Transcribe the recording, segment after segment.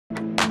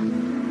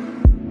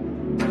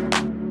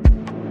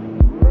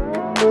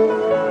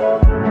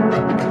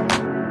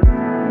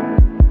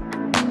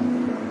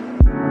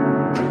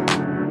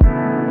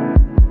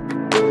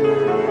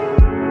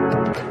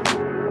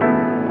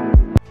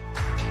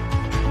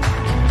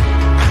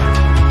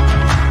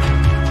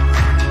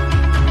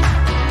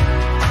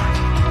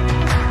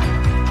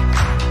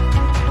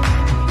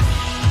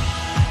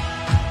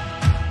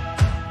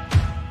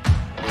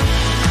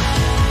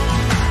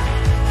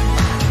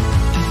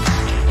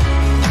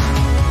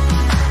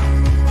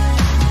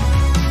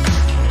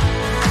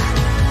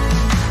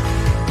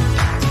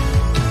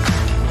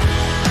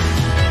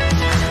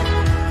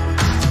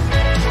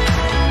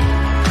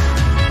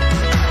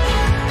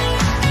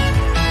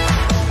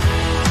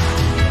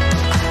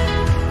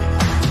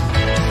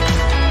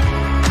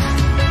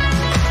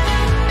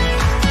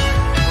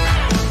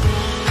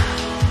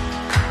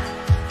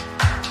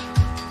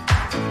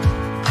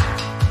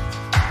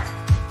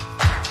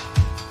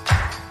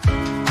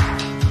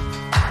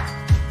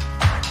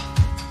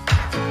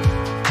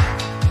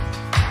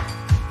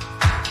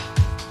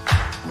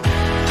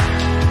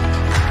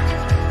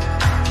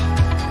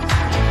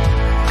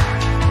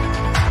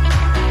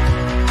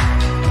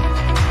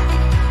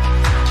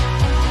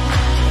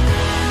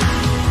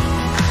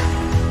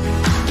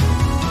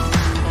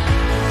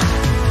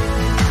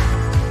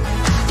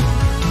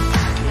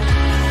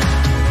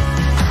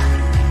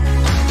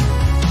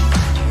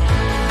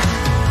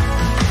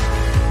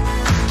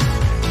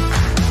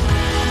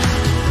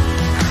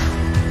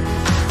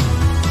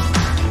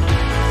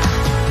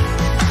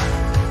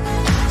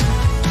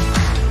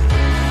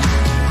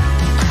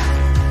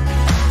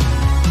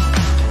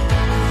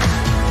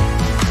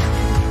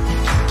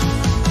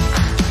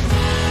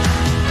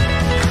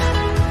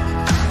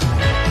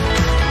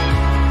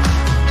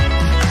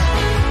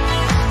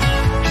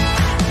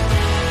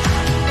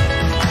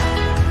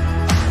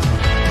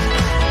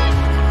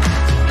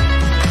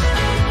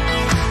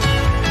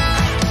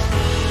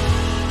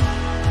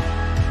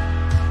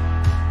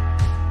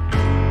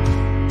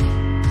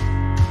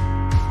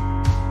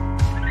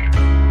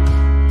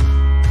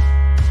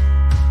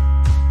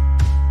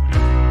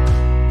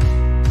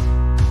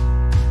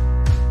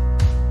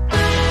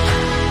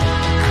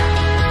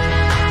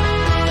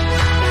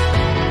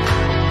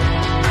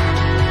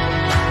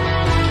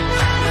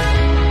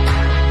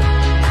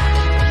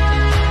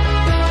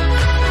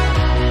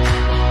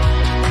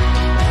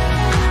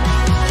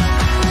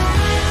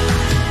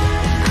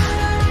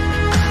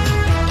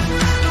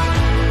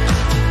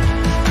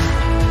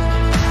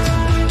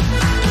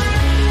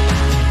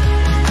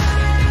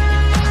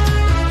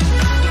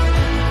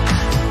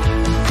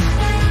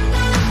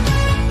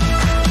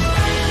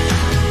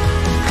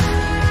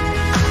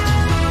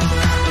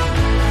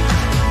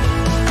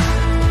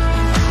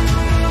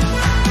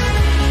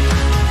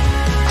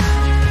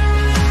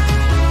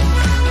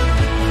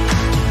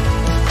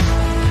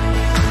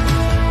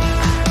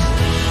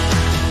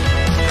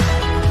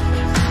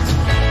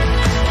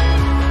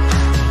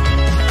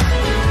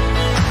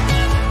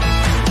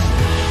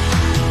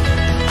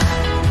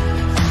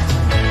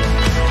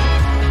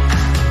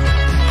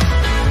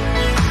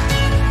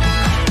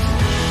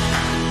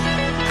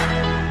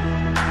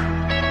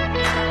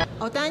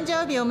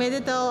め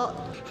でとう。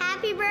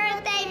 Happy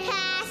birthday,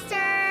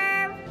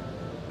 Pastor!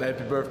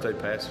 Happy birthday,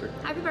 Pastor.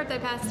 Happy birthday,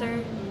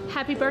 Pastor.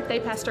 Happy birthday,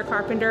 Pastor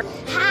Carpenter.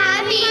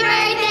 Happy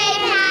birthday,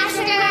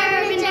 Pastor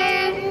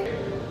Carpenter!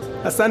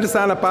 Asante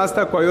sana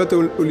Pastor kwa yote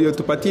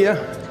uliotupatia.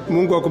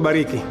 Mungu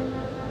akubariki.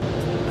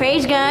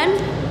 Praise God,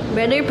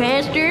 Brother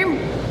Pastor.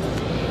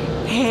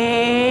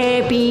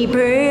 Happy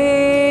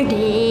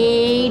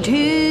birthday to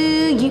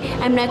you.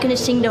 I'm not going to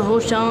sing the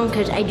whole song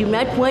because I do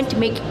not want to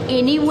make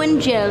anyone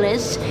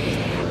jealous.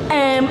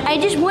 I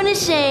just want to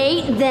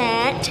say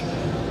that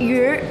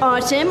you're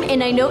awesome,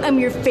 and I know I'm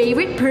your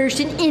favorite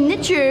person in the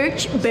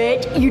church,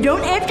 but you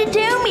don't have to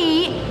tell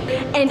me.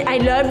 And I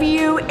love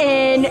you,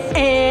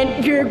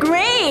 and you're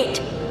great.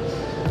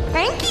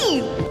 Thank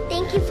you.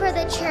 Thank you for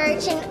the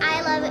church, and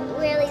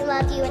really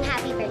love you, and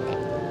happy birthday.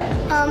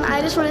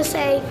 I just want to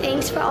say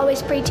thanks for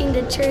always preaching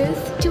the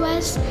truth to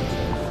us,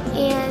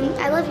 and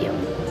I love you.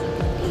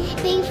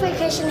 Thanks for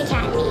Christian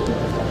Academy.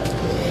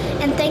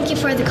 And thank you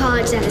for the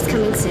college that is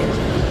coming soon.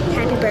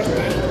 Happy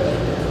birthday.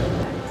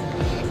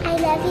 I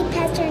love you,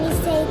 Pastor. You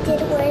say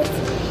good words,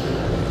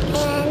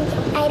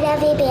 and I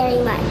love you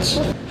very much.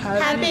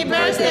 Happy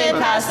birthday,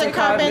 Pastor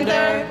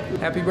Carpenter.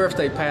 Happy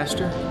birthday,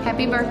 Pastor.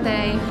 Happy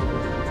birthday.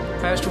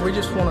 Pastor, we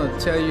just want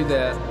to tell you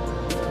that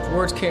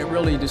words can't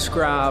really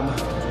describe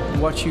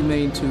what you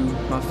mean to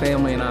my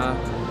family and I.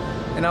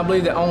 And I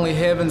believe that only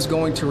heaven's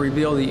going to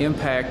reveal the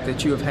impact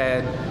that you have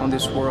had on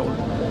this world.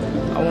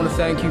 I want to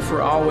thank you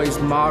for always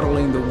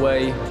modeling the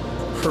way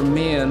for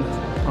men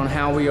on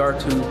how we are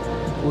to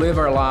live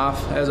our life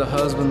as a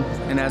husband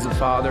and as a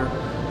father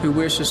who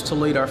wishes to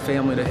lead our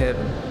family to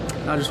heaven.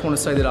 I just want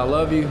to say that I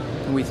love you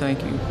and we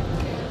thank you.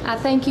 I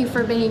thank you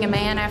for being a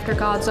man after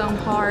God's own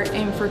heart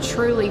and for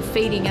truly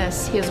feeding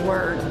us His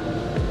Word.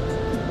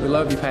 We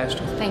love you,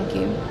 Pastor. Thank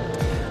you.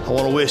 I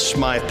want to wish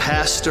my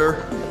pastor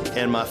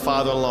and my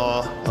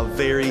father-in-law a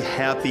very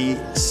happy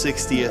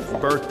 60th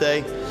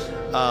birthday.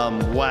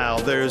 Wow,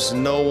 there's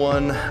no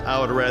one I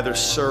would rather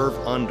serve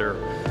under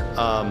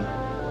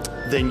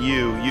than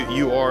you.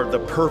 You are the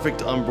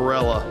perfect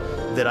umbrella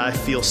that I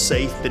feel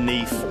safe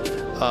beneath.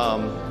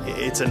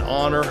 It's an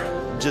honor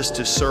just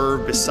to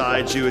serve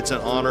beside you. It's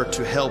an honor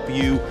to help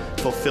you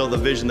fulfill the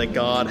vision that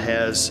God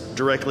has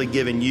directly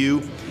given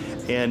you,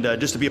 and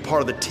just to be a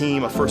part of the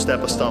team of First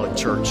Apostolic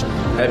Church.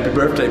 Happy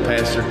birthday,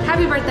 Pastor.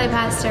 Happy birthday,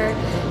 Pastor.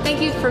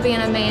 Thank you for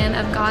being a man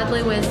of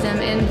godly wisdom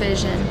and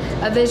vision.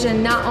 A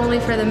vision not only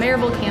for the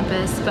Maryville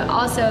campus, but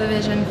also a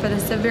vision for the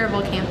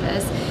Sevierville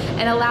campus,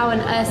 and allowing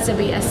us to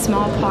be a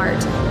small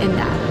part in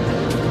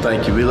that.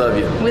 Thank you. We love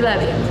you. We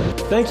love you.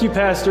 Thank you,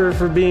 Pastor,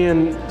 for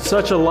being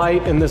such a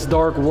light in this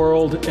dark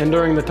world and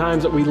during the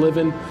times that we live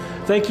in.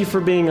 Thank you for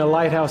being a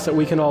lighthouse that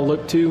we can all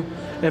look to,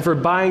 and for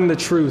buying the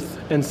truth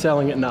and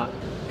selling it not.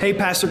 Hey,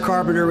 Pastor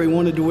Carpenter, we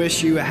wanted to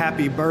wish you a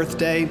happy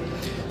birthday.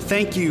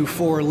 Thank you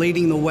for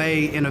leading the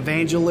way in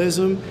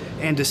evangelism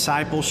and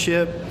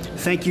discipleship.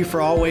 Thank you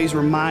for always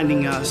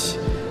reminding us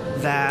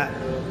that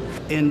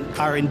in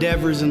our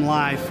endeavors in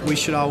life, we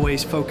should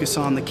always focus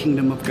on the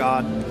kingdom of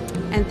God.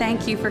 And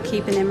thank you for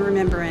keeping in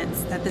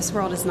remembrance that this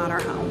world is not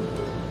our home.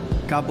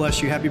 God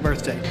bless you. Happy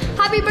birthday.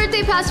 Happy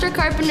birthday, Pastor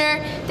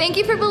Carpenter. Thank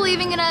you for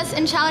believing in us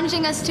and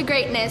challenging us to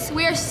greatness.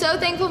 We are so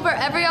thankful for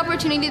every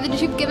opportunity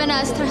that you've given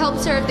us to help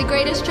serve the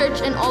greatest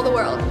church in all the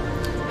world.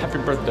 Happy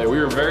birthday. We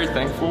were very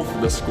thankful for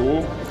the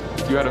school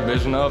you had a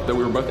vision of that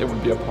we were both able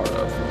to be a part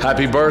of.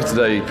 Happy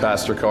birthday,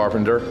 Pastor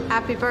Carpenter.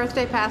 Happy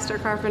birthday, Pastor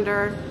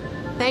Carpenter.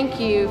 Thank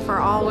you for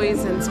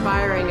always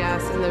inspiring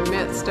us in the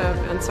midst of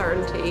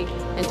uncertainty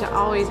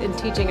and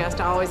teaching us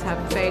to always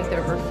have faith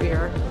over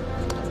fear.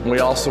 We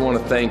also want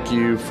to thank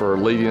you for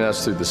leading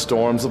us through the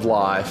storms of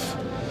life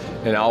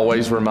and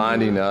always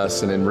reminding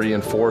us and in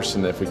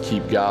reinforcing that if we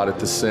keep God at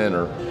the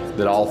center,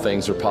 that all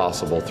things are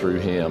possible through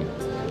Him.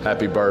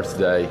 Happy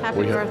birthday.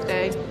 Happy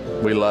birthday.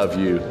 We love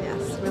you.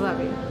 Yes, we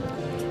love you.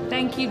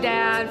 Thank you,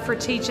 Dad, for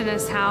teaching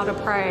us how to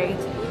pray.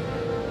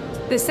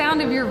 The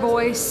sound of your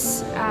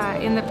voice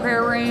in the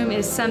prayer room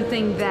is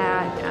something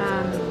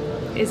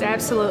that is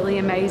absolutely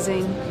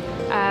amazing.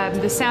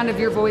 The sound of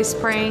your voice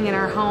praying in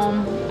our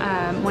home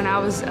when I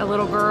was a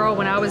little girl,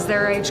 when I was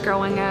their age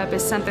growing up,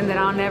 is something that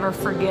I'll never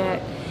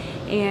forget.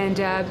 And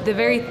the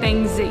very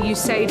things that you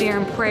say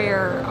during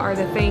prayer are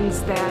the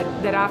things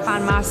that I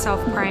find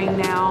myself praying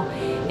now,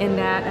 and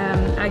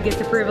that I get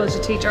the privilege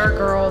to teach our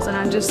girls. And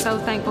I'm just so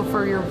thankful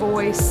for your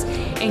voice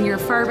and your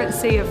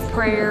fervency of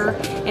prayer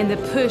and the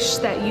push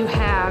that you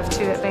have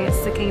to advance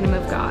the kingdom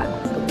of God.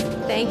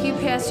 Thank you,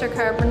 Pastor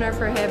Carpenter,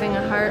 for having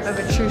a heart of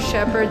a true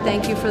shepherd.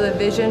 Thank you for the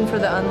vision for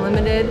the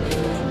unlimited.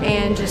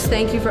 And just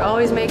thank you for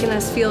always making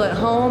us feel at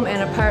home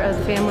and a part of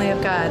the family of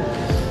God.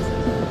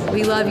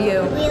 We love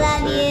you. We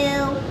love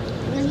you.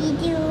 Love you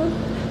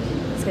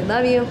too. Say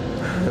love you.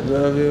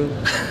 Love you.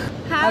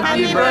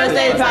 Happy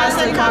birthday,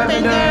 Pastor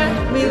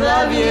Carpenter. We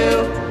love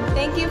you.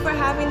 Thank you for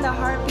having the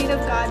heartbeat of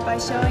God by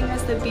showing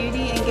us the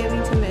beauty and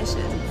giving to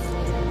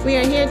missions. We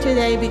are here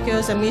today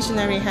because a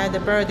missionary had the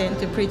burden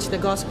to preach the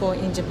gospel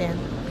in Japan.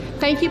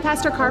 Thank you,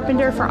 Pastor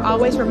Carpenter, for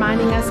always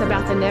reminding us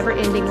about the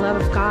never-ending love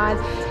of God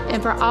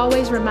and for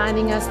always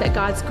reminding us that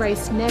God's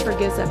grace never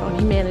gives up on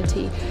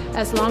humanity.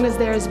 As long as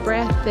there is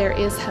breath, there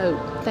is hope.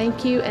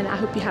 Thank you, and I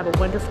hope you have a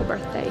wonderful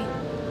birthday.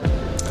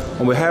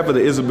 On behalf of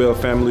the Isabel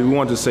family, we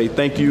want to say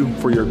thank you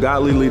for your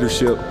godly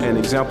leadership and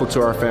example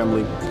to our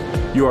family.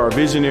 You are a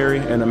visionary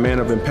and a man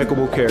of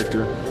impeccable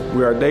character.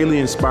 We are daily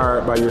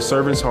inspired by your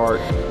servant's heart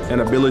and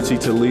ability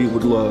to lead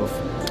with love.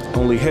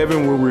 Only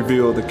heaven will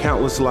reveal the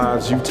countless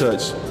lives you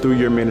touched through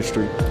your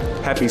ministry.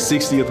 Happy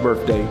 60th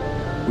birthday.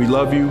 We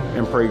love you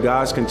and pray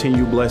God's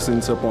continued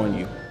blessings upon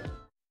you.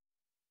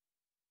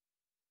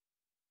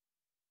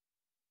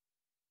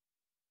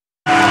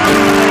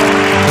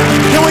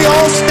 Can we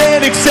all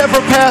stand except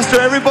for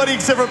Pastor? Everybody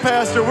except for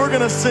Pastor. We're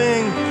going to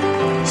sing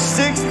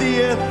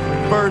 60th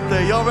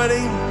birthday. Y'all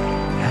ready?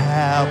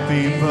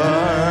 Happy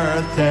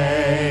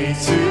birthday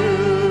to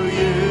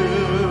you.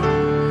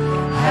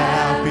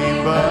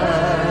 Happy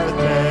birthday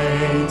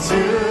to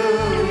you.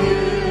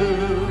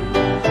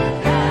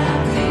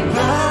 Happy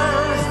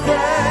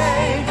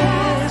birthday,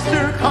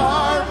 Mr.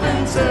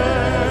 Carpenter.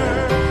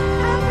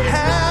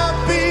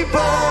 Happy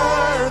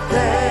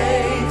birthday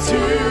to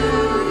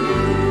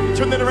you.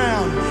 Turn that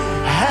around.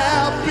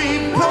 Happy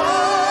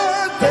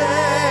birthday,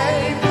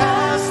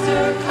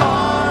 Pastor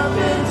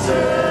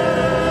Carpenter.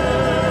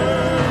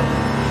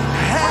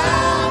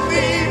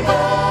 Happy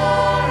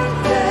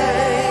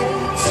birthday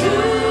to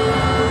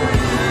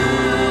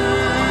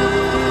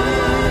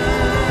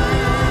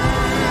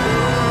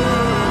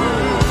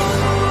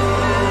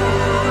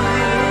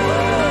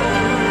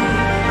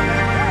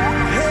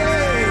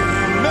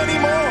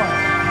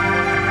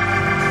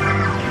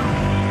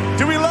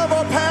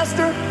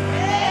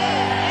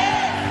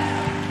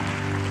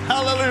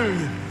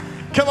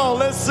Come on,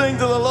 let's sing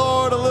to the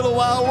Lord a little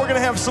while. We're going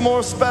to have some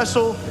more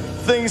special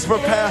things for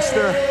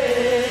Pastor.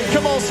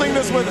 Come on, sing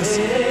this with us.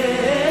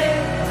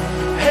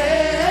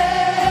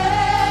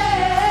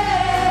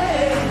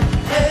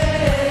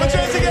 Put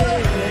your hands together.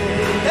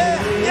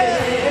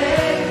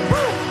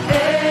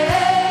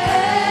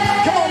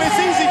 Come on, it's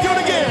easy. Do it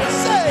again.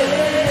 Say,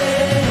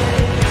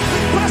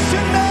 bless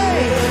your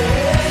name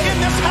in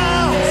this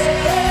house.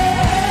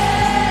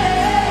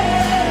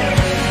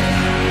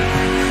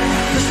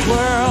 This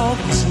world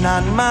is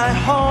not my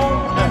home.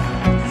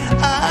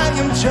 I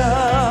am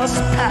just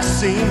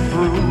passing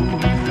through.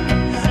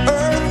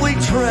 Earthly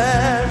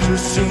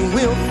treasures soon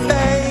will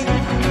fade,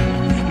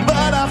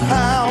 but I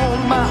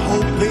found my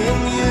hope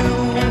in you.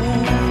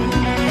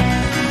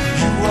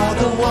 You are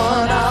the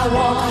one I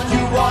want.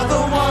 You are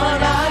the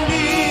one I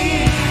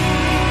need.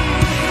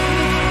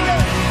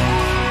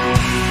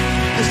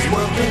 This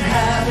world can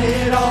have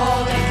it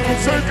all. It can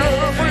take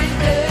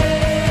everything.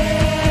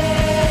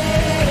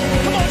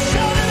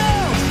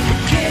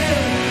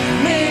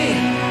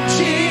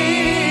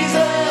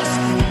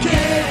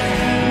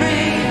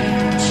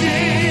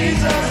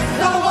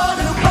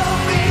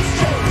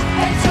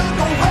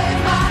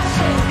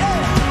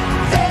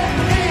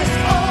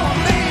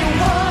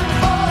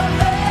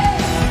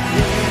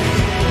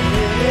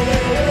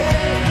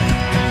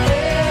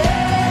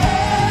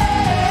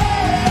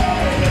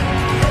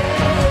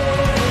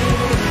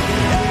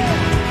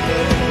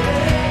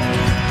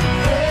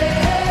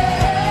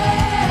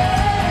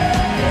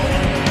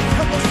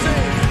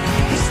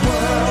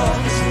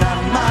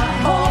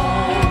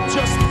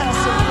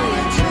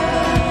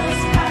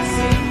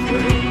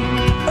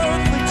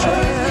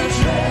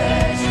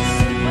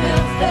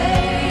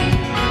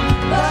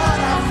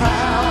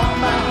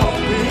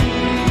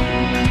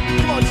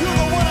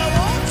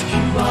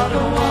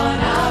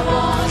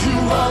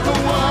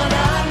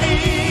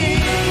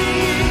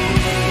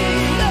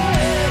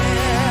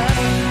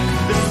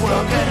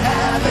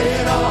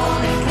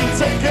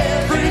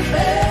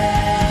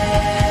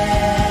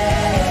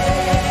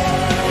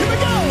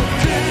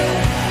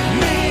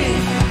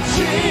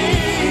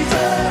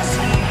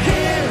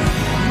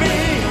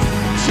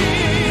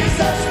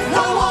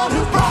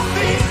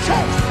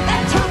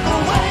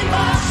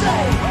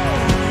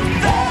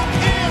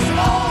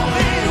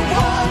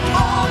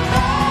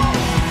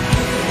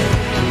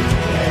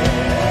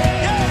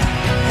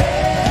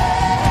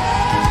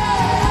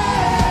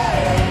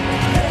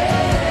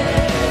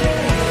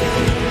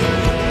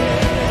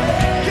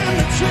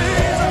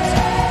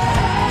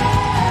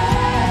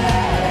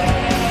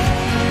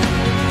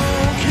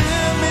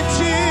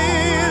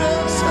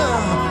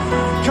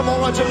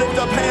 To lift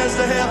up hands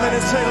to heaven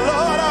and say,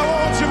 Lord, I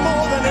want you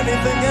more than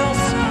anything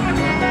else.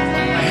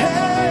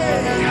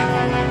 Hey,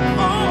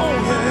 oh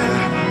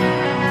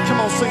yeah. Come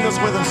on, sing this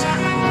with us.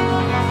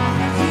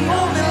 The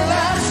only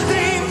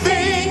lasting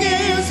thing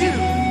is you.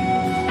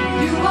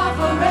 You are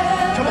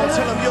forever. Come on,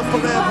 tell them you're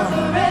forever. You are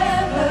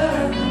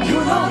forever. You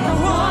are the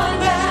one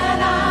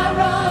that I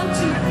run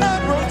to.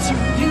 I run to.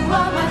 You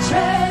are my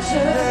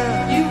treasure.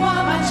 Yeah. You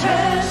are my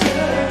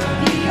treasure.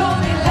 The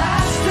only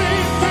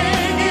lasting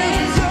thing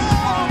is you.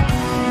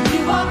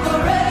 You are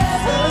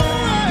forever,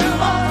 you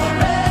are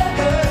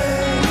forever,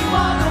 you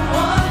are the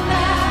one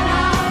that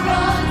I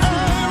run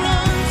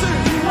to.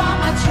 You are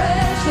my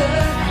treasure,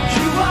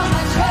 you are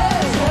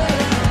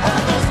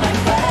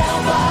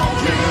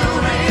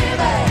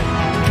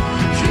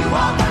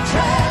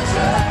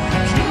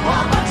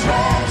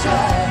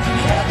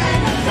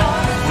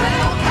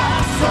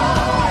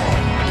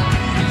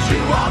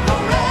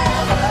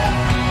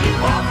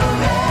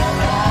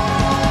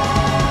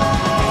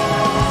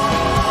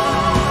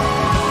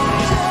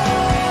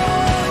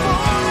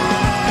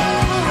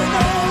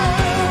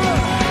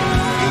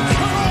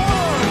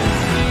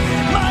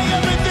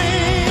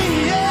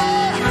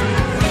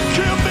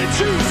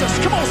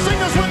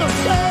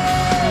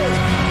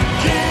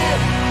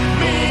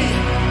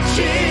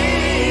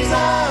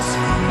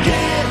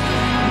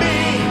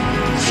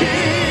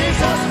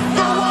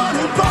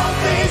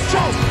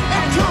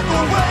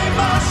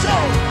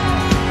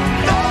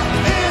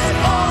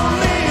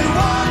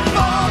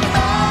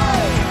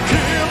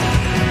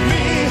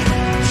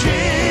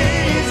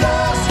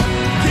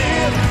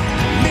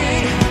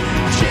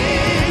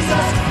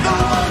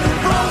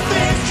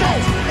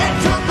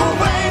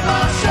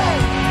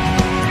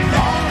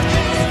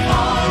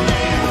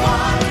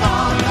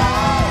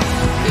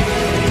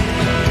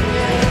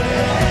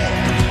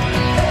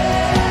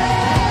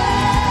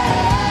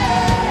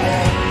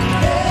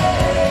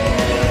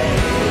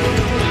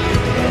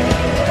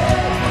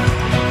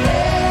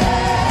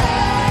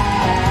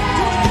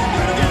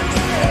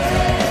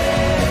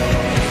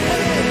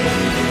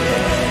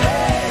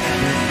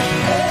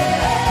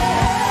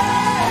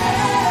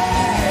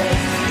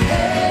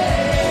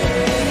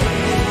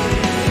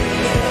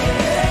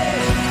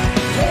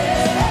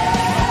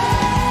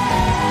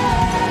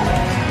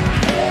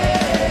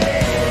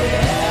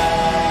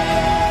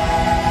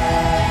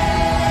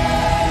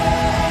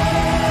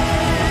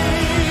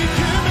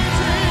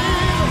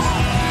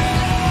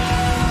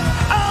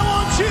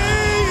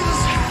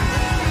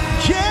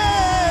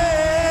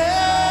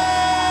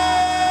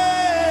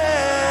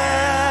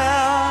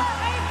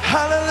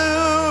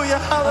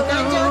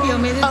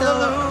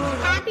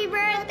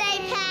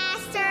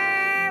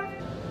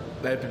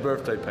Happy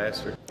birthday,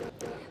 Pastor.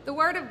 The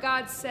Word of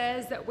God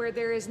says that where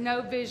there is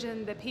no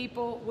vision, the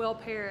people will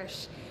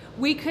perish.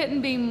 We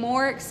couldn't be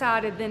more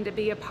excited than to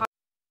be a part.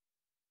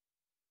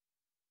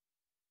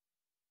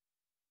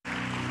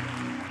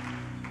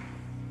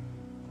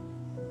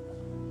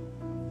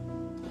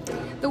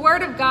 The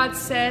Word of God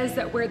says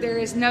that where there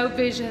is no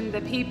vision,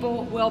 the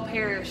people will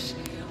perish.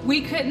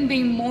 We couldn't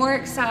be more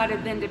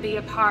excited than to be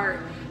a part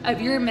of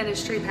your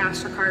ministry,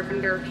 Pastor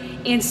Carpenter,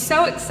 and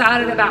so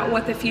excited about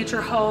what the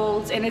future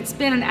holds. And it's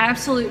been an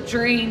absolute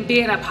dream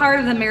being a part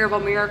of the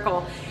Maryville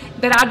Miracle.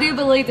 But I do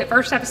believe that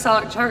First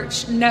Apostolic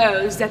Church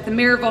knows that the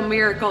Maryville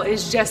Miracle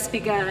is just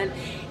begun.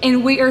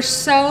 And we are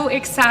so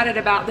excited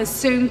about the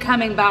soon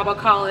coming Bible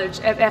College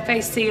of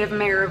FAC of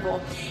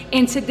Maryville.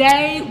 And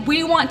today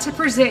we want to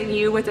present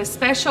you with a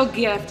special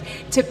gift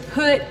to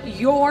put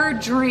your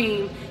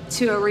dream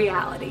to a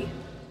reality.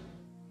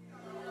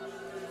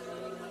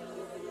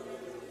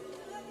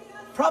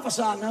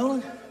 Prophesy,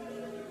 Nolan.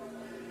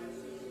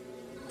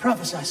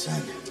 Prophesy,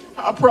 son.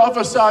 I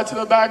prophesy to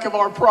the back of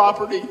our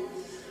property.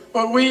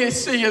 What we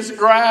see as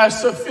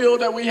grass, a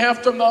field that we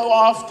have to mow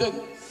often,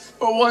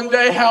 but one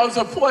day house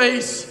a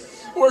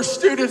place where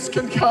students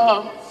can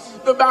come.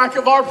 The back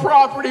of our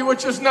property,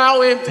 which is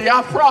now empty,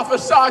 I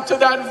prophesy to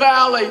that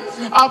valley.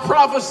 I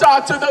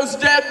prophesy to those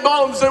dead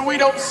bones that we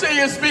don't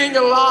see as being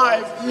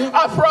alive.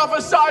 I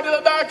prophesy to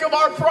the back of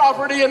our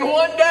property, and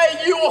one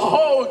day you will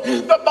hold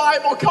the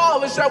Bible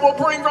college that will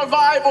bring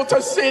revival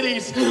to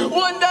cities.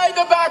 One day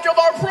the back of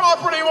our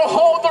property will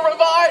hold the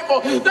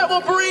revival that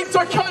will bring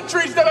to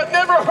countries that have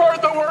never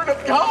heard the word of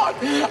God.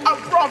 I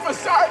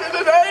prophesy in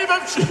the name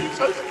of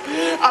Jesus.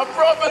 I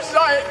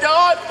prophesy,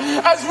 God,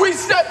 as we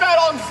step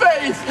out on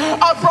faith,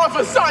 I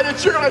prophesy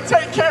that you're going to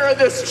take care of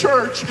this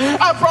church.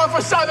 I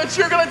prophesy that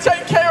you're going to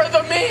take care of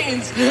the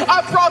means.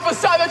 I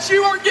prophesy that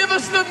you will give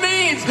us the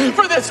means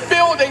for this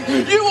building.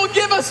 You will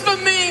give us the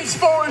means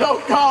for it,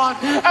 oh God.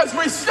 As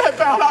we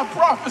step out, I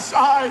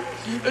prophesy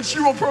that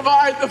you will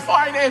provide the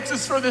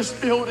finances for this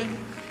building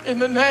in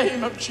the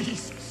name of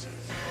Jesus.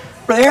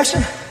 Brother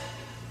Harrison,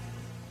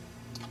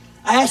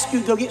 I asked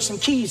you to go get some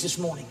keys this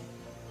morning.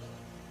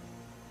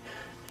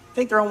 I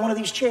think they're on one of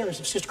these chairs.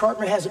 If Sister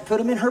Carpenter hasn't put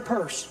them in her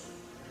purse.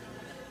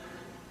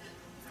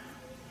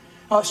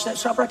 Oh,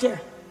 stop right there.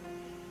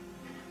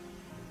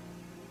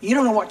 You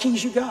don't know what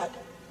keys you got.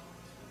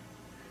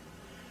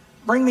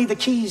 Bring me the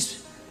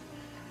keys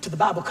to the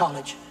Bible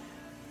college.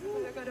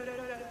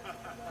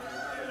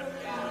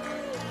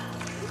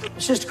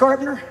 Sister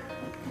Carpenter,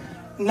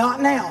 not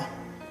now.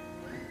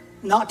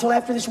 Not till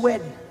after this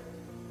wedding.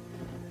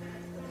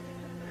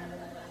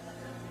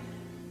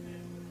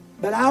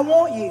 But I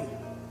want you,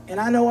 and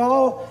I know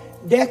all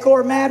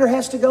decor matter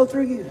has to go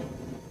through you.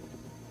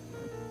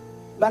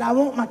 But I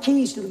want my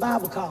keys to the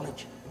Bible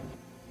college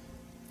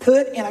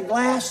put in a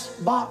glass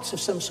box of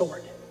some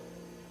sort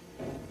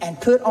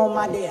and put on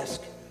my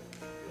desk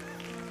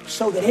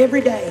so that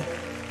every day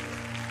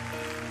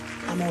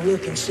I'm going to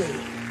look and see.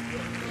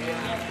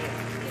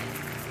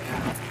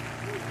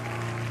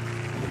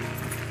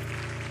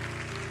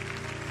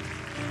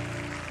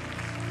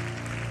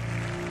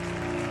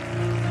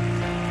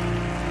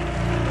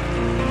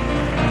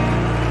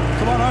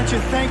 Come on, aren't you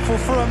thankful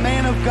for a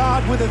man of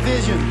God with a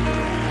vision?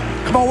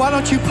 Come on, why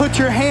don't you put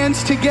your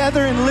hands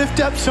together and lift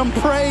up some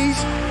praise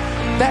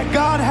that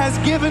God has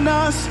given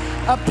us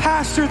a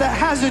pastor that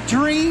has a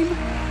dream,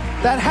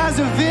 that has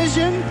a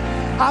vision.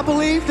 I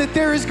believe that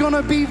there is going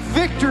to be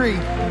victory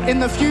in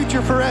the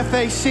future for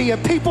FAC, a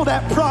people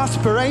that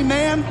prosper,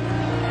 amen?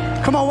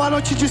 Come on, why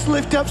don't you just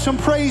lift up some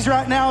praise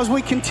right now as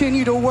we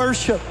continue to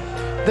worship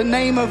the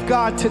name of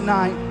God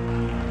tonight.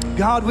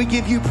 God, we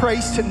give you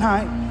praise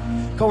tonight.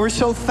 God, we're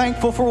so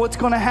thankful for what's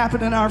going to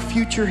happen in our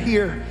future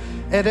here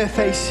at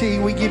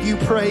FAC. We give you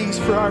praise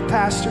for our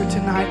pastor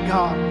tonight,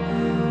 God.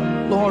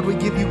 Lord, we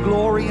give you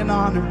glory and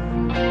honor.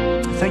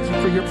 Thank you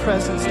for your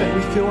presence that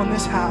we feel in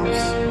this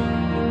house.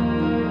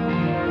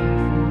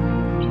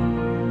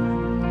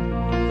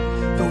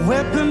 The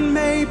weapon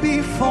may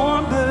be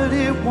formed, but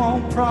it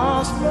won't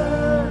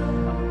prosper.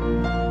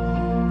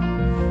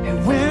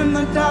 And when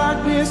the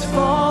darkness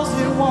falls,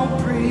 it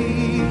won't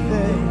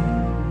prevail.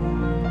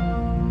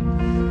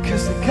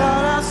 'Cause the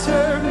God I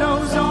serve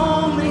knows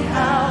only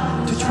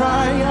how to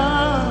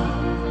triumph.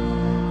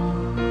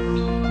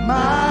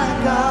 My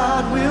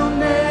God will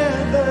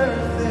never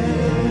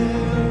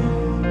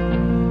fail.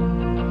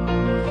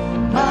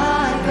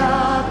 My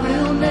God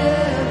will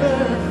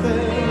never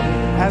fail.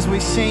 As we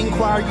sing,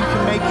 choir, you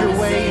can make your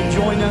way and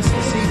join us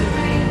this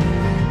evening.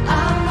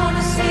 I'm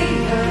gonna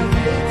see a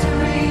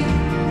victory,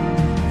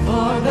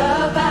 for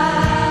the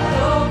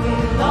battle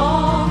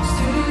belongs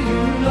to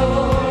you,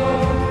 Lord.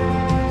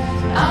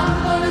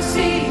 I'm gonna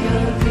see a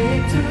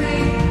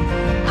victory.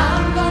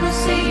 I'm gonna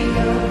see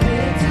a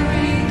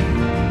victory,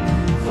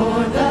 for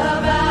the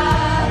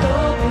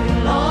battle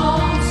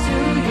belongs to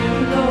you,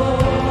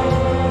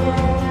 Lord.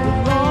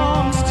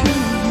 Belongs to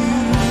you,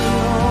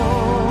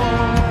 Lord.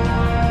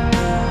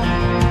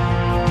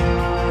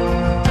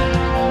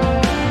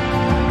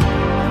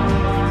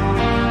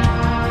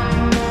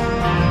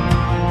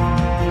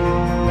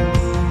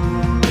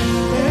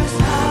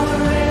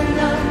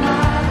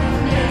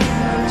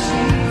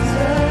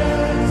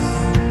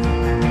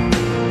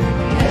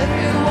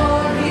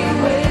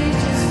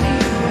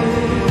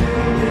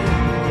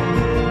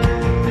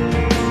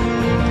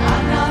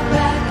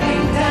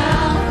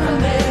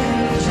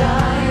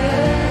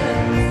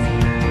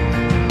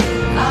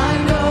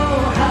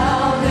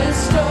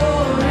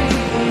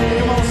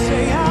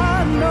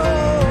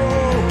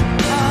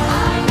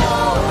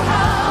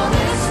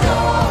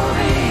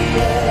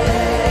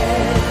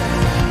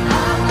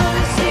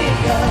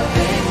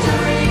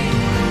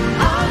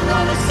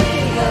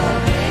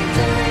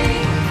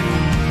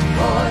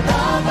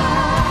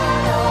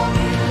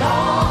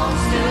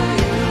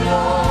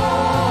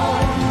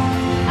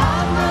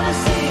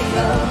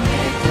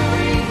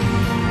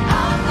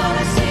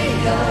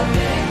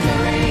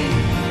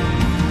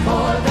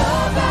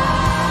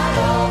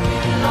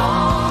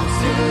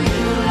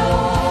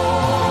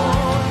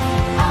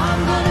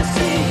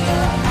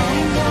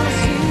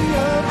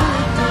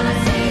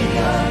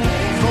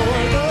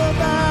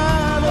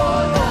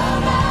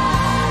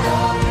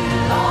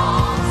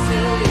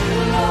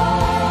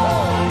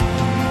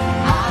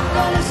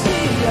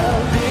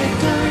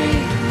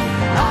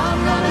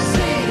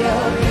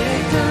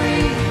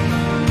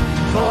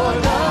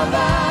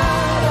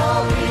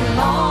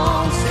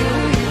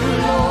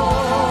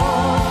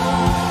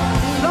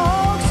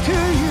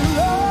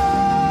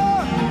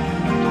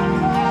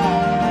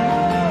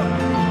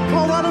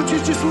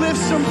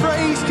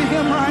 praise to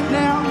him right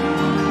now.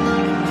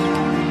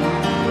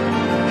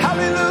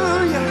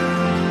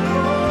 Hallelujah.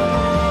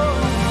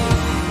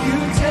 You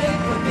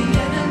take what the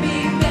enemy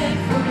meant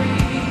for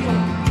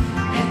evil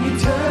and you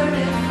turn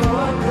it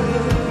for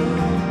good.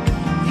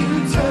 You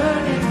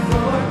turn it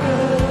for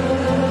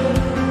good.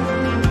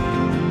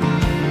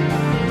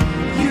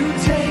 You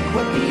take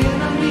what the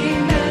enemy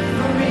meant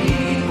for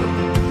evil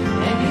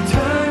and you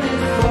turn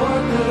it for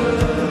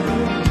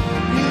good.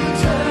 You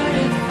turn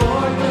it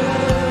for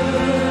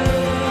good.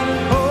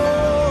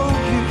 Oh,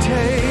 you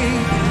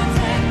take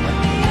what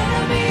the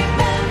enemy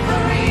meant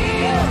for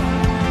evil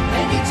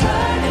and you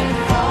turn it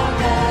for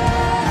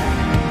good.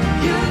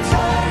 You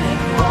turn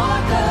it for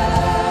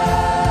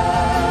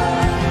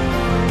good.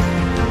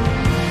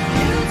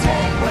 You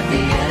take what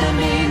the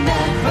enemy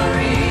meant for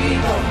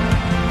evil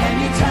and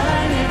you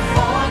turn it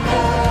for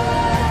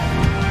good.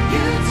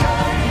 You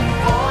turn it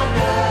for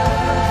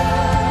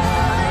good.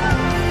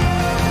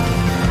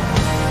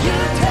 You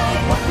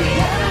take what the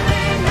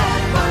enemy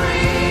meant for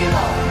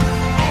evil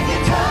and you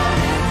turn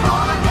it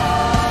for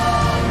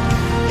good.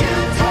 You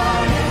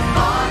turn it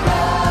for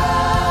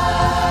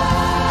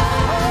good.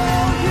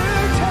 You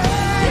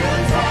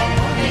take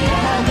what the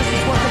enemy. This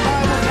is what the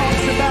Bible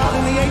talks about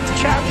in the 8th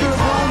chapter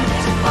of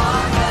Romans.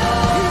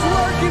 He's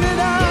working it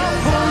out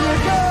for your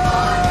good.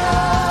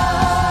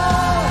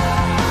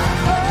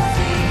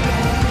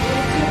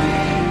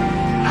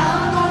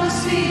 I'm gonna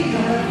see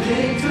a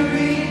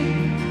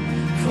victory,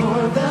 for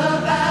the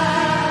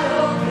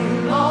battle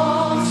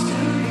belongs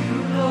to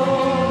you,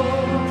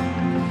 Lord.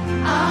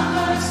 I'm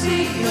gonna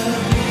see a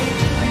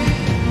victory.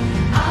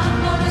 I'm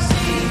gonna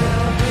see a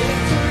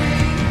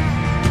victory,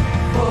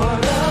 for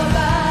the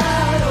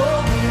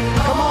battle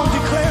belongs. Come on,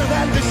 declare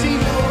that this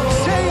evening.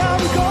 Say,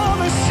 I'm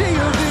gonna see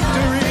a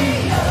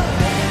victory.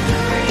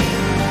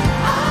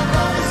 I'm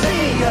gonna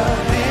see a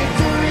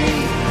victory,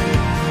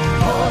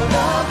 for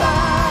the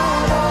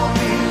battle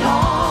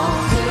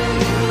belongs to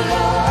you,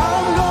 Lord.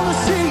 I'm gonna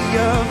see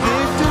a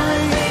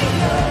victory.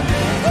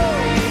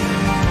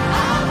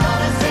 I'm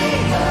gonna see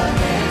a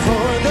victory,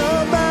 For the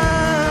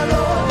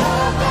battle.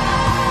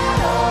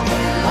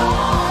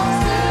 belongs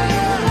to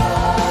you,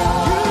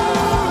 Lord. You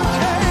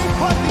take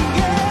what the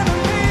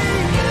enemy.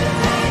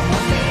 Take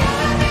what the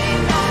enemy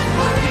meant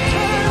for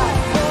evil,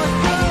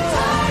 and you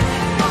turn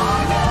it for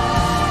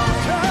good.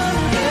 Turn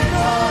it You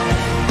turn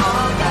it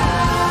for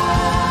good.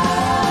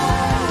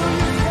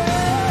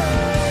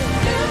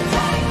 You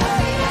take what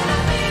the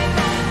enemy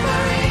meant for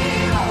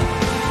evil,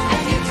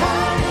 and you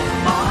turn it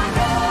for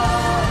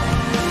good.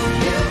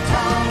 You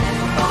turn it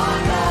for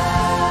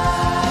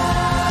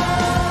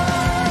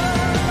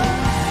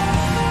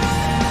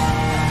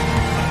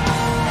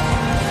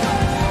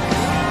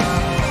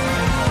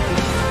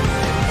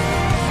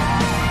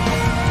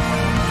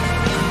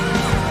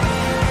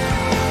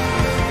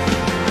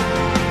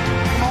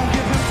Come on,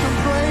 give him some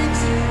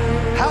praise.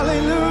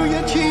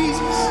 Hallelujah,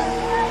 Jesus.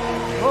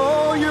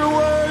 Oh, you're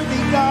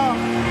worthy,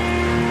 God.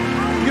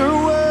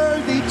 You're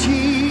worthy,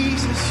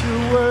 Jesus.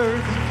 You're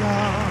worthy,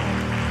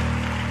 God.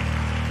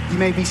 You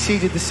may be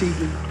seated this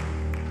evening.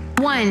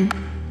 1.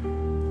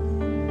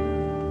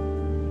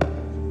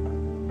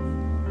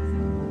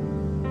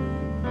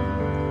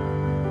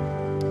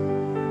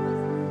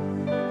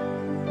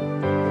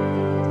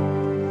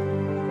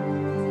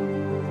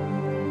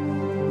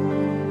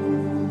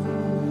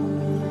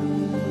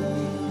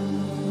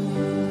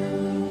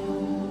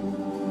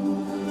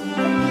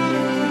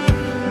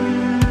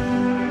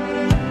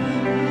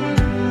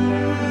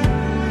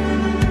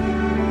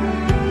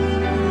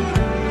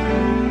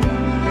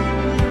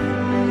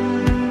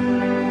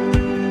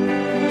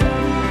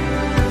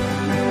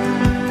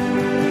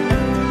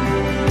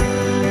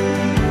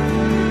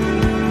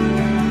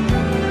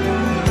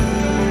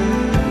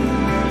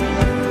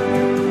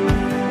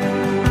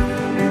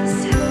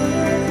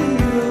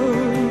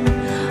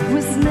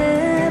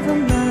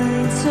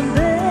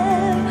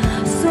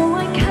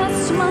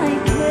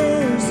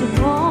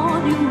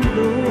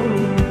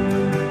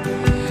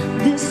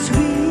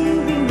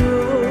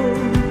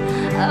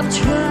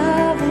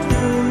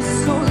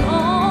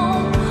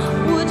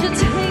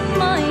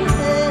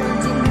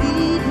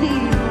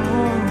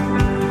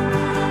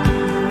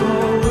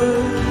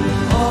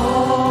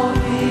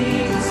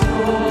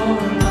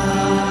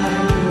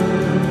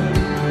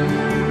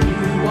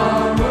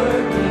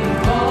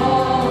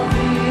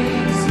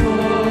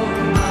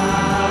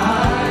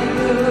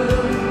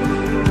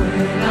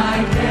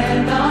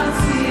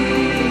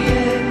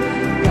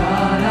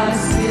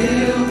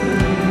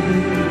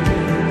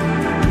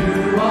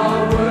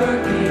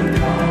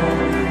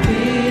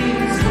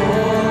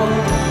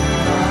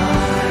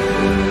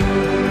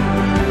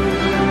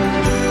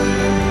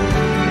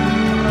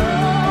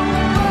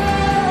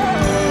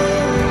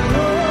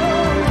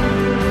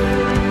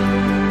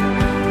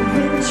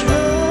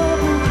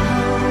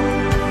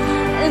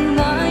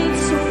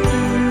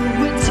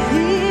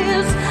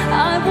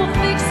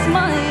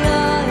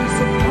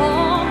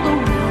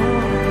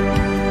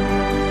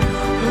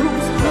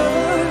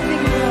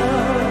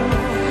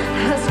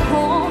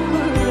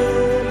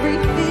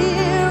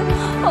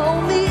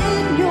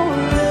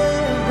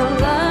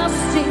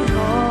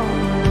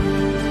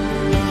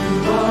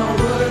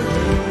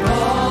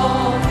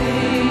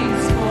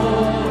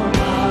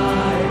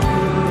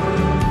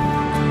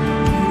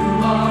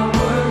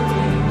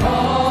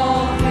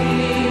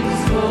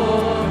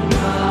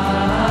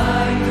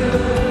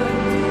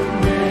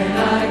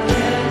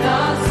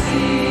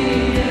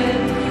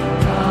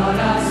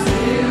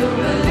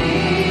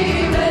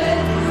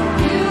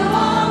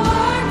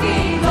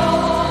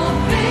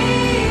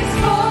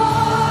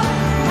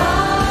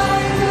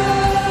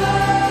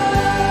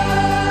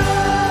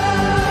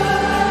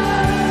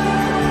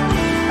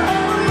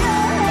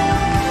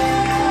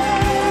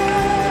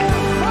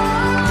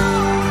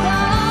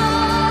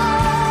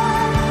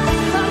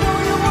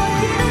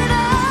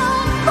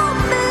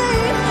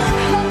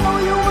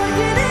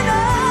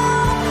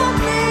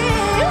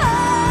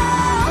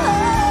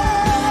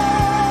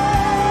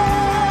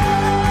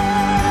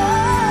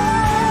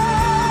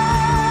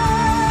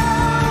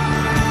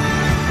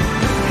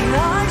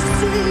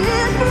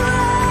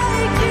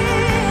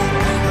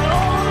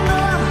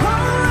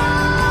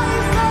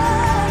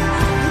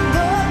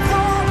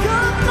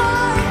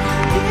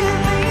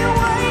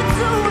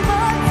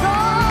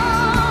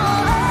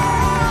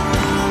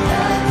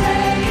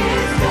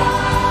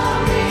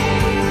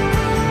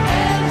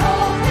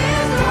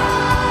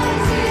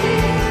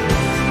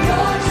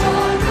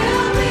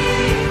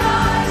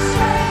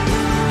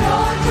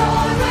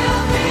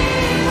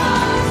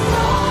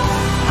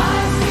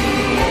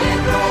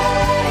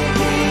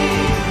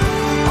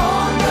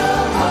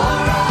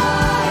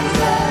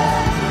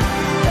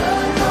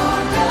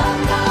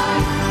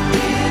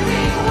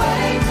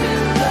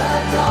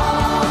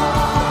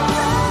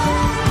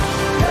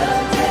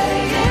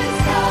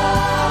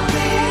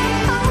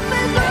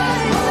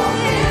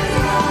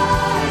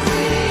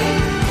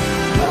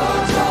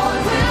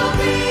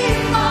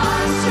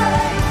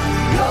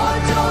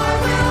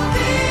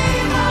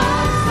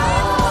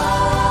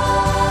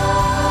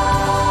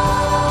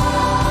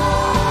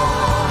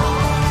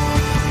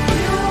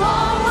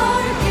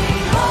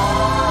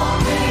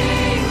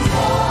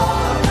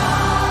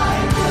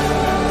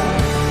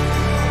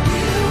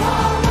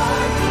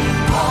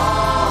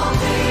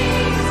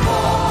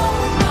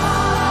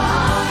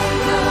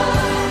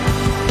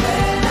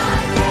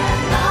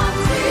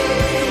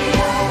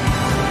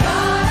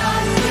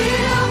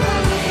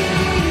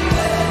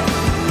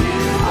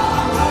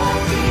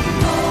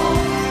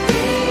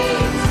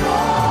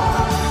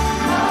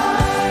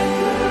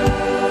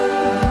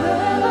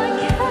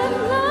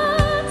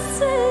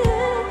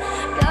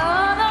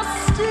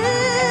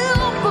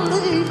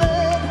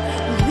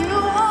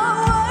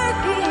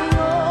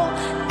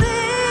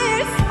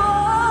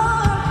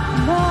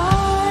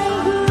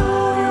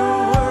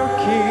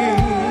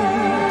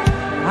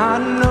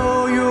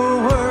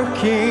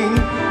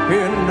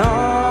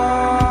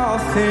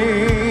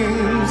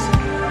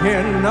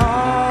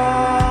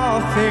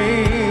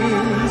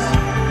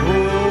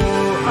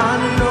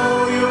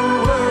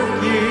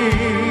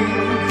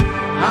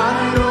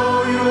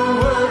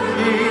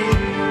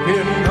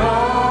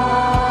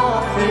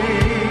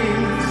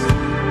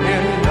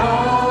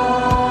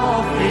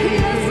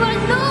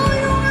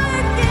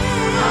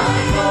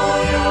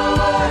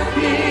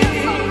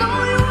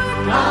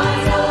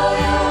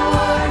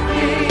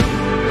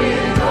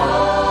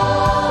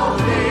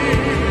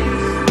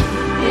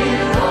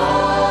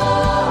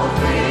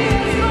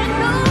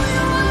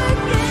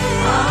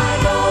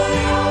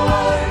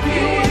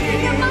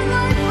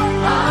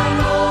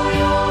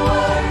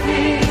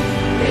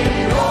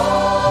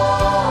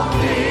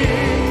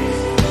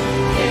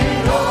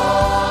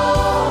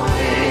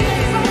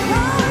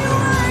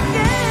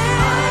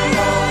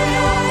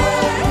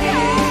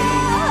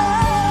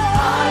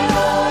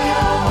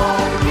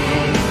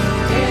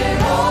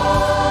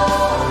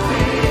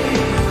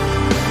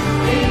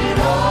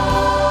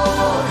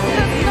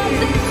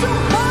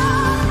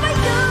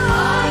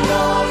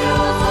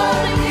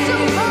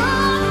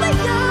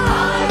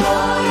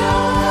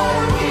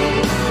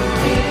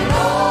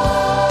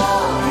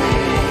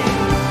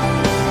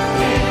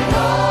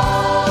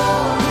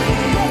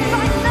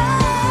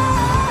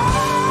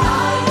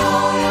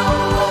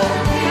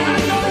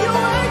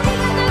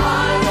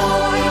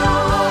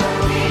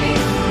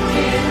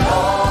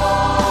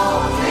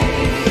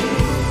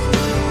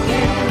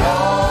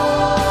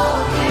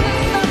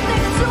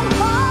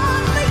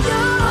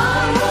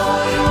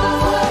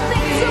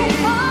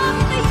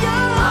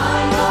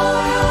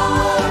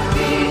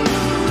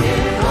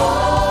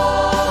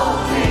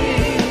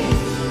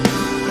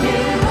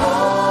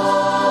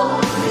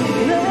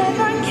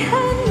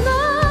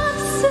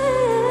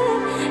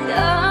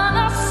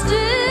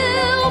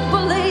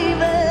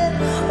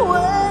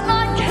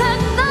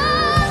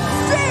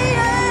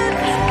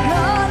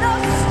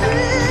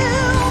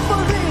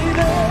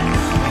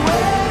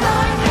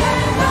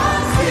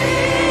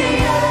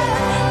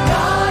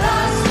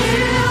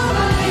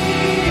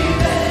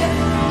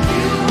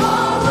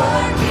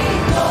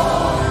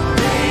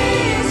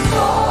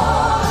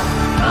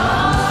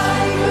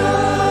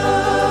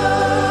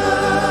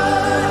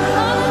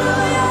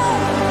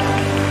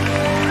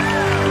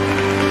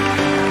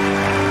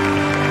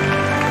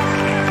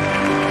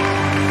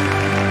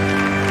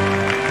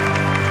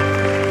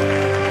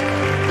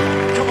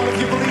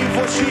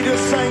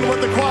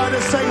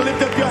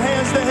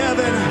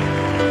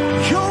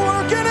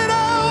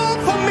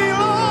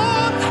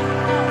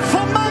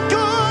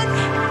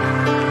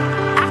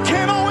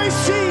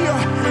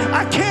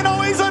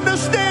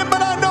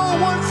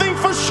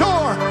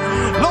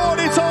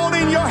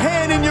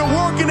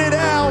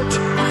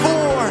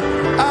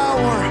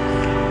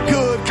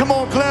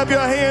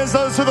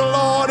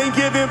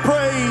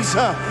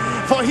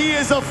 for he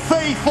is a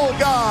faithful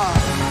God.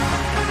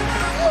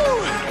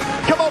 Woo.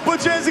 Come on,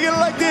 put your hands together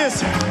like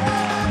this.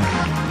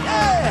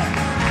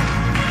 Yeah.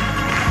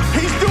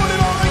 He's doing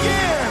it all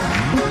again.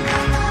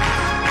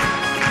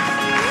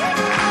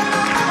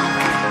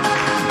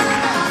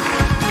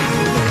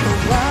 The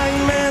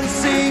blind man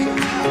see.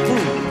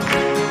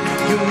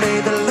 You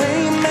made the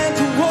lame man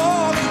to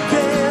walk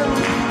again.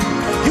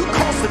 You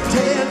caused the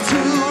dead to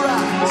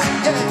rise.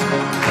 Yeah.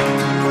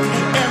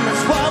 And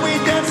that's why we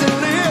dance in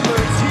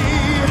liberty.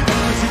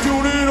 'Cause you're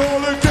doing it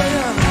all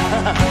again.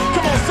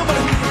 Come on,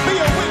 somebody, be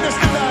a witness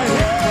tonight.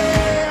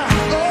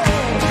 Yeah. Oh.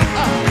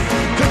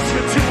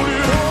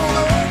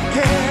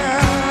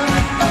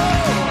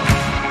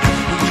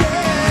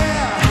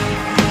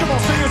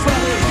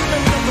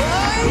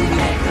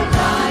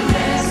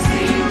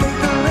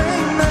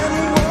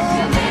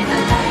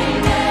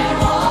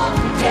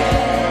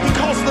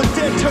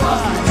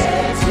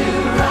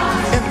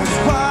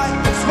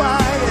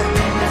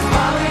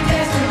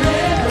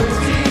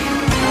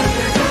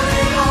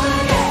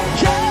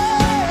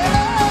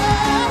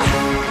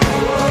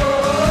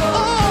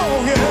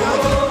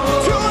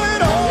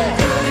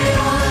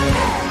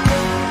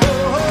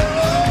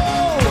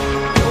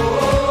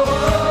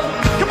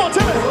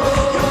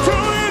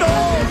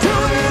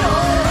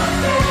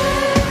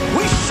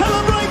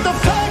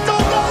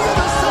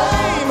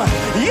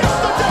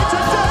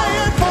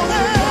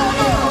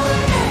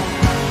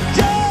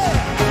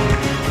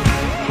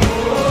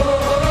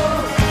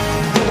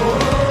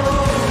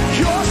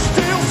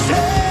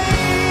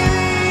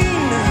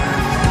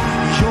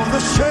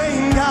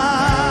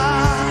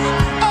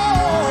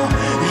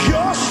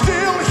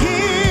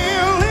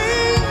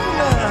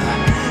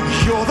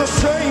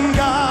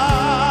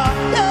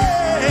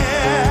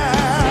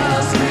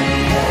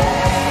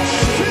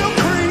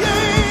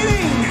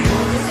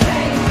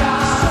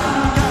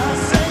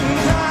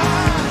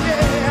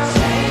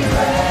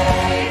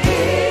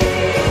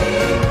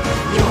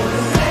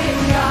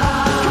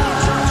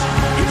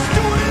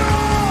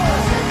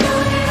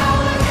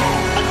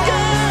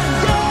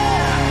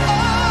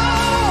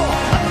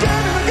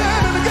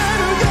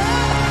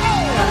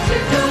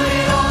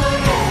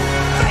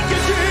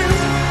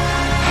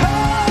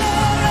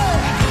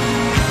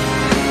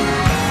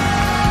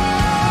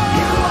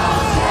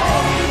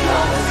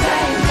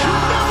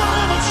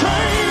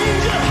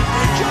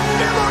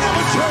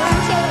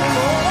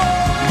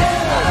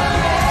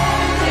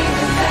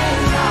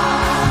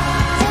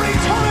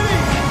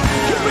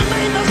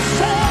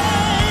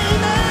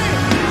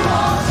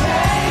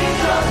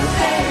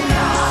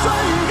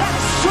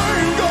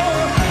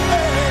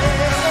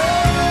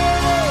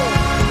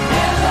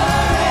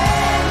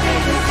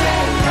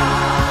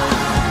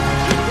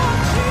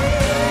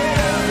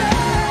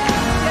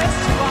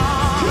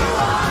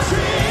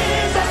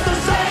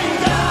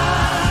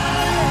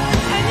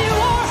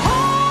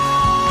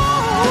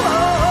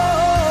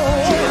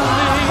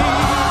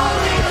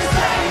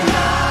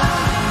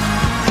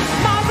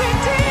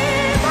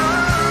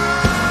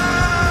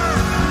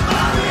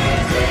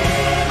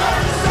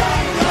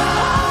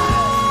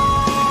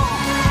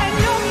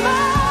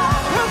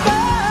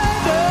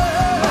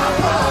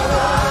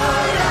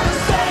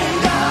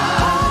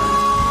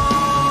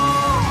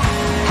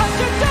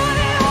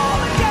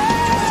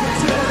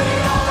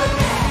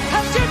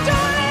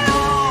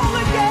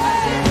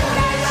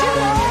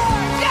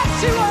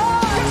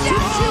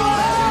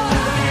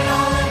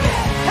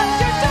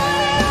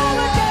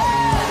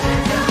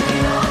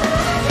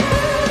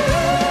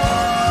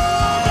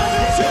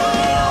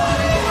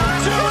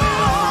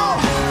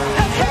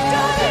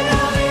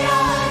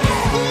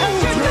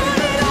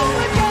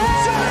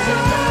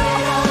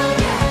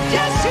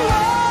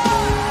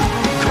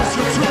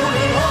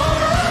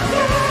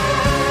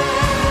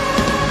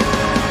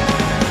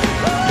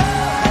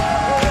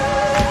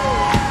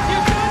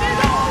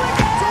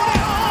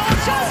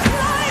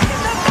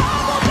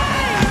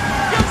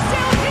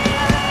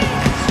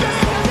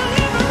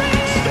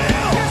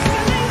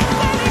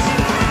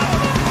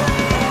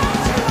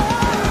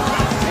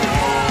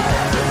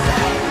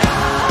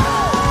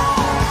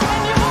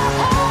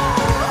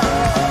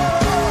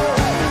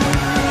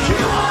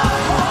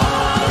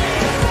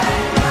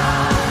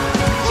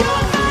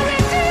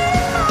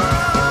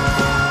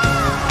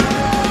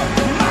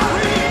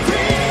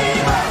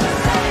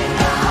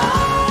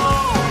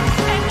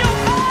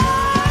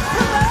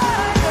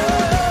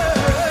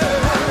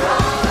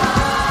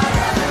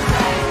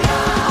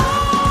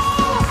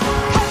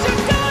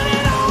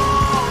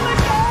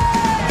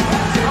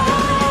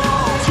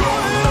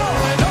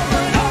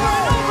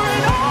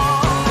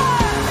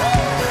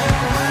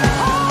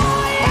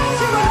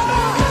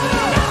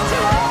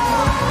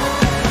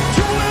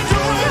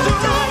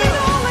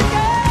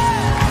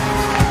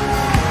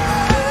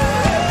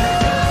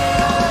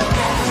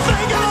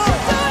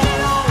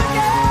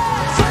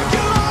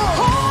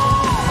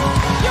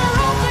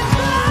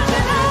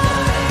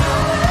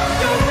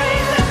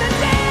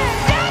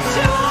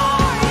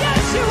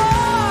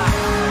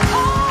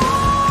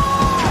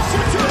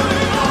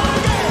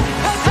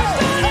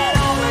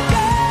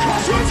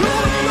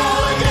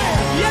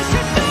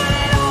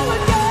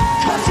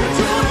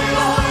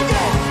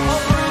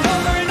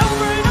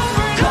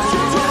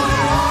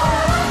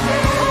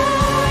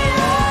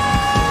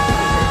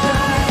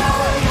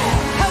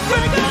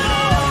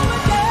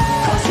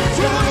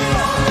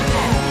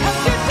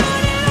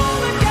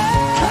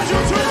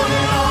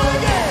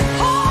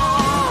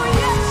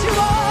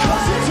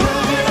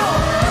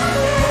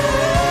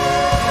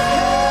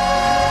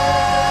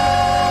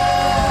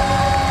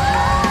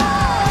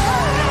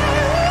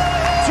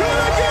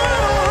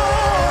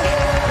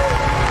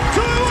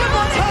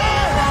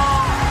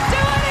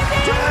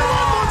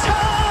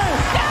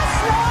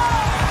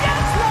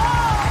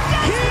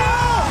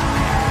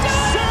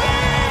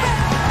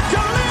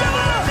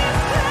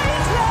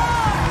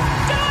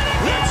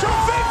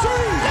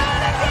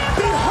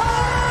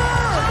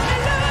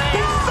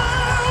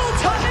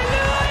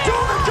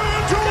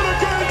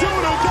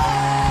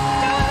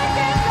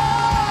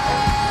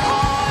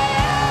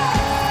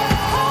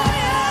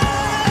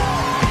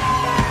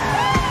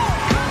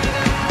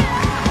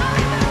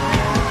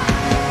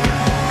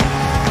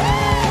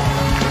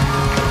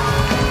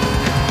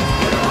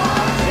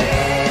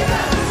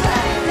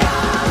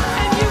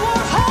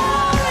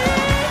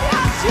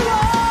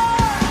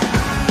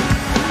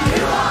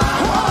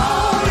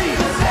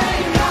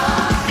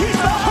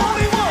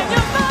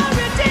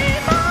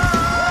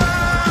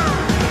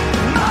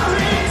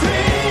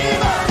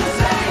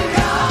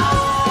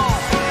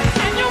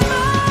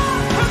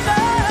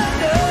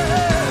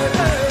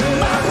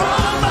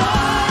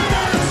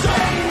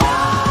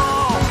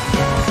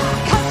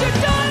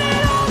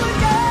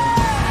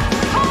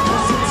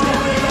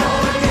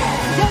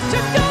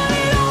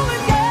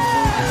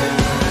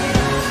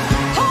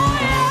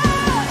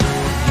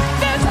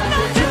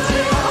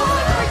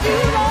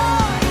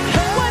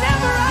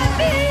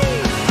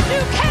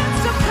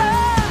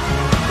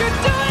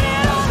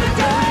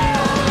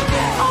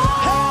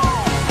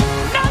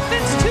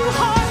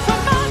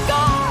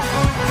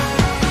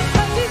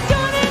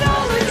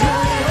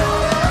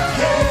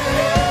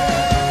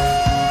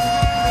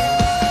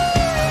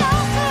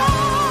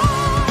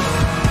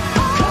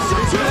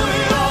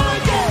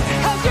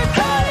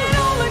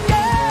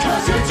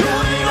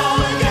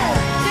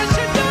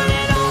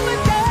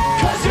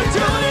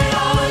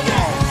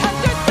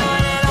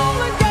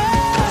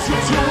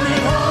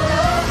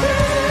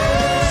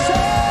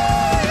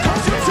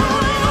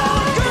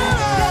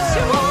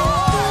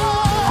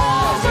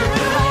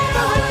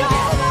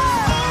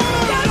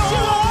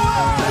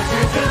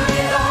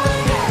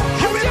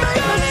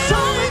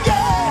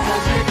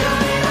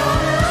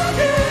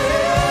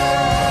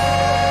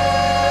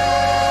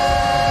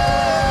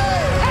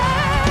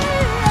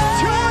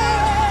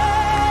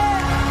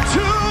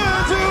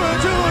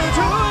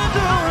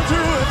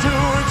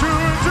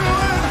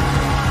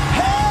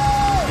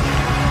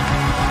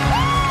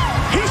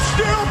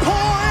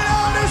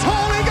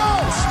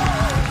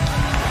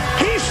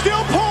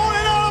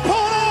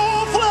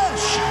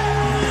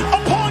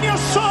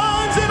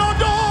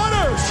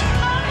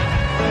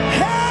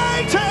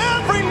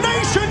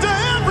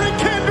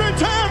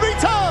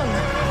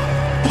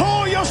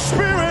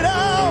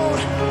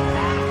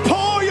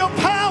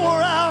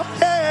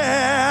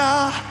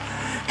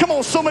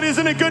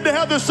 isn't it good to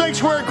have the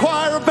sanctuary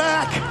choir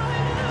back?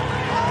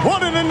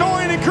 What an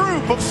anointed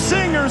group of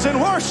singers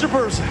and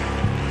worshipers.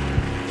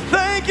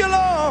 Thank you,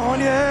 Lord.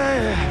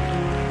 Yeah.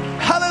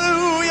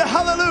 Hallelujah,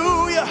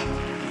 hallelujah.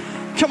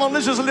 Come on,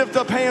 let's just lift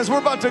up hands. We're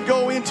about to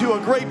go into a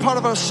great part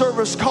of our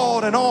service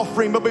called an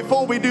offering. But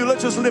before we do,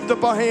 let's just lift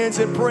up our hands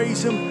and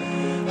praise Him.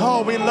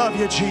 Oh, we love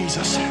you,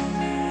 Jesus.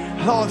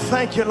 Lord,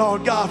 thank you,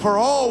 Lord God, for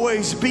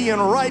always being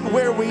right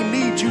where we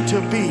need you to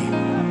be.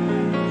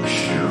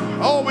 Whew.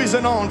 Always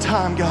an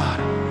on-time God.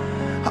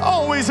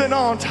 Always an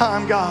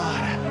on-time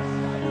God.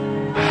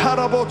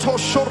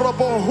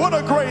 What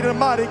a great and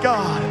mighty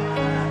God.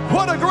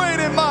 What a great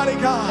and mighty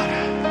God.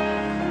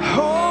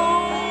 Oh,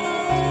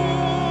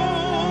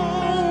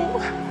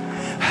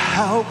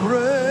 how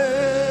great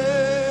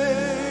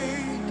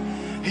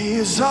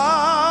is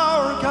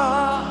our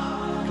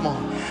God. Come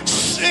on,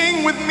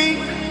 sing with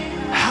me.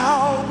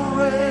 How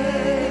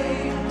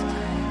great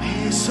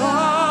is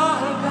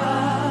our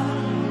God.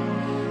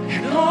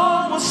 And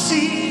all will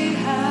see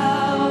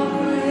how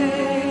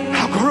great.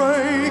 How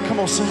great. Come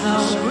on, sing.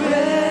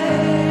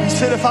 He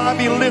said, if I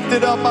be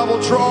lifted up, I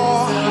will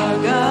draw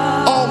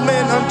all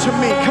men unto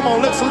me. Come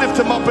on, let's lift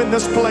him up in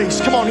this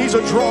place. Come on, he's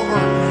a drawer.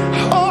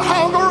 Oh,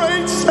 how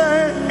great,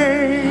 say.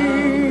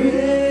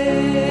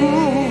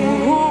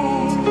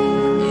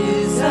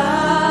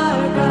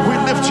 We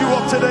lift you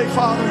up today,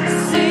 Father.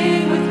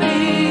 Sing with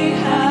me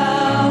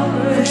how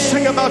great. We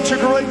sing about your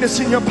greatness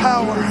and your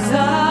power.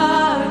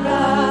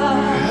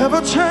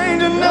 Ever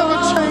changing, never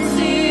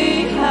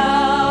changing.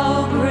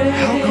 How great.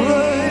 How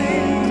great.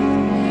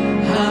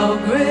 How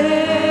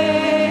great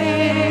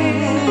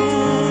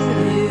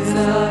is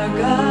our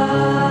God.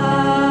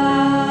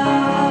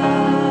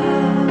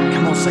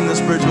 Come on, sing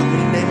this bridge with me.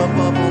 Name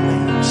above all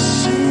names.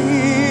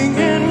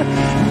 Singing,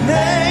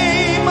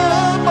 name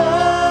above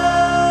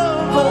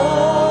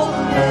all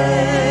names.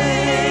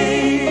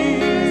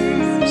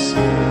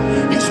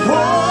 He's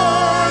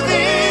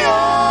worthy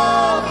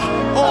of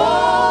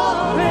all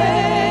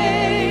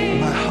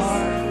praise. My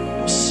heart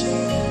will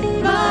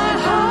sing. My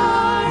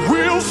heart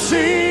will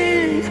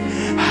sing.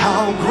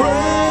 How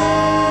great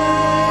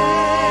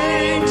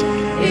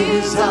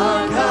is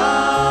our God.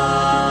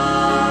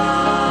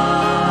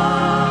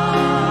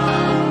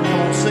 Come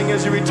on, sing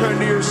as you return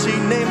to your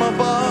seat. Name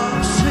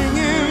above,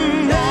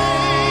 singing.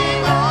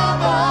 Name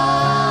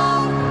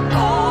above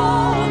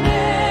all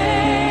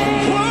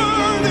names.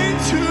 Worthy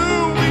to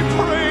be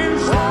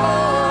praised.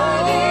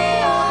 Worthy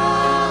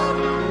of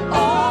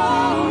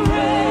all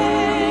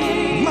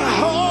praise. My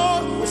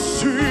heart will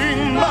sing.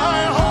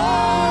 My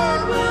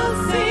heart will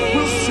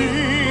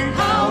sing.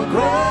 How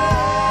great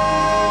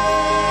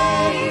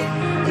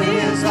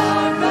is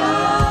our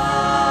God.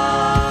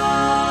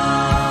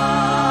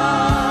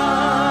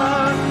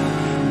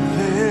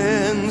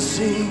 Then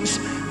sings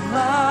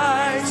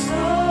my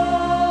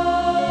soul,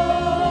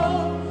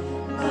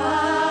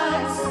 my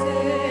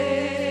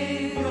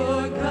Savior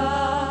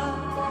God,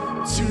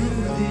 to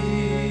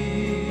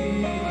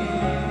thee.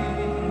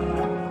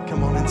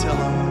 Come on and tell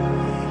him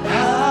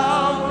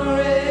how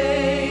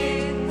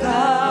great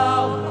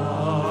thou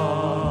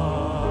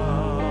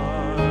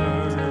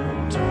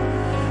art.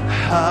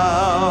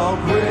 How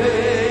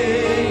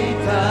great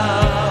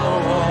thou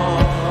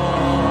art.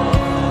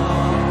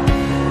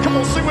 Come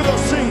on, sing with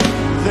us, sing.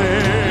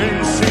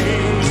 Then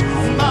sings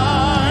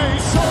my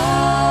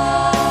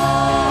soul,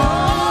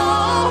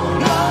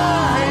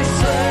 my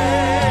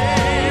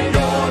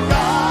Savior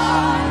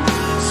God,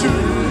 to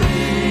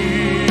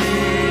thee.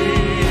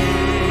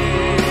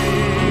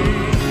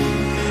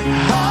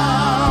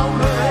 How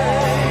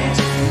great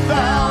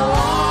thou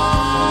art.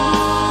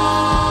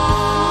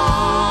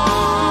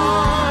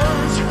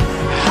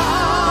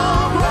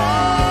 How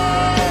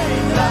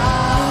great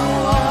thou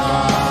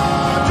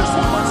art. Just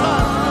one more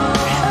time.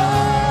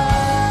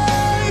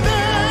 Hey,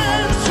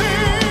 then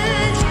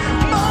sings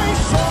my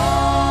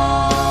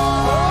soul,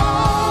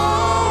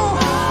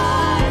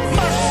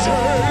 my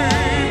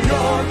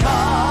Savior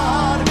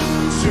God,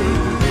 to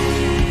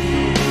thee.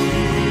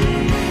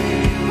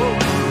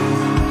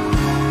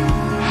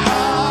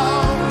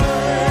 How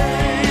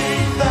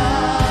great thou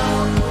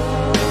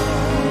art.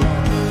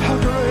 How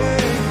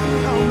great,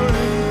 how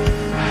great,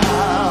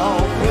 how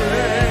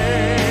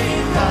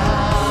great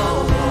thou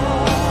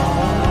art.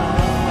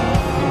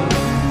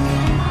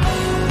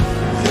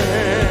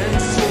 Then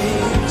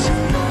sings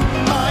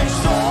my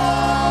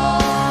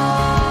soul,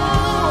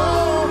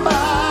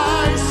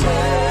 my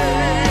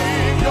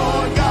Savior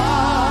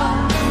God,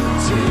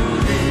 to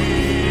thee.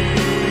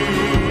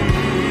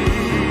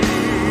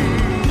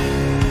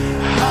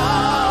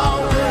 How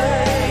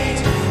great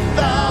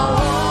thou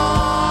art.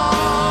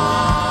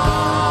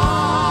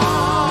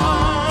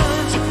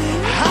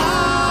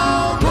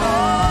 How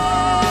great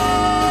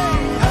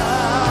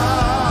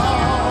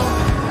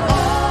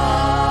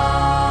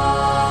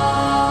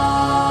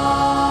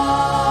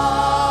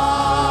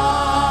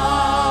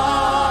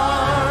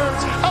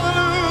art.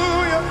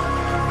 Hallelujah.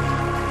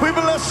 We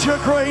bless your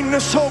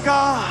greatness, oh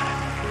God.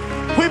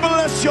 We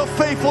bless your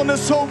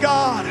faithfulness, oh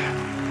God.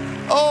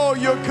 Oh,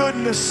 your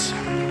goodness.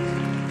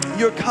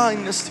 your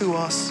kindness to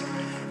us.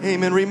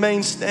 Amen.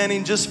 Remain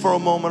standing just for a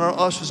moment. Our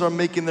ushers are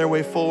making their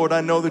way forward.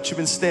 I know that you've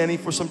been standing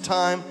for some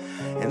time,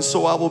 and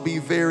so I will be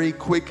very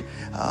quick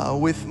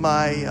with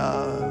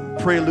my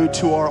prelude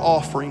to our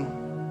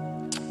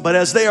offering. But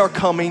as they are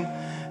coming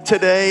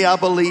today, I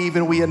believe,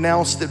 and we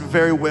announced it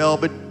very well,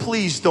 but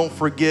please don't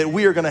forget,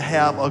 we are going to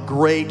have a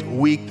great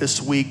week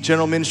this week.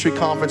 General Ministry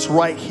Conference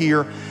right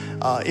here.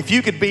 If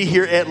you could be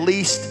here at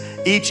least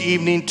each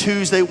evening,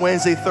 Tuesday,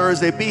 Wednesday,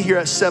 Thursday, be here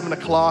at 7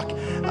 o'clock.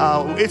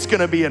 It's going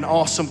to be an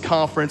awesome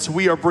conference.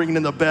 We are bringing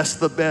in the best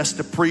of the best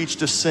to preach,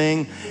 to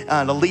sing,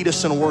 to lead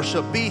us in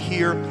worship. Be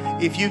here.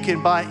 If you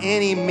can by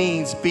any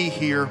means be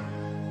here.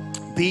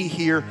 Be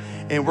here.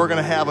 And we're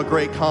going to have a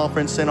great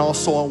conference. And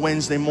also on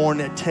Wednesday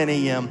morning at 10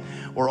 a.m.,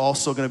 we're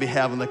also going to be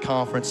having the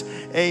conference.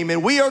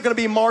 Amen. We are going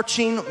to be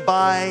marching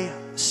by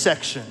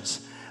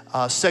sections.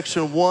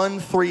 Section 1,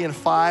 3, and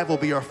 5 will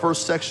be our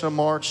first section of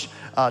march.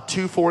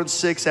 2, 4, and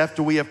 6,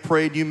 after we have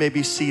prayed, you may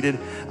be seated.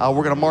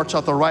 We're going to march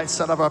out the right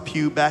side of our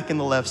pew, back in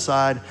the left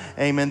side.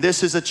 Amen.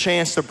 This is a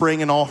chance to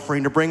bring an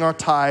offering, to bring our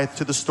tithe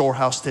to the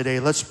storehouse today.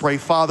 Let's pray.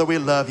 Father, we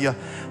love you.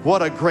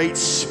 What a great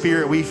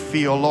spirit we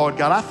feel, Lord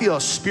God. I feel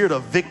a spirit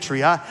of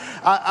victory.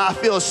 I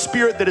feel a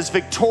spirit that is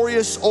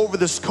victorious over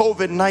this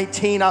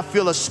COVID-19. I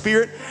feel a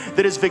spirit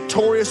that is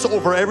victorious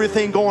over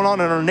everything going on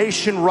in our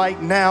nation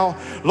right now.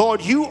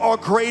 Lord, you are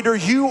greater.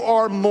 You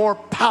are more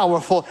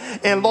powerful.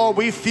 And Lord,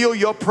 we feel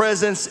your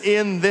presence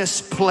in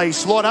this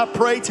place. Lord, I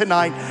pray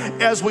tonight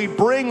as we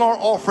bring our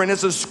offering,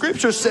 as the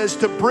scripture says,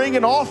 to bring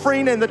an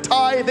offering and the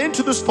tithe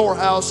into the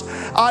storehouse.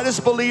 I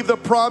just believe the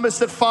promise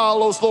that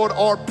follows, Lord,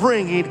 our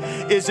bringing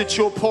is that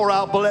you'll pour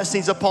out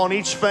blessings upon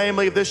each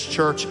family of this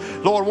church.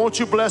 Lord, won't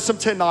you bless them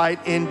tonight?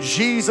 In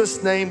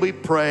Jesus' name we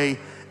pray.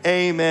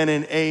 Amen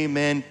and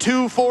amen.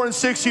 2, 4, and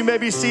 6, you may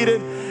be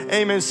seated.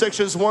 Amen.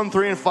 Sections 1,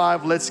 3, and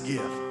 5, let's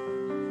give.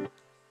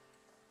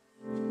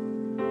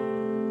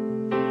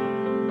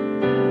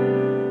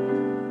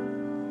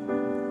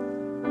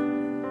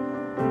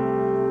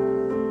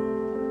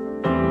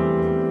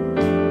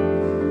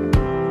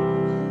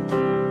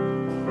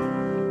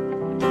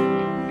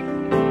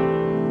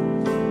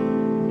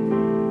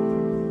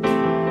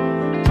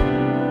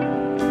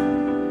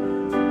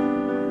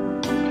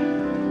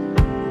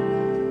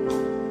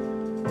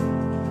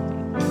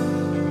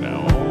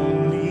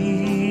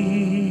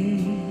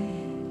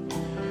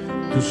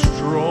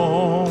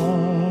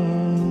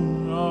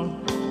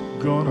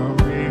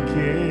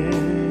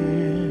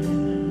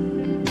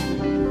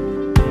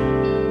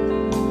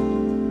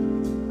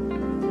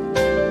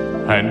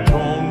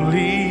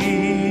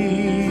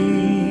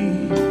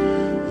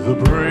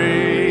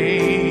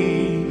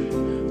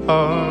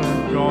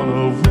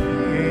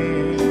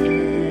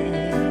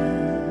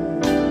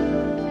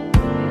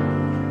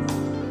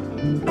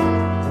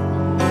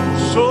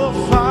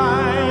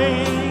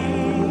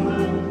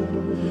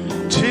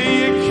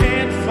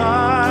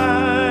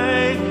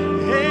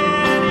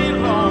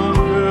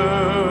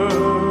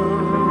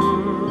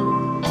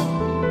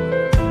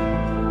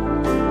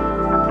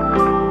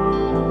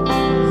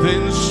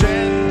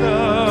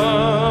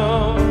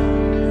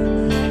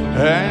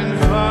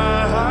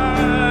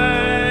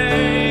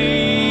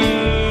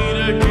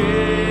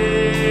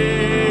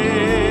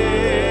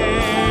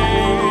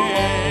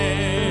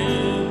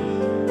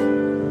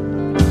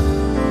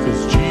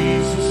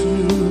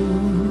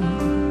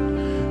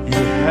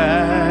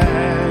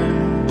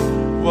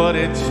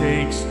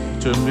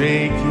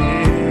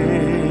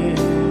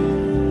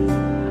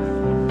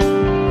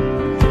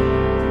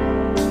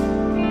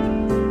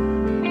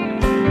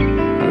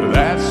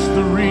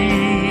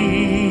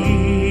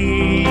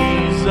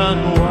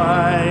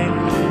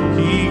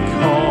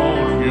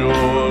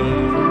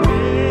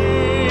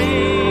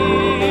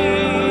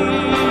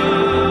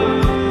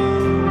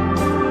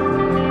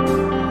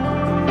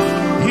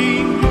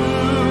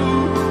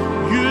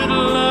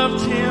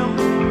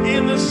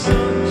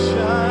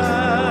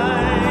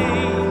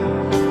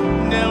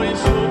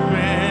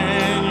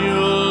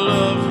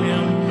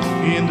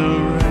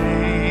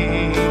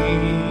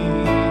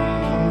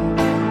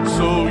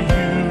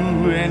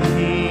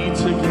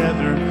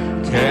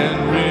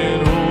 Can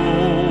win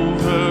over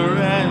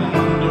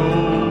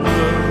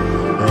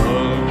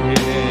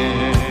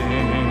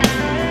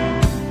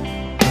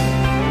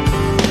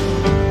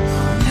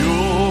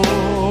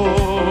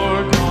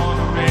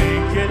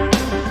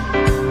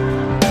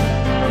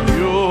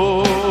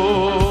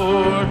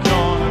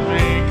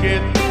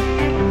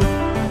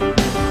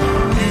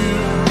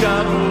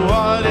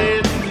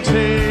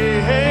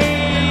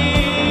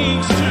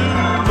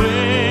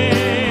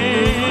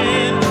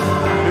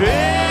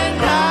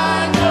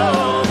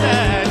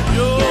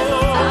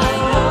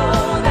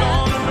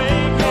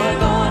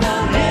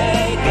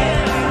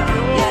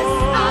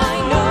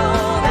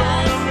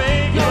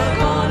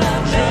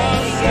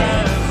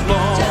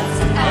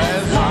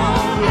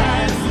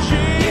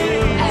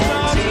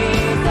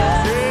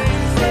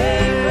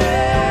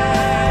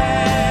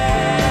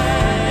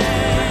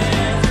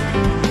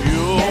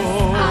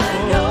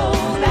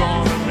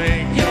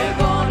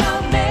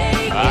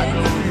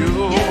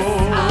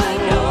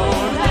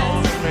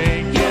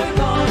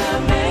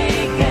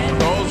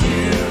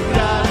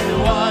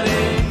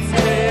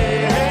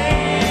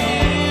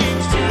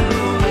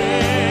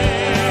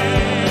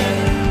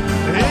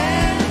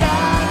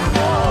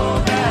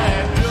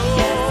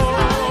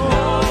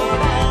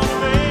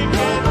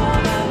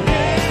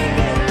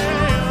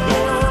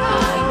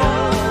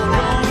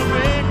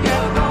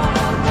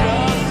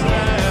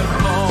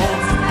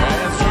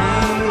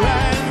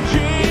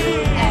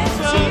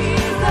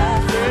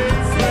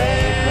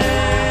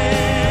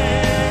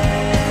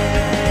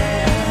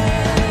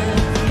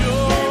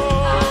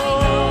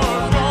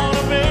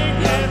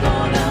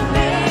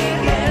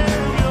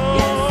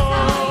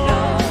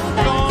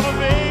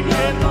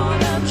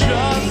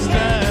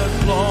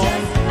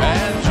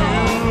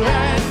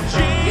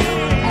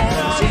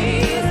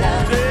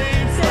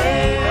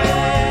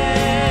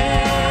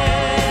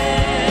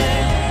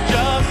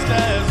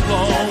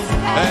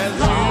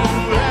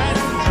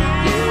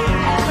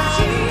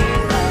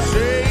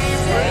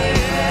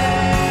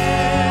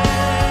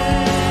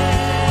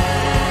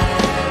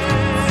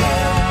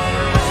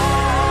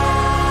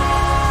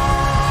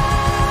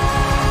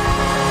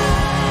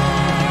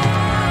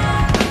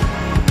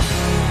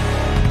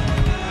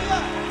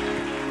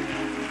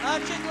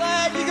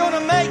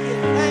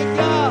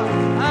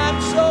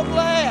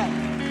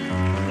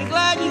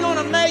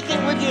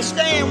would you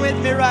stand with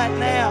me right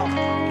now?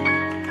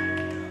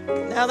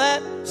 Now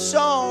that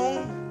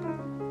song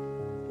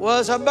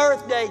was a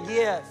birthday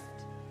gift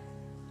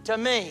to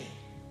me,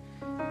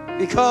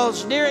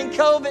 because during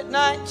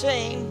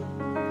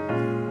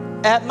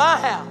COVID-19 at my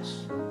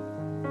house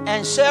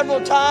and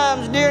several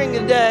times during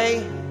the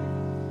day,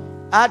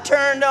 I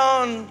turned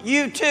on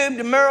YouTube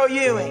to Merle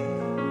Ewing.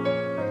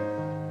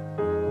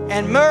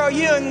 And Merle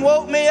Ewing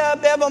woke me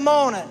up every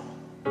morning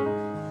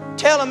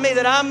telling me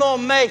that I'm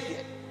going to make it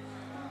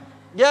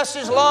just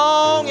as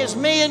long as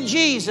me and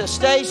Jesus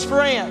stays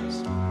friends.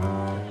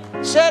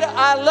 Said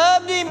I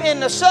loved him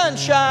in the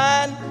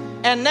sunshine,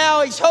 and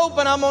now he's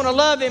hoping I'm going to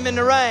love him in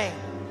the rain.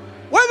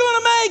 We're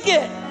going to make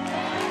it.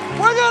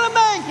 We're going to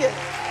make it.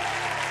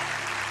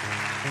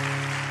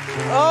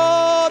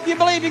 Oh, if you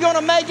believe you're going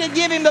to make it,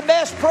 give him the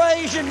best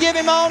praise you'd give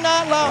him all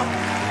night long.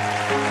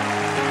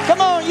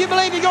 Come on, you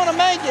believe you're going to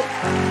make it.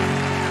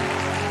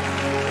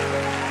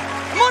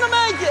 I'm going to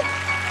make it.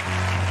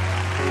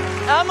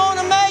 I'm going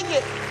to make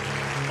it.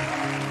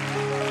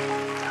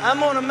 I'm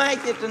going to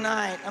make it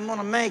tonight. I'm going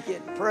to make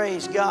it.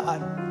 Praise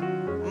God.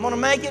 I'm going to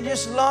make it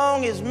just as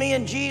long as me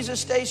and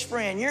Jesus stays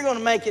friends. You're going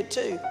to make it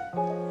too.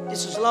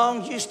 Just as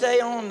long as you stay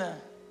on the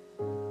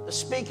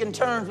speaking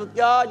terms with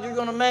God, you're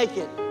going to make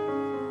it.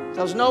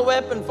 Because no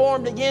weapon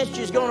formed against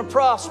you is going to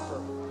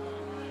prosper.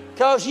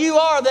 Because you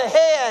are the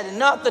head and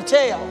not the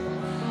tail.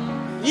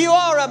 You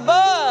are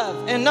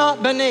above and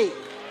not beneath.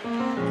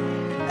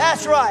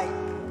 That's right.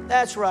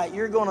 That's right.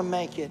 You're going to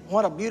make it.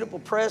 What a beautiful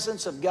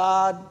presence of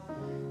God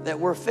that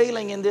we're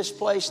feeling in this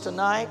place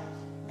tonight.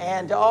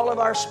 And to all of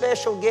our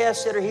special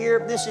guests that are here,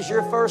 if this is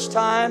your first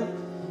time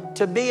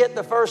to be at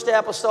the First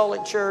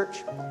Apostolic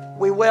Church,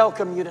 we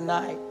welcome you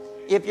tonight.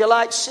 If you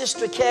like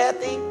Sister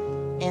Kathy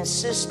and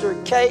Sister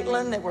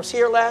Caitlin that was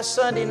here last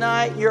Sunday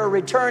night, you're a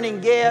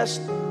returning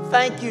guest.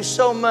 Thank you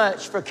so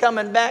much for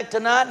coming back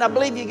tonight. And I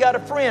believe you got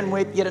a friend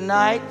with you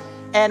tonight.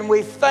 And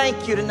we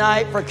thank you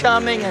tonight for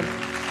coming and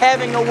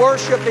having a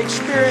worship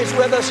experience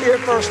with us here at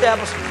First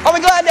Apostolic. Are we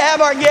glad to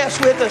have our guests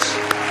with us?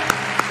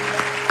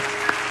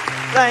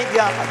 Thank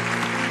God.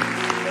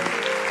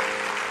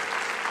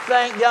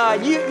 Thank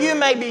God. You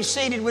may be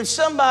seated. Would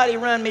somebody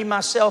run me my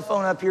cell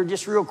phone up here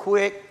just real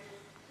quick?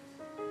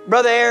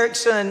 Brother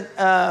Erickson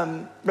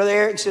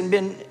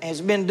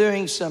has been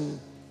doing some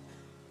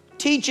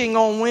teaching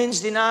on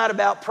Wednesday night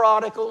about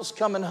prodigals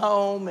coming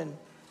home, and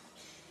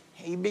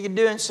he's been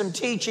doing some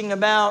teaching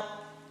about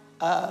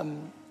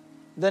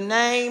the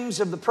names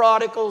of the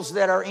prodigals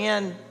that are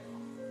in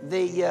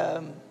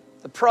the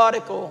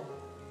prodigal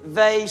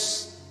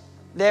vase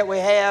that we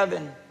have.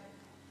 And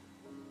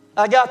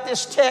I got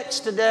this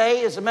text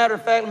today. As a matter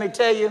of fact, let me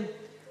tell you,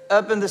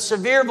 up in the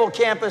Sevierville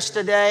campus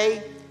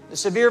today,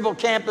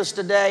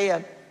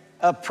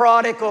 a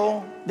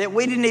prodigal that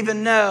we didn't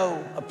even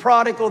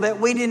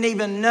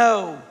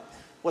know,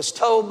 was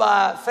told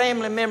by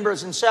family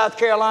members in South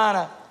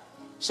Carolina,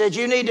 said,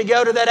 you need to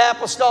go to that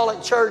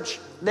apostolic church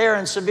there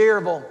in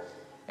Sevierville.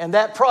 And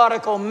that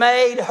prodigal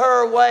made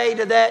her way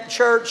to that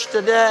church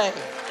today.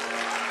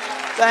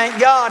 Thank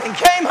God. And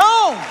came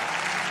home.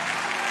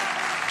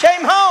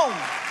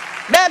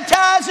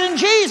 Baptized in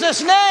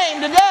Jesus'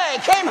 name today.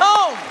 Came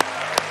home.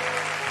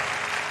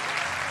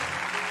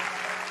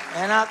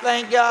 And I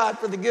thank God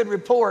for the good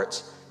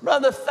reports.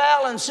 Brother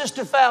Fallon,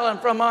 Sister Fallon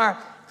from our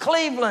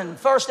Cleveland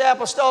First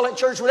Apostolic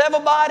Church. Would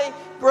everybody,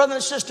 Brother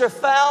and Sister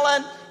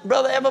Fallon,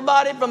 brother,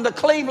 everybody from the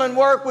Cleveland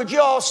work, would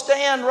you all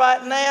stand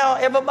right now?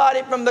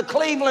 Everybody from the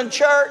Cleveland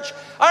church.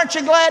 Aren't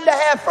you glad to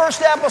have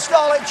First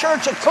Apostolic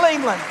Church of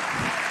Cleveland?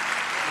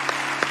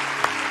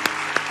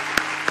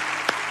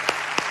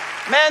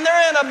 Man,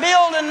 they're in a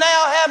building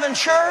now having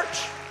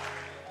church.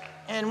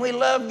 And we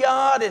love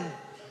God. And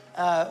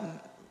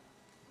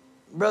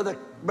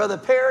Brother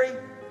Perry,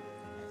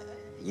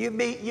 you'd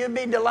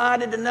be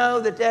delighted to know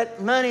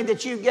that money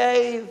that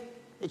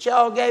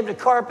y'all gave to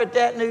carpet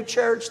that new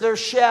church, they're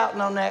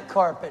shouting on that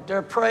carpet.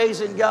 They're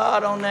praising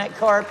God on that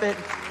carpet.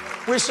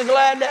 We're so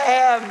glad to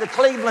have the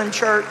Cleveland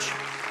church.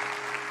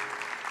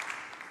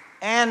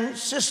 And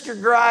Sister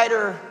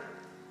Grider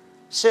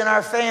sent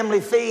our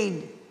family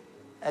feed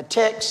a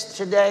text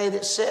today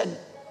that said,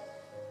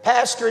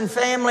 Pastor and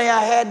family,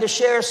 I had to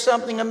share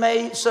some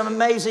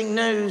amazing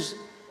news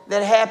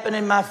that happened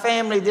in my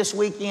family this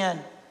weekend.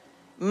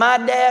 My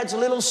dad's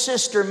little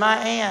sister, my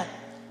aunt,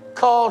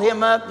 called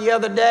him up the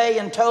other day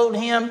and told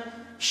him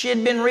she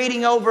had been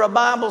reading over a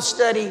Bible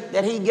study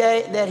that he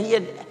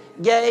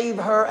gave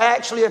her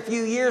actually a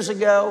few years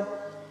ago,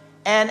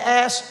 and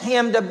asked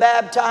him to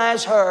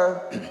baptize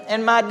her.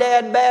 And my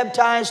dad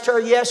baptized her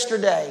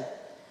yesterday.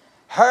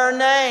 Her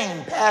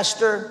name,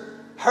 Pastor,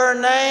 her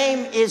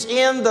name is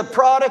in the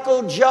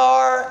prodigal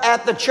jar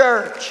at the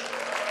church.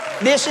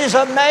 This is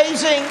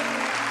amazing.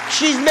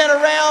 She's been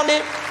around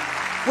it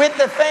with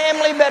the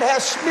family, but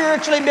has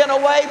spiritually been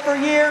away for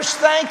years.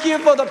 Thank you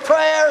for the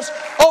prayers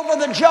over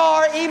the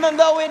jar, even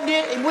though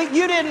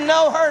you didn't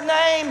know her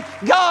name.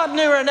 God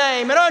knew her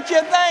name. And aren't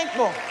you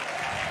thankful?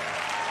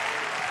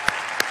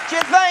 Aren't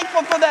you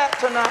thankful for that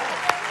tonight?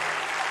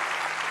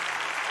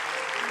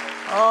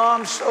 Oh,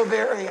 I'm so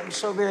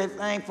very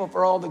thankful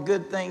for all the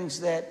good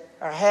things that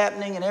are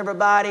happening and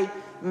everybody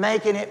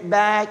making it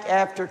back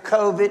after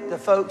COVID. The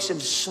folks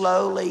have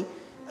slowly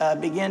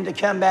begun to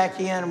come back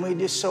in, and we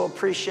just so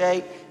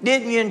appreciate.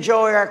 Didn't you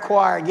enjoy our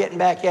choir getting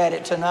back at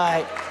it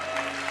tonight?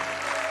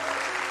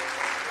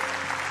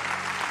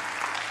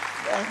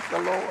 Thank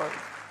the Lord.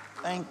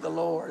 Thank the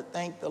Lord.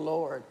 Thank the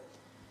Lord.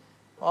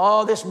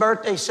 Oh, this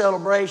birthday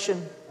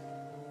celebration,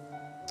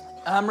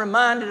 I'm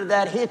reminded of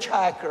that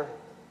hitchhiker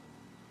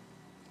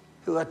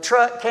who a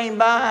truck came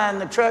by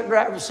and the truck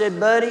driver said,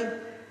 "Buddy,"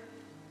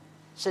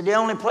 said, "the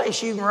only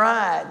place you can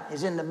ride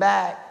is in the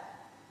back."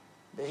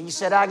 But he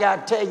said, "I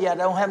got to tell you, I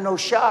don't have no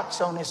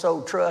shocks on this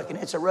old truck and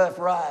it's a rough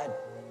ride."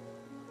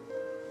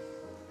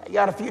 I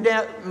got a few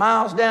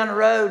miles down the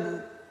road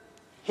and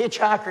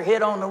hitchhiker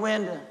hit on the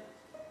window.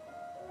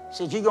 He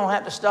said, "You're going to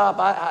have to stop.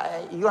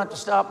 You're going to have to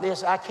stop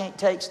this. I can't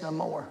take no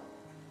more."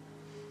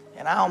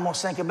 And I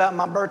almost think about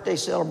my birthday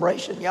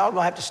celebration. Y'all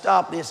going to have to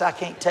stop this. I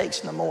can't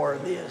take no more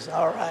of this.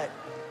 All right.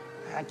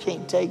 I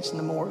can't take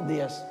no more of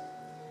this.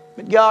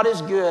 But God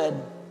is good.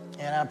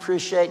 And I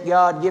appreciate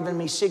God giving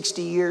me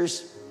 60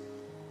 years.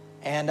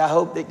 And I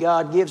hope that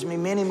God gives me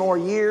many more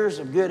years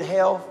of good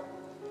health.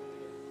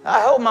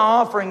 I hold my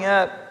offering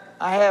up.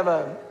 I have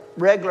a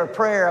regular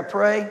prayer I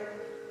pray.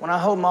 When I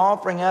hold my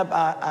offering up,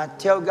 I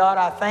tell God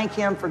I thank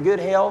Him for good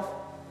health.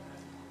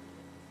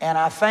 And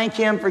I thank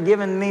Him for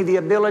giving me the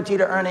ability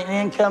to earn an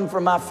income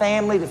for my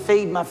family, to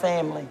feed my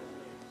family.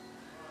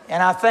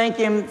 And I thank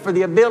Him for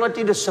the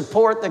ability to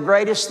support the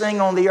greatest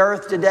thing on the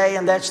earth today,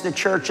 and that's the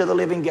Church of the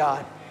Living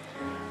God.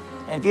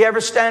 And if you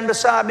ever stand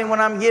beside me when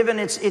I'm giving,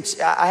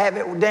 I have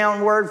it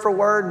down word for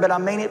word, but I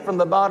mean it from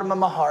the bottom of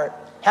my heart.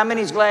 How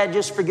many's glad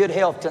just for good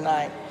health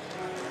tonight?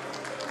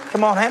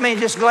 Come on, how many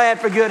just glad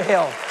for good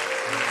health?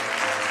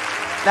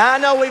 Now, I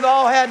know we've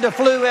all had the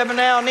flu every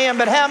now and then,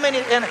 but how many,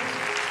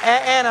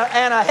 and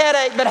a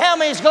headache, but how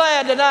many's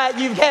glad tonight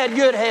you've had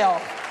good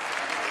health?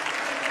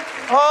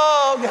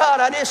 Oh, God,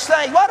 I just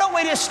think, why don't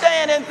we just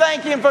stand and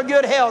thank Him for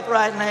good health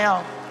right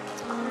now?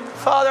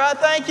 Father, I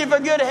thank You for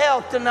good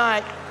health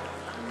tonight.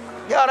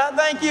 God, I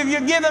thank You.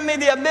 You've given me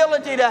the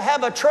ability to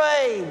have a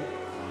trade.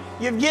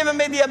 You've given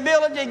me the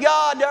ability,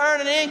 God, to earn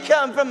an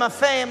income from my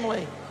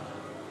family.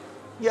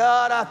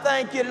 God, I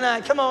thank You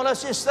tonight. Come on,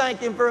 let's just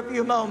thank Him for a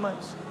few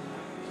moments.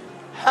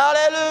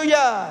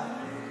 Hallelujah.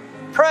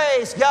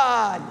 Praise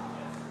God.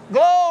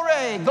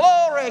 Glory,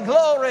 glory,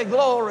 glory,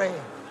 glory.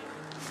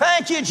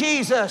 Thank You,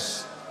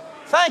 Jesus.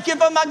 Thank You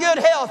for my good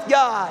health,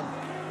 God.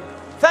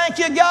 Thank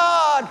You,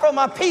 God, for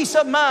my peace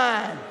of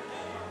mind.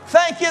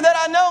 Thank You that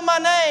I know my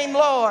name,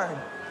 Lord.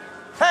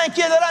 Thank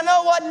You that I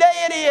know what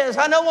day it is.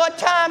 I know what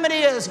time it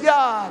is,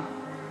 God.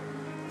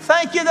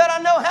 Thank You that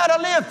I know how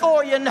to live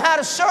for You and how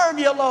to serve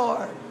You,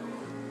 Lord.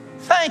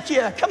 Thank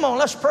You. Come on,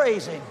 let's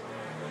praise Him.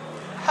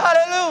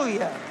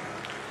 Hallelujah.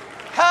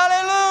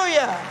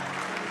 Hallelujah.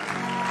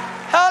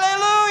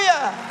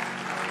 Hallelujah.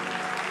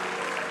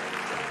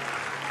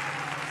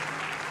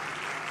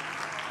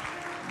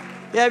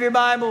 If you have your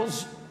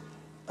Bibles,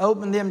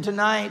 open them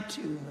tonight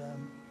to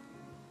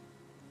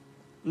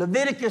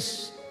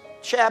Leviticus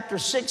chapter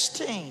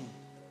 16,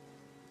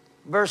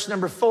 verse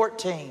number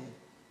 14.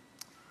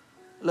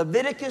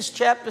 Leviticus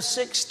chapter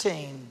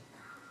 16.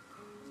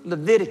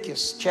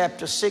 Leviticus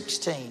chapter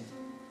 16,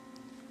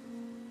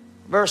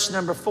 verse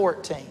number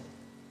 14.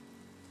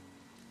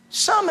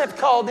 Some have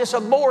called this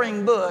a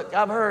boring book.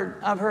 I've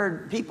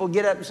heard people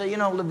get up and say,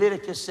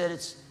 Leviticus said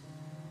it's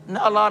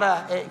not a lot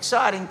of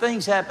exciting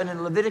things happen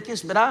in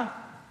Leviticus, but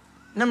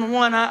number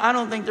one, I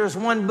don't think there's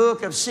one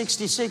book of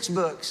 66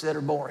 books that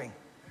are boring.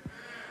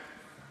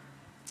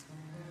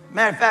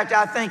 Matter of fact,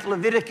 I think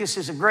Leviticus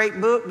is a great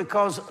book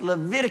because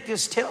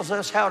Leviticus tells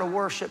us how to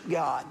worship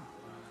God.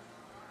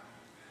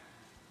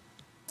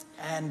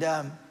 And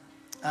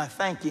I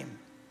thank Him.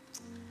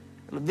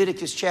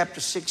 Leviticus chapter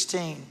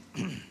 16,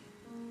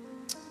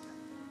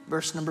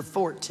 verse number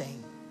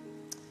 14.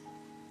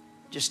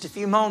 Just a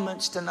few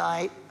moments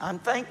tonight. I'm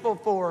thankful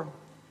for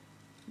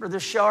Brother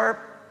Sharp.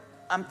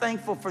 I'm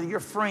thankful for your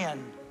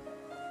friend,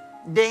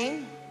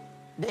 Dean,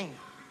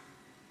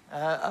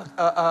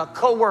 a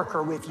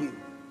co-worker with you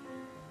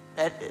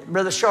that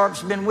Brother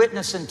Sharp's been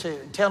witnessing to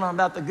and telling him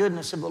about the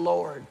goodness of the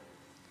Lord.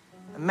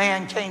 A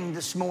man came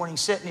this morning,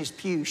 sat in his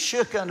pew,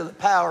 shook under the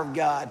power of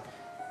God.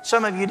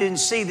 Some of you didn't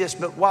see this,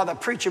 but while the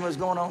preaching was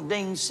going on,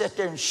 Dean sat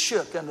there and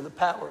shook under the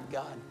power of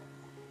God.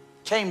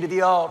 Came to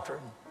the altar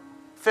and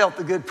felt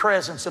the good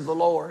presence of the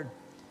Lord.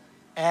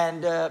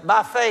 And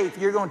by faith,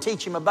 you're going to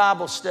teach him a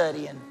Bible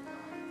study. And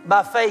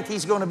by faith,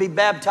 he's going to be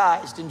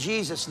baptized in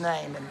Jesus'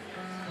 name. And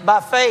by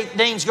faith,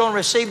 Dean's going to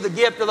receive the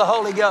gift of the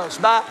Holy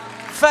Ghost. By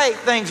faith,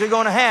 things are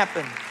going to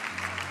happen.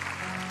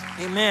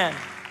 Amen.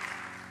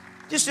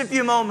 Just a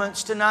few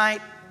moments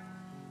tonight.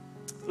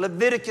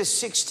 Leviticus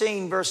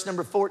 16, verse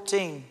number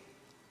 14.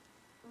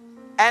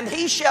 And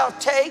he shall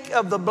take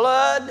of the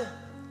blood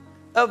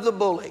of the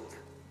bullock.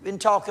 We've been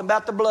talking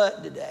about the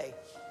blood today.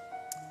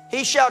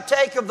 He shall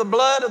take of the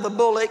blood of the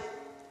bullock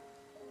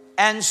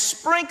and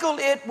sprinkle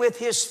it with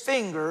his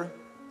finger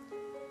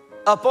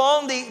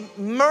upon the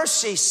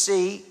mercy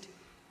seat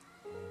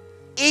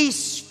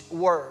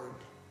eastward.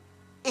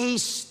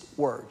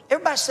 Eastward.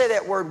 Everybody say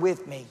that word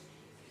with me.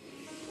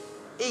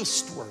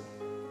 Eastward.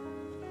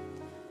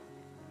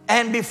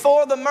 And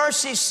before the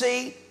mercy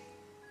seat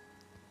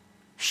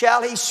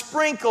shall he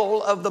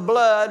sprinkle of the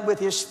blood with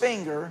his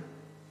finger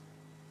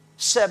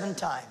 7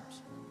 times.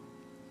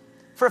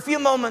 For a few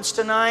moments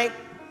tonight,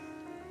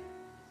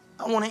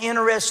 I want to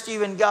interest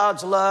you in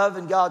God's love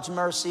and God's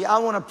mercy. I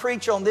want to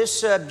preach on this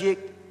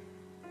subject,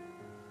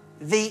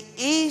 the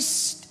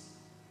east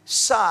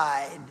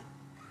side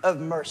of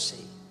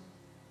mercy.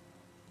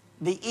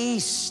 The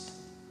east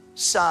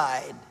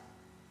side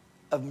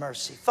of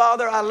mercy.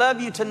 Father, I love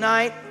you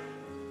tonight.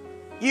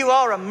 You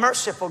are a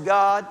merciful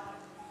God.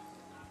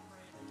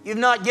 You've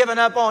not given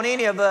up on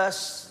any of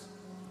us.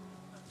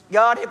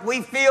 God, if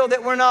we feel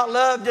that we're not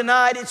loved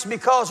tonight, it's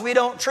because we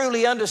don't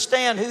truly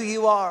understand who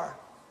you are.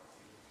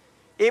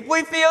 If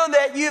we feel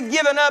that you've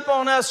given up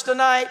on us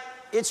tonight,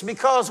 it's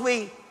because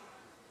we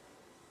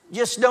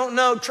just don't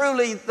know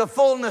truly the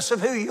fullness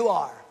of who you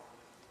are.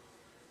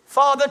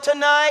 Father,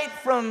 tonight,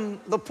 from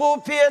the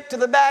pulpit to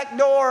the back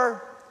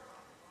door,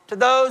 to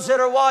those that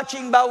are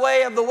watching by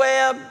way of the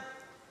web,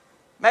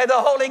 may the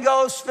Holy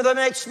Ghost for the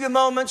next few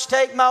moments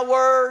take my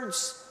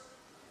words,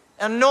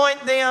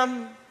 anoint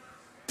them,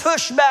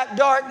 push back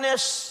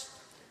darkness,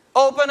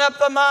 open up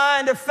the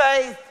mind of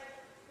faith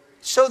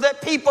so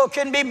that people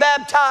can be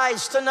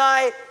baptized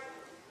tonight.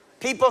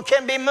 People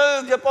can be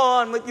moved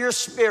upon with your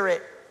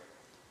Spirit.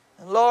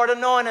 And Lord,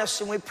 anoint us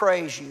and we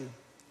praise you.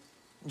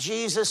 In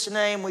Jesus'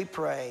 name we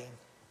pray.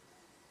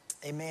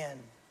 Amen.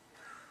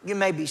 You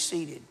may be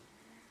seated.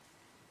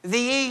 The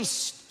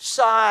east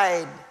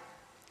side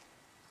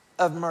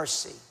of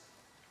mercy.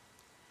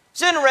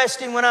 It's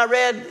interesting when I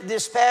read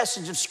this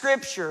passage of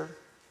Scripture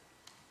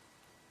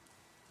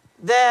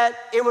that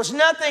it was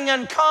nothing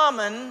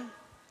uncommon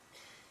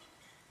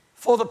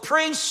for the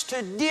priest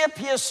to dip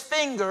his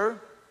finger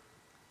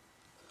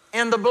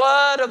in the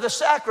blood of the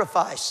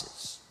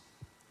sacrifices.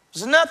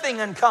 There's nothing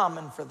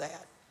uncommon for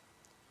that.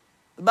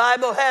 The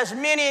Bible has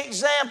many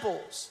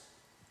examples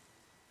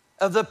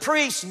of the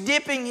priest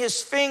dipping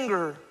his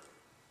finger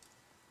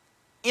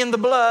in the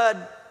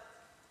blood,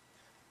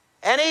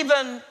 and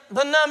even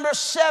the number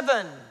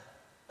 7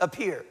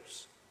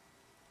 appears.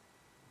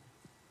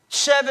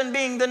 7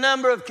 being the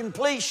number of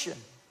completion.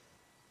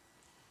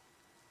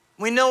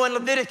 We know in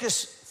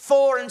Leviticus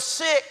 4 and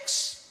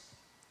 6,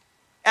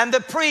 and the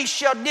priest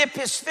shall dip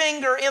his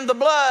finger in the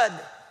blood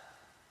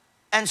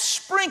and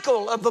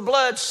sprinkle of the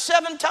blood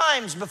 7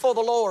 times before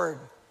the Lord,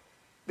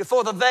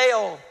 before the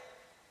veil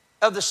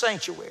of the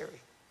sanctuary.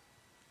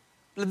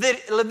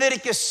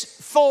 Leviticus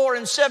 4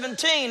 and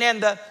 17,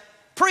 and the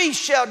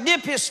priest shall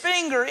dip his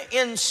finger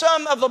in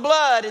some of the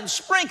blood and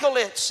sprinkle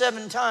it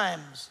 7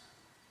 times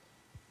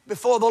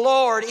before the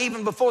Lord,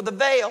 even before the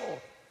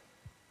veil.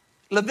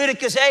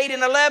 Leviticus 8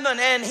 and 11,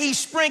 and he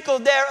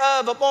sprinkled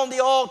thereof upon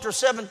the altar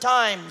 7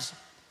 times,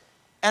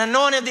 and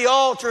anointed the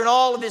altar and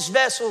all of his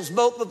vessels,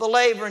 both with the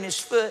laver and his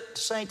foot,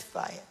 to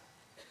sanctify it.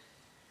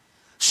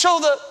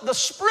 So the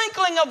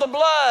sprinkling of the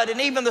blood,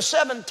 and even the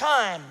 7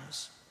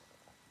 times,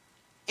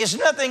 is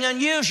nothing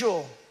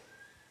unusual.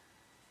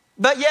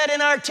 But yet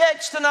in our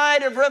text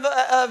tonight of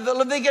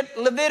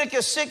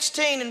Leviticus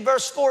 16 and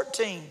verse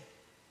 14,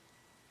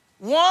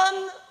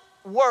 one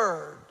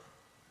word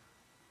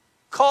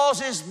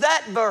causes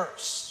that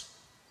verse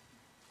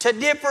to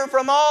differ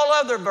from all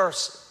other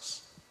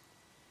verses,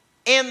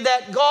 in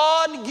that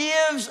God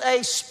gives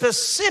a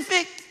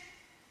specific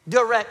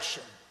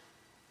direction.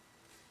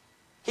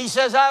 He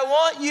says, I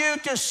want you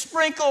to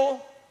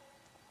sprinkle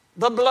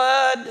the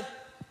blood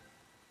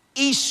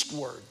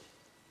eastward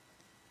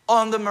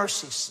on the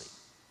mercy seat.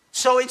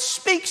 So it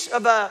speaks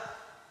of a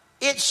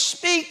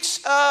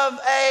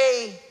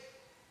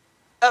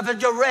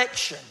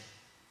direction,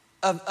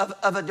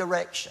 of a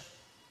direction.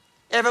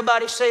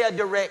 Everybody say a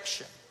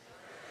direction.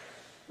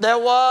 There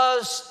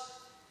was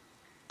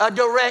a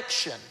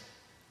direction.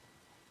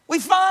 We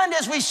find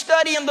as we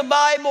study in the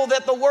Bible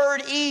that the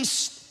word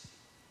east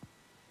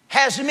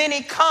has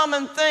many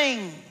common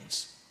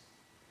things.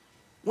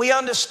 We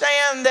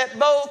understand that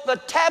both the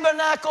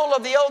tabernacle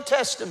of the Old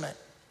Testament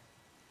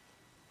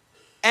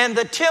and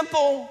the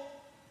temple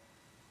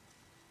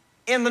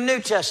in the New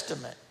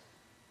Testament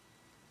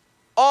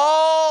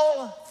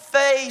all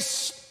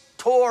face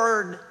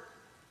toward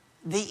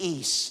the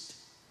east.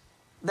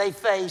 They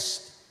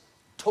faced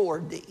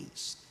toward the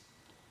east.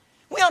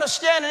 We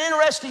understand an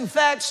interesting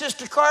fact,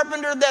 Sister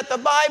Carpenter, that the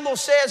Bible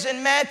says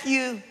in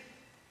Matthew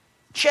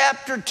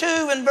chapter 2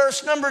 and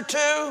verse number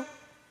 2,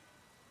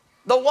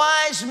 the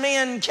wise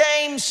men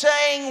came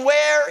saying,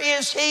 where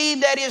is he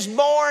that is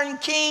born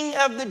King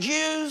of the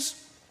Jews?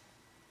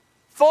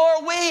 For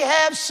we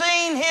have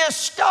seen his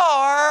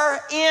star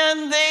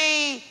in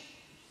the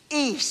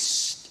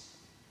east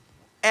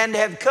and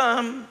have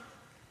come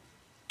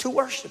to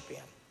worship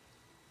him.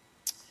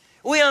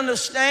 We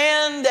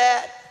understand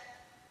that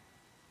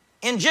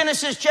in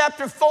Genesis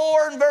chapter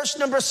 4 and verse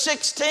number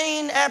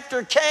 16,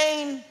 after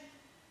Cain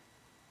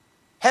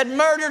had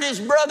murdered his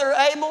brother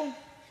Abel,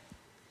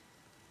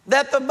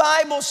 that the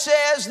Bible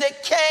says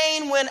that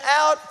Cain went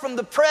out from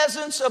the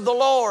presence of the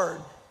Lord.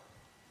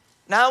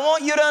 Now I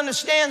want you to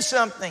understand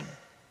something.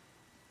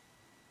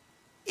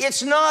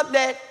 It's not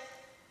that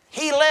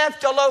he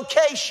left a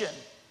location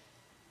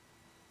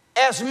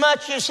as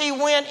much as he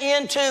went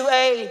into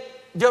a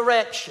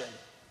direction.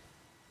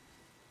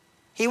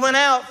 He went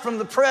out from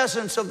the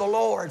presence of the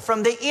Lord,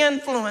 from the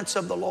influence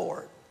of the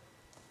Lord,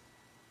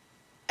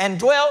 and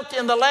dwelt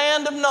in the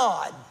land of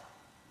Nod.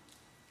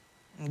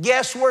 And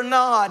guess where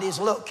Nod is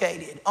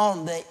located?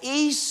 On the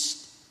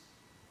east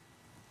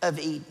of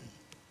Eden.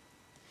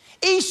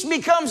 East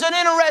becomes an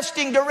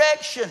interesting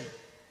direction.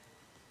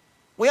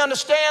 We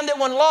understand that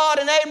when Lot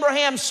and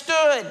Abraham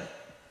stood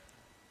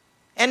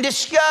and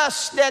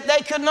discussed that they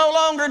could no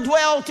longer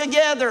dwell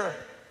together,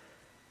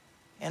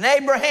 and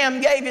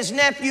Abraham gave his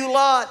nephew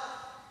Lot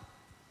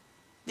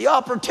the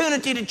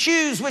opportunity to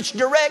choose which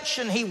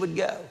direction he would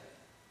go.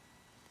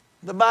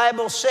 The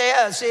Bible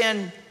says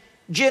in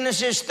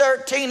Genesis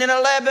 13 and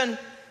 11,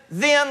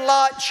 then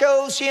Lot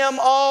chose him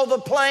all the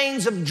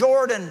plains of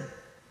Jordan,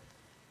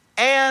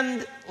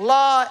 and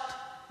Lot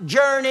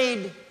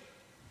journeyed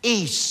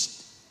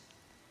east.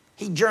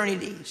 He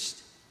journeyed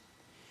east.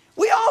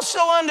 We also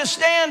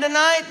understand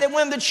tonight that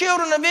when the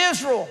children of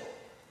Israel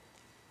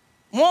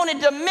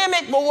wanted to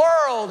mimic the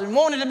world and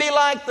wanted to be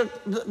like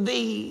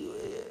the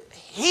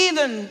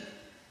heathen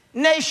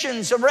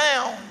nations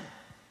around,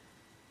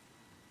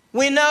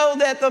 we know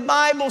that the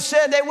Bible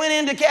said they went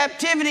into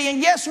captivity,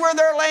 and guess where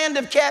their land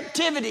of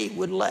captivity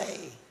would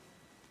lay?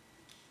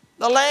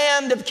 The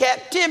land of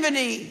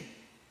captivity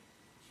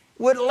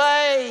would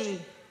lay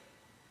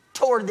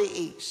toward the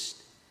east.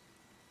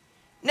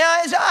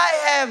 Now, as I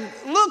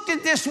have looked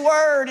at this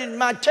word in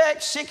my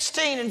text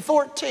 16 and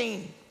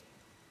 14,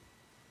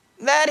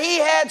 that he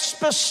had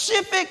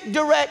specific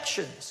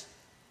directions,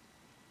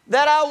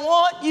 that I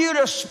want you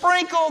to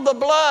sprinkle the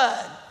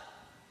blood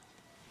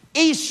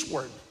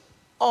eastward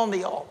on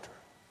the altar.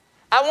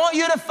 I want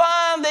you to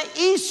find the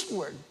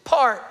eastward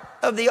part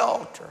of the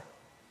altar,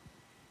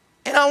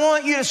 and I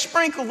want you to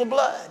sprinkle the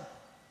blood.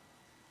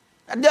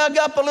 I dug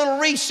up a little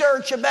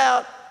research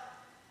about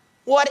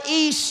what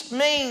east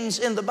means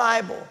in the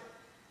Bible.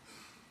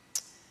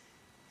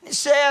 It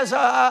says,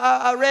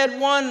 I read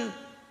one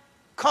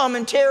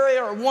commentary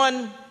or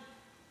one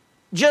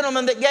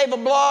gentleman that gave a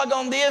blog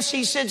on this.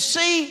 He said,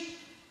 see,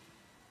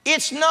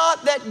 it's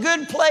not that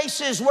good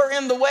places were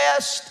in the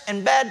west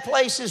and bad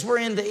places were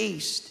in the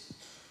east.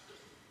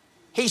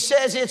 He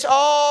says it's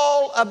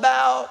all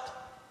about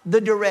the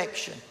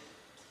direction.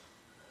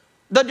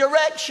 The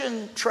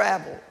direction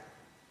traveled.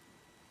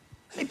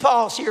 Let me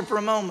pause here for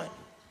a moment.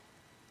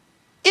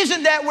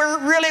 Isn't that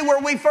where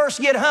we first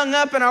get hung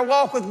up in our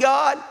walk with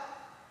God?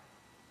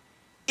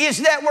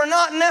 Is that we're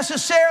not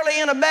necessarily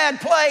in a bad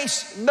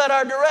place, but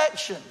our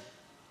direction.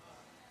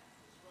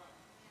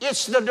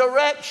 It's the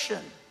direction.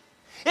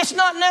 It's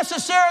not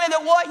necessarily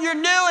that what you're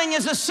doing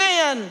is a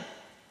sin.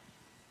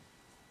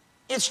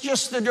 It's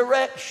just the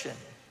direction.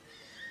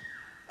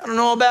 I don't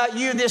know about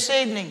you this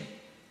evening.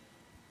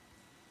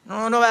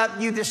 I don't know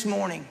about you this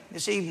morning,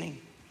 this evening.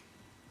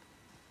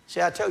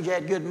 See, I told you I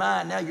had a good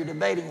mind. Now you're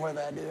debating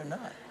whether I do or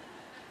not.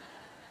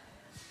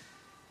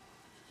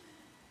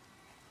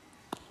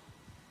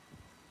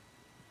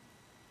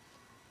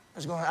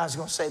 I was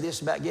going to say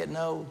this about getting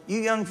old. You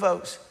young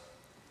folks,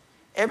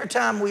 every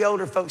time we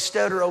older folks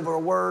stutter over a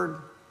word,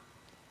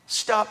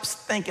 stop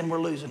thinking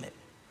we're losing it.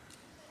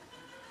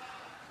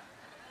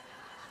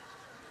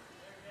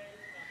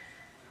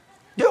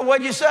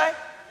 What'd you say?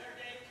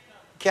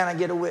 Can I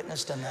get a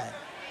witness tonight?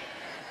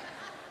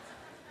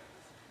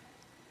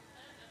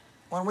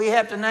 When we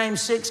have to name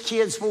 6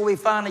 kids before we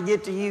finally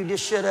get to you,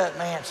 just shut up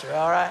and answer,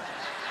 all right?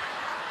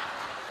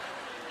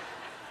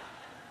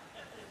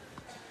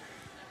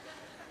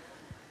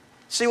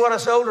 See what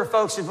us older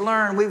folks have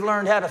learned? We've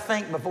learned how to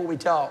think before we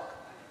talk.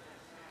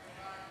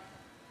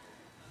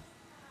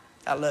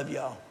 I love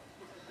y'all.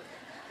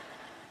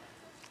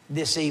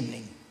 This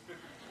evening.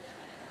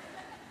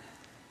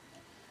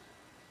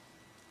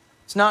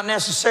 It's not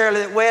necessarily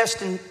that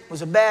west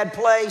was a bad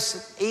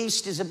place,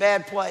 east is a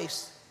bad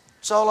place.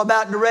 It's all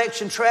about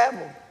direction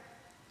traveled.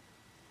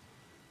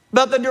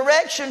 But the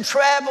direction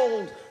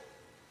traveled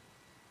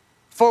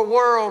for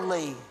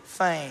worldly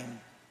fame.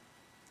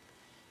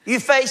 You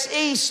face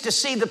east to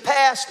see the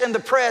past and the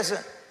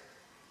present.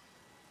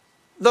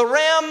 The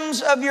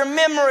realms of your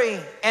memory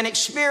and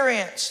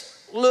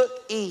experience look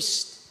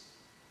east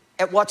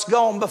at what's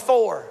gone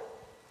before.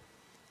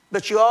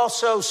 But you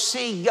also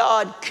see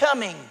God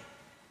coming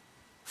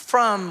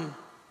from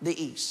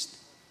the east.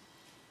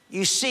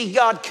 You see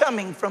God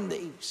coming from the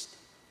east.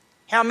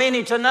 How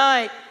many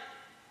tonight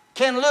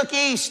can look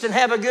east and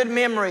have a good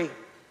memory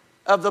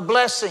of the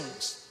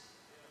blessings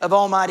of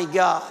Almighty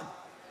God?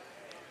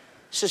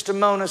 Sister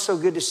Mona, so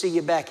good to see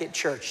you back at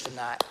church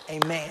tonight.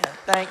 Amen.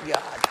 Thank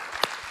God.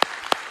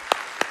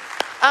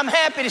 I'm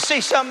happy to see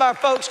some of our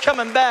folks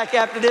coming back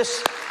after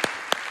this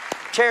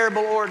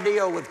terrible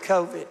ordeal with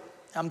COVID.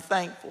 I'm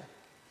thankful.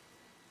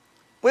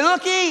 We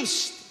look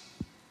east.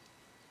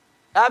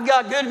 I've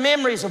got good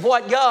memories of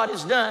what God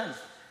has done.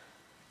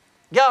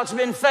 God's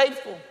been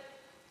faithful.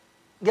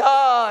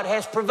 God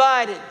has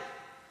provided.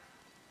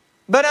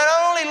 But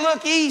I only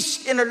look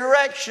east in the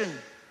direction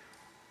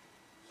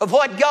of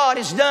what God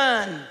has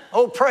done.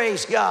 Oh,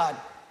 praise God.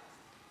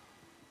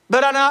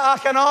 But I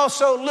can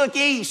also look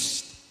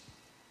east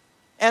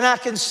and I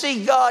can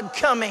see God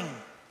coming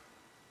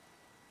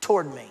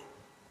toward me.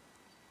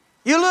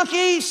 You look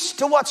east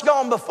to what's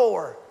gone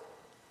before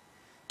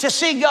to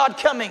see God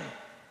coming.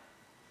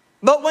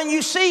 But when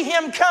you see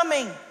Him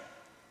coming,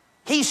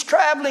 He's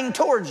traveling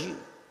towards you.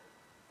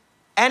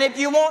 And if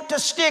you want to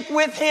stick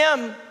with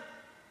Him,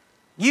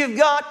 you've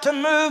got to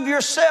move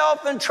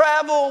yourself and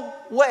travel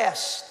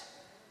west.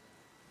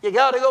 You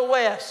got to go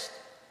west.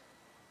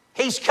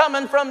 He's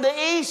coming from the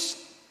east,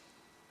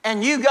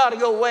 and you got to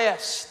go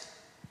west.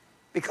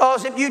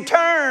 Because if you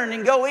turn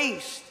and go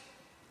east,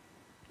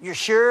 you're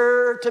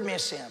sure to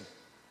miss Him.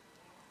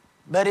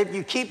 But if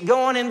you keep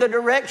going in the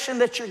direction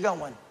that you're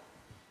going,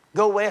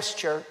 go west,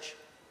 church.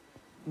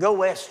 Go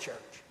west, church.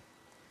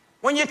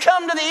 When you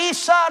come to the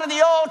east side of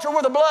the altar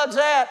where the blood's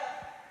at,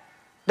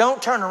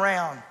 don't turn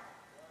around.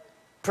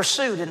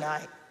 Pursue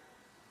tonight.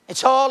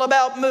 It's all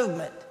about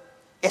movement.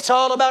 It's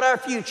all about our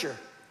future.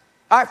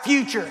 Our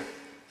future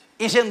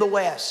is in the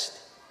west.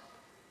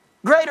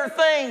 Greater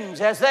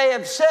things, as they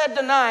have said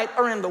tonight,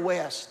 are in the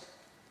west.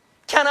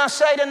 Can I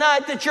say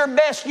tonight that your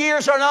best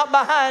years are not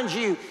behind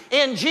you?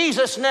 In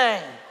Jesus'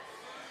 name.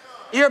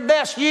 Your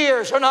best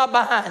years are not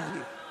behind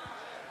you.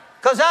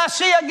 Because I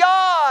see a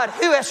God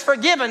who has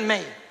forgiven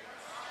me.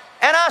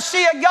 And I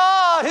see a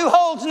God who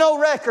holds no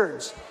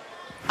records.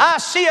 I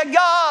see a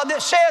God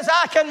that says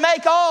I can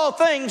make all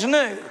things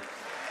new.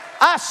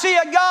 I see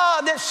a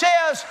God that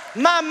says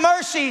my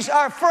mercies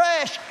are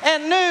fresh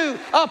and new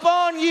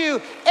upon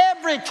you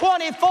every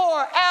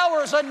 24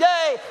 hours a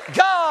day.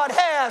 God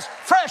has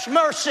fresh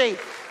mercy.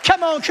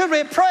 Come on, could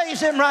we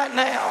praise Him right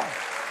now?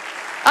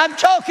 I'm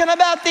talking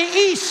about the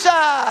east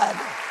side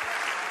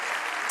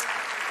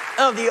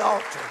of the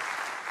altar,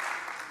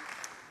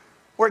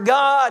 where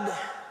God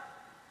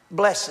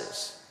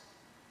blesses,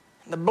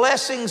 the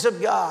blessings of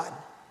God.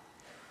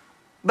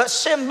 But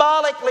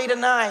symbolically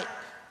tonight,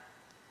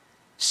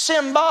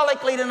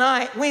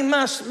 we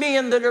must be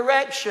in the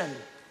direction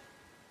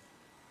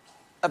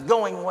of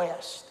going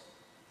west.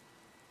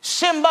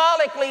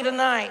 Symbolically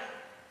tonight,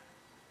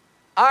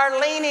 our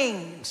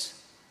leanings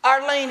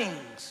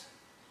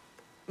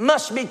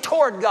must be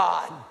toward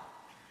God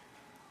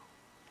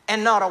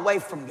and not away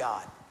from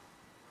God.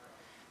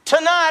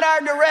 Tonight,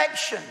 our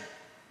direction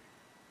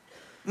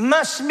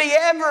must be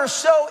ever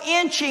so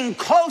inching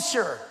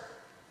closer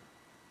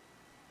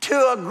to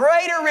a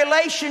greater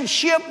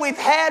relationship we've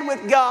had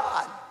with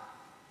God.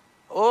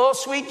 Oh,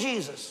 sweet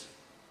Jesus.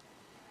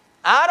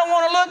 I don't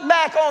want to look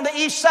back on the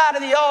east side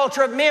of the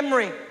altar of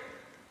memory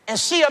and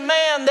see a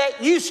man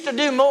that used to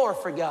do more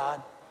for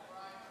God.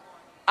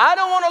 I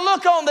don't want to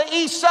look on the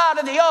east side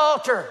of the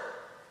altar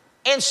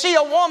and see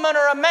a woman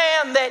or a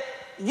man that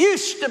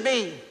used to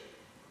be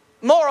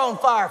more on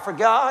fire for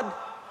God.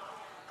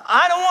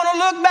 I don't want to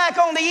look back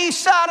on the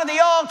east side of the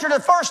altar to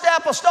the First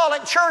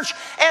Apostolic Church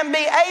and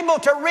be able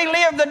to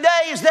relive the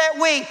days that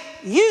we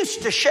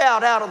used to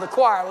shout out of the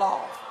choir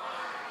loft.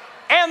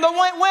 And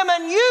the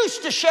women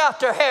used to shout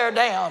their hair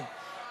down.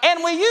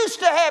 And we used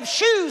to have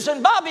shoes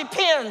and bobby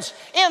pins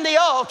in the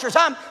altars.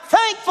 I'm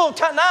thankful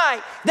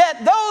tonight that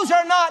those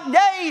are not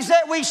days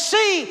that we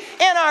see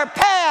in our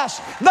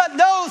past, but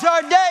those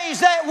are days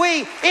that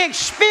we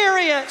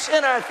experience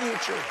in our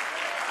future.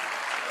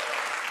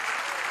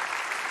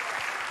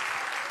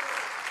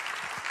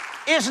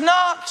 Is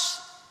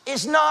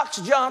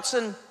Knox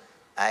Johnson,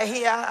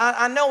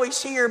 I know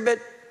he's here, but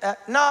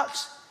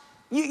Knox,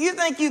 you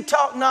think you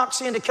talked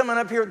Knox into coming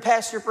up here with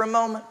Pastor for a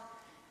moment?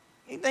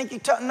 You think you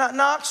talked,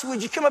 Knox,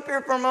 would you come up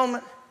here for a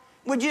moment?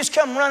 Would you just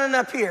come running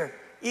up here?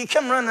 You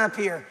come running up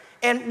here.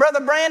 And Brother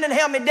Brandon,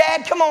 help me.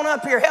 Dad, come on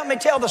up here. Help me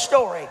tell the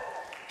story.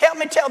 Help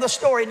me tell the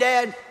story,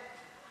 Dad.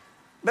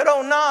 But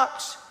oh,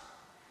 Knox,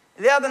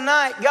 the other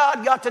night,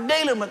 God got to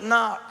dealing with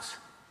Knox.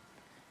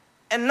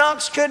 And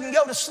Knox couldn't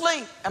go to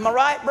sleep. Am I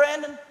right,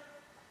 Brandon?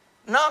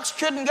 Knox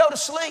couldn't go to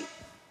sleep.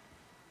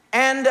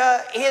 And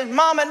his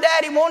mom and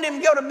daddy wanted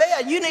him to go to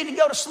bed. You need to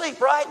go to sleep,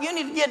 right? You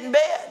need to get in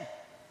bed.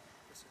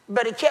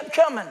 But he kept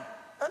coming.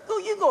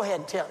 You go ahead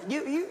and tell it.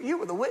 You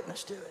were the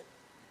witness to it.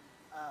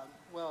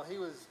 Well, he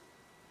was...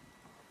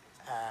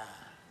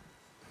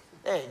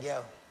 There you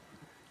go.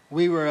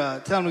 We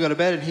were telling him to go to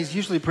bed, and he's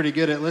usually pretty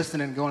good at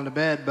listening and going to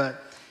bed,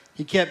 but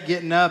he kept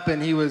getting up,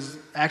 and he was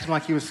acting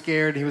like he was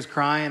scared. He was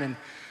crying,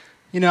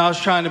 and I was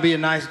trying to be a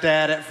nice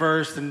dad at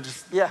first and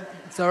just,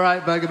 it's all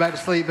right, bud, go back to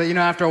sleep. But,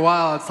 after a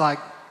while, it's like,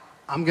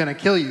 I'm going to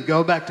kill you.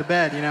 Go back to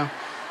bed,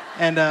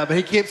 And but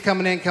he keeps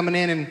coming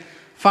in. And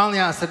finally,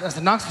 I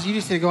said, Knox, you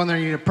just need to go in there.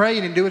 You need to pray.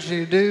 You need to do what you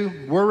need to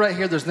do. We're right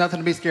here. There's nothing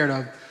to be scared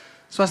of.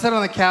 So I sat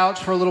on the couch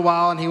for a little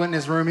while, and he went in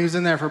his room. He was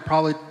in there for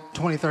probably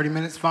 20, 30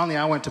 minutes. Finally,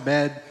 I went to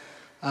bed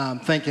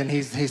thinking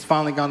he's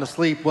finally gone to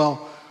sleep.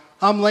 Well,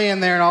 I'm laying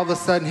there, and all of a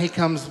sudden he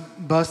comes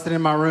busting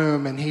in my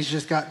room, and he's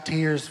just got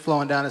tears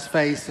flowing down his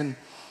face. And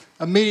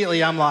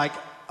immediately I'm like,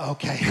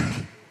 okay,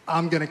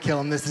 I'm going to kill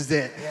him. This is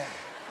it. Yeah.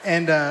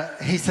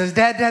 And he says,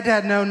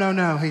 Dad,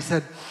 no. He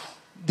said,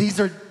 these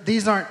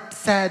aren't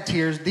sad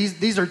tears.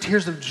 These are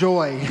tears of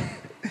joy.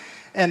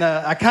 And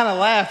I kind of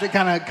laughed. It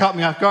kind of caught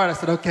me off guard. I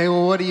said, okay,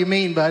 well, what do you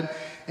mean, bud?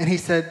 And he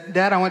said,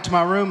 Dad, I went to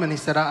my room, and he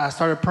said, I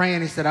started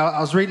praying. He said,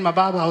 I was reading my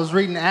Bible. I was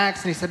reading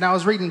Acts. And he said, and I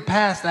was reading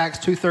past Acts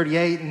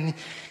 2:38. And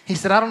he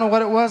said, I don't know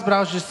what it was, but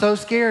I was just so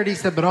scared. He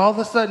said, but all of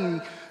a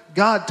sudden,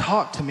 God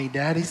talked to me,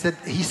 Dad. He said,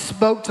 he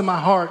spoke to my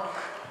heart.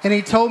 And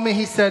he told me,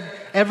 he said,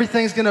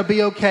 everything's going to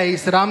be okay. He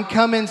said, I'm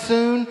coming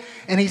soon.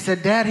 And he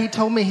said, Dad, he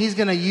told me he's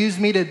going to use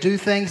me to do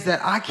things that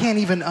I can't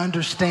even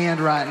understand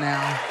right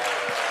now.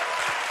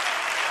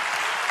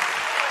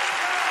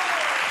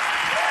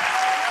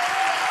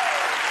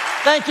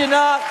 Thank you,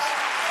 Knox.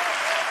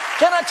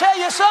 Can I tell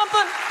you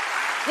something?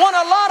 When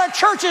a lot of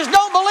churches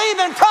don't believe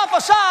in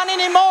prophesying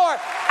anymore,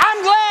 I'm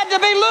glad to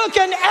be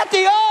looking at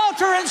the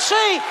altar and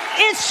see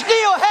it's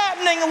still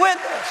happening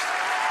with us.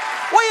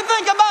 What do you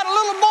think about a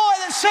little boy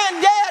that said,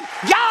 Dad,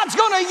 God's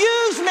going to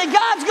use me.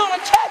 God's going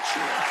to touch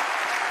me.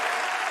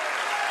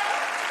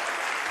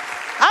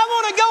 I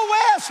want to go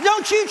west,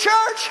 don't you,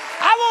 church?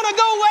 I want to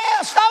go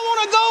west. I want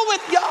to go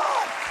with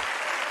God.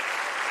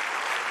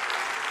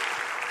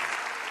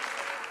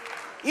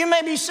 You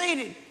may be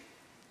seated.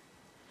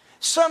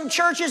 Some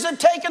churches have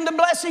taken the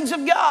blessings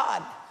of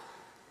God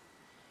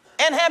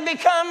and have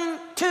become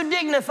too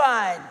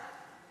dignified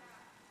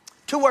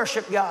to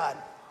worship God.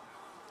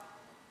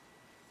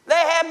 They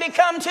have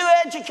become too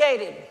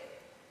educated.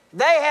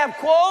 They have,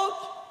 quote,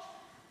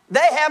 they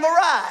have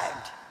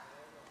arrived.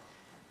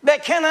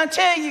 But can I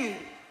tell you,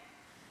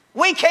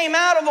 we came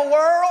out of a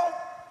world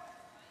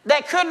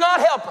that could not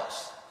help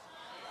us.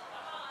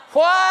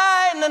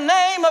 Why in the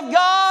name of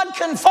God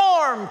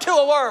conform to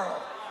a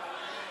world?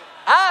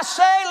 I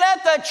say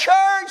let the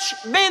church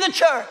be the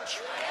church.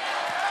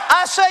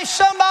 I say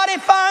somebody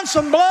find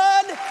some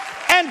blood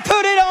and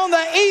put it on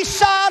the east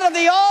side of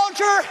the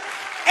altar,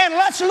 and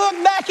let's look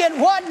back at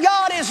what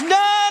God has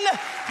done,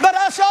 but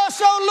let's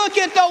also look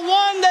at the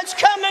one that's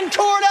coming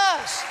toward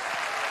us.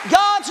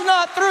 God's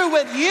not through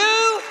with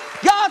you.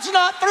 God's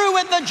not through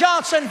with the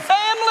Johnson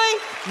family.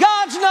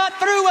 God's not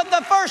through with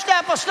the First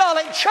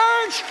Apostolic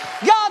Church.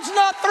 God's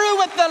not through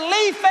with the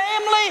Lee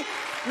family.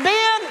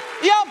 Ben,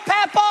 your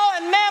Papa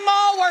and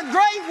Mama were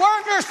great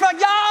workers for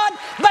God,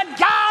 but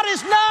God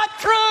is not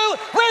through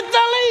with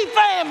the Lee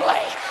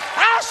family.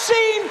 I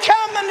see Him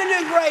coming to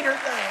do greater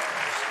things.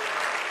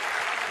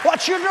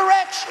 What's your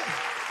direction?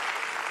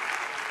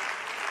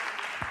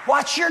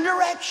 What's your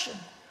direction?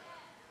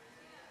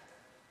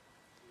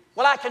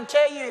 Well, I can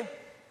tell you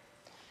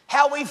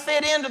how we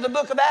fit into the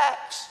book of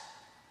Acts.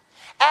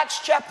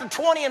 Acts chapter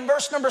 20 and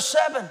verse number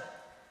 7.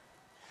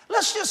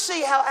 Let's just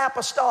see how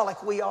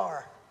apostolic we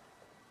are.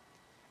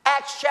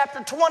 Acts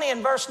chapter 20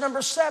 and verse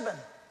number 7.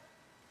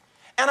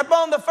 And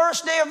upon the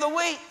first day of the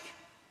week,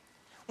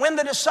 when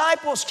the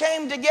disciples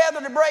came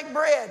together to break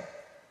bread,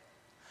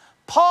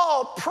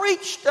 Paul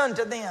preached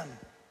unto them,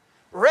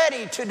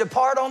 ready to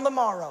depart on the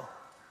morrow,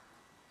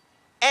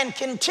 and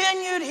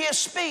continued his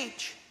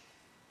speech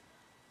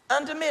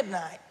unto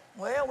midnight.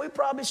 Well, we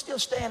probably still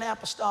staying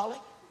apostolic.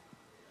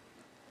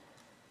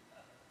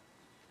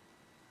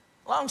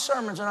 Long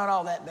sermons are not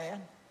all that bad.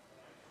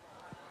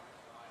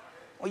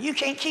 Well, you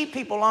can't keep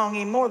people long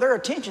anymore. Their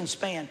attention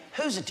span.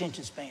 Whose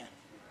attention span?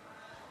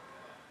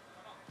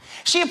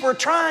 See, if we're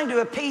trying to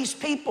appease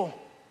people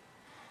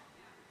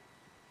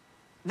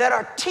that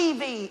are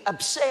TV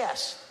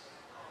obsessed,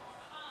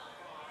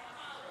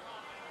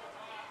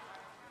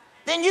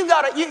 then you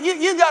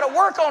gotta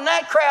work on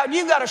that crowd.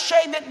 You gotta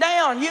shave it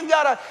down. You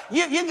gotta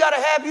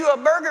have you a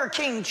Burger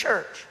King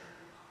church.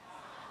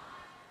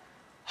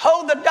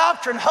 Hold the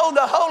doctrine, hold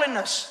the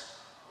holiness,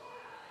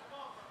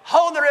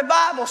 hold the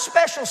revival.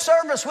 Special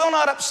service will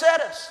not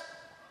upset us.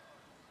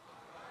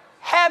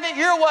 Have it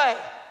your way.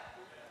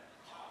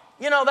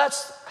 You know,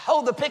 that's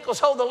hold the pickles,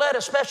 hold the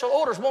lettuce. Special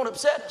orders won't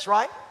upset us,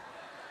 right?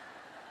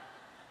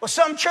 Well,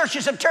 some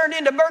churches have turned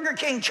into Burger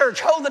King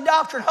church. Hold the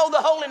doctrine, hold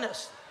the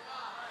holiness.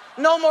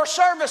 No more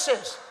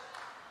services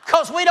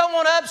because we don't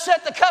want to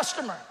upset the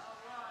customer.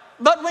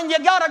 But when you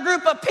got a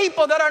group of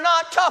people that are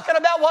not talking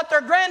about what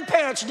their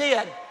grandparents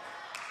did,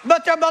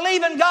 but they're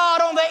believing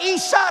God on the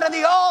east side of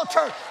the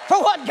altar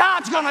for what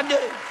God's going to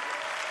do.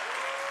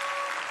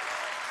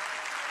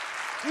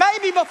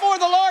 Maybe before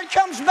the Lord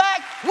comes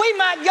back, we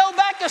might go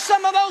back to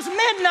some of those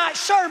midnight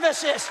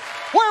services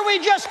where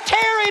we just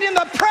tarried in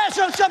the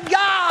presence of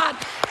God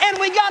and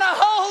we got a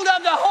hold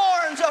of the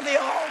horns of the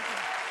altar.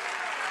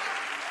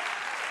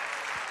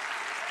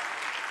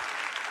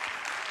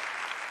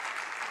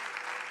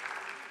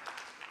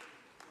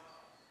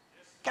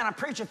 Can I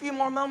preach a few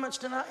more moments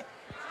tonight?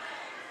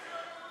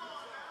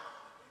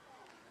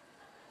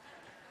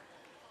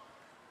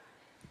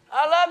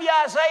 I love you,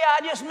 Isaiah.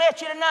 I just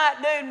met you tonight,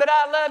 dude, but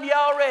I love you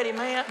already,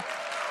 man.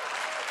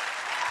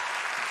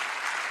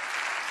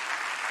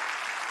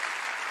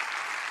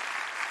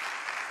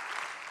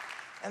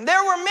 And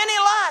there were many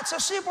lights.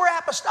 Let's see if we're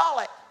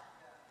apostolic.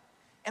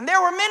 And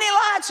there were many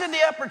lights in the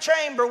upper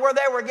chamber where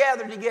they were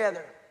gathered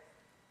together.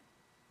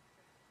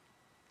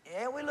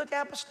 Yeah, we look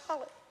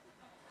apostolic.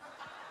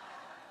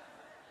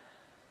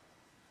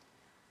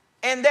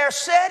 And there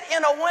sat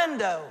in a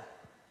window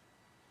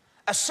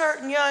a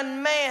certain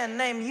young man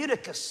named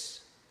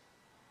Eutychus,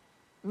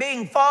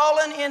 being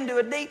fallen into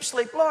a deep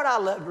sleep. Lord, I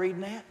love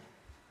reading that.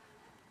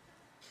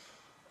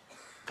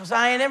 Because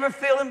I ain't ever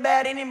feeling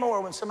bad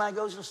anymore when somebody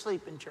goes to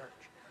sleep in church.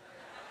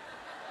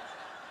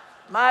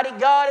 Mighty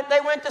God, if they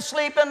went to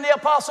sleep in the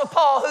Apostle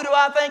Paul, who do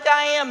I think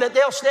I am that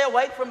they'll stay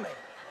awake from me?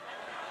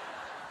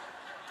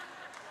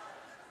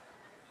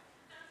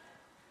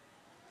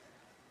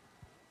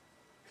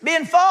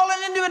 Being fallen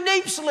into a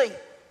deep sleep.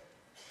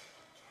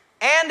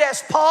 And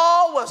as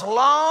Paul was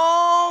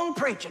long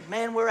preaching,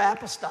 man, we're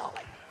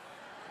apostolic.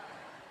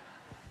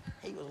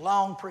 He was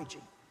long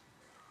preaching.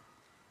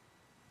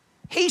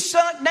 He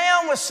sunk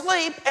down with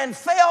sleep and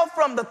fell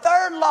from the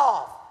third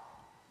loft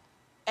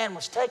and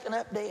was taken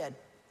up dead.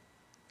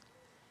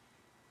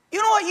 You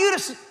know what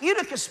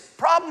Eutychus'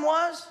 problem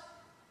was?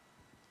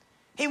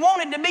 He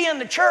wanted to be in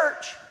the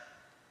church,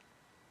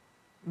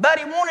 but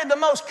he wanted the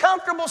most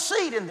comfortable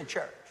seat in the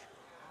church.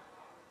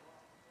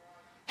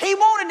 He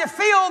wanted to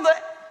feel the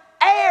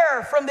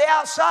air from the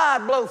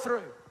outside blow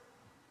through.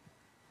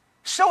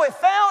 So he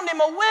found him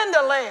a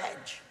window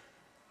ledge.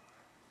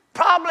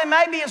 Probably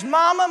maybe his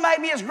mama,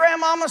 maybe his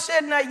grandmama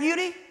said, "Now,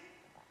 Euty,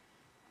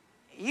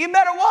 you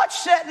better watch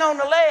sitting on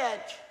the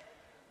ledge.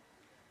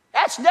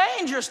 That's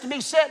dangerous to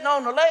be sitting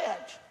on the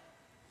ledge."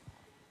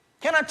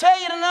 Can I tell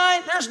you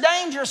tonight, there's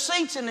dangerous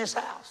seats in this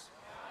house.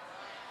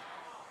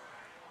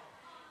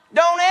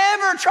 Don't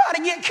ever try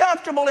to get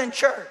comfortable in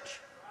church.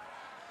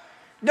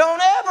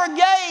 Don't ever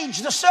gauge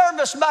the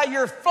service by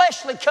your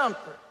fleshly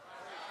comfort.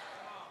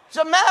 As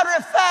a matter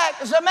of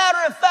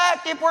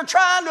fact, if we're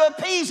trying to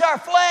appease our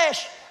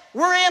flesh,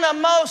 we're in a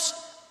most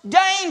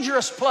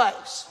dangerous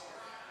place.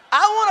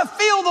 I want to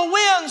feel the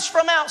winds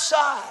from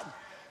outside.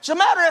 As a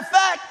matter of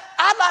fact,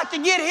 I'd like to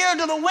get here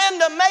to the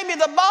window, maybe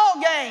the ball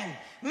game.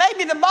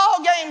 Maybe the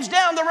ball game's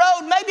down the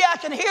road. Maybe I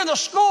can hear the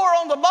score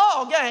on the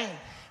ball game.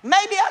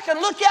 Maybe I can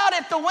look out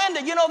at the window.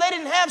 You know, they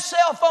didn't have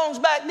cell phones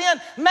back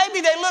then.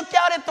 Maybe they looked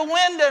out at the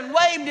window and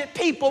waved at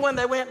people when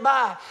they went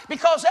by.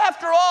 Because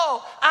after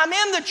all, I'm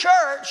in the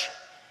church,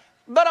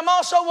 but I'm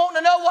also wanting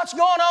to know what's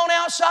going on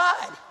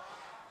outside.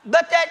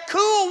 But that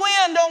cool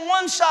wind on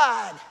one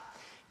side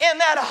and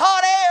that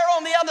hot air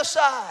on the other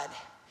side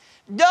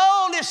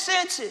dulled his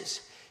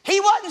senses. He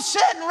wasn't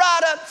sitting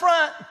right up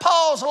front,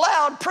 Paul's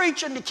loud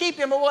preaching to keep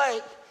him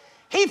awake.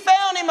 He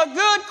found him a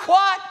good,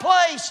 quiet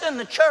place in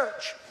the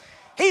church.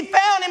 He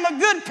found him a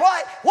good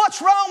place.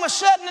 What's wrong with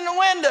sitting in the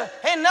window?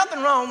 Ain't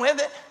nothing wrong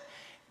with it.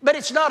 But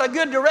it's not a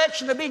good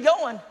direction to be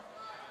going.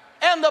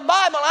 And the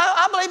Bible,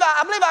 I believe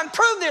I can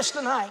prove this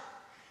tonight.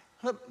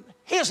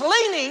 His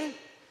leaning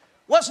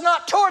was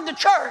not toward the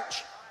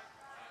church.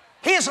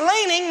 His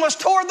leaning was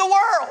toward the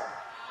world.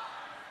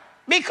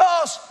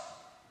 Because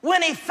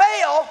when he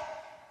fell,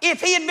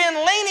 if he had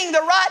been leaning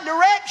the right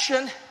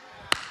direction,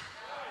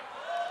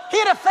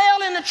 he'd have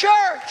fell in the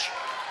church.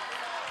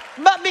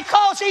 But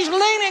because he's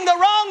leaning the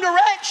wrong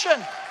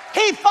direction,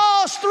 he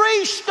falls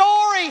 3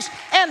 stories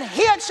and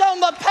hits on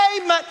the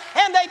pavement,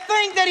 and they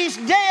think that he's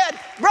dead.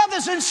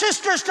 Brothers and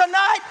sisters,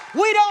 tonight,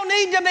 we don't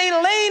need to be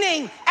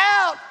leaning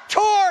out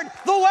toward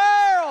the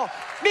world.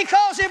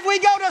 Because if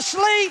we go to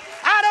sleep,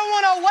 I don't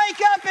want to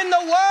wake up in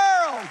the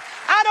world.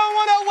 I don't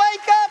want to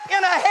wake up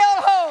in a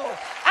hellhole.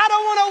 I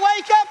don't want to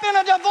wake up in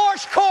a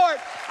divorce court.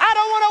 I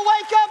don't want to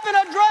wake up in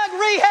a drug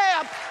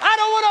rehab. I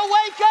don't want to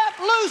wake up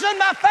losing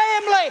my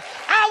family.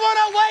 I want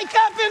to wake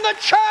up in the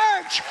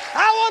church.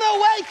 I want to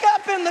wake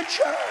up in the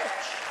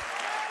church.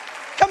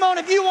 Come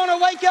on, if you want to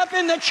wake up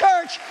in the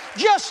church,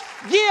 just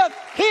give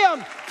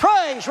him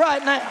praise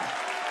right now.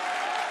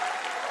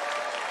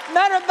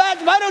 Matter of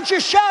fact, why don't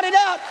you shout it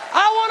out?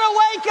 I want to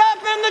wake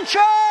up in the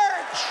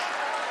church.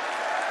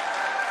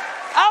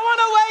 I want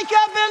to wake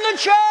up in the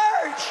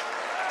church.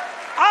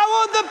 I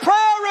want the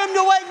prayer room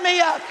to wake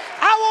me up.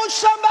 I want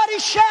somebody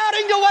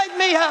shouting to wake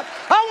me up.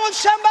 I want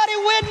somebody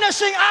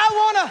witnessing. I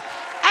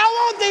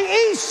want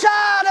the east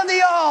side of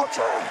the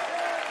altar.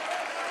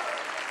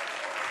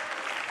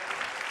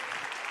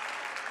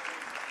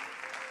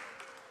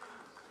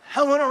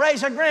 I want to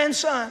raise a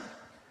grandson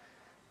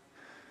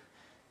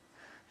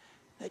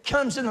that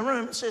comes in the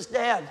room and says,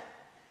 "Dad,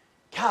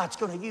 God's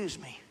going to use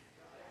me."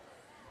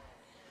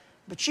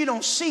 But you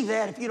don't see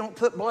that if you don't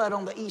put blood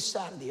on the east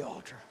side of the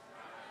altar.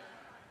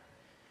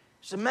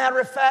 As a matter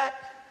of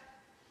fact,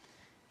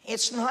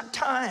 it's not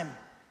time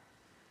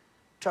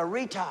to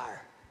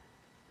retire.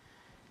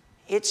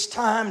 It's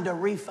time to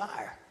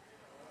refire.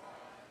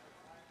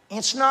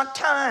 It's not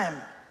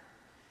time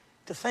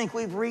to think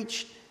we've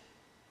reached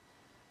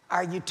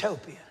our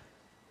utopia.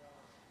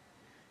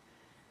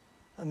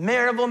 The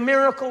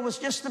miracle was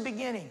just the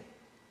beginning.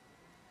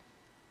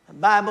 The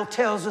Bible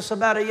tells us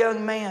about a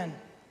young man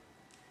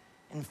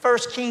in 1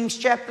 Kings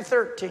chapter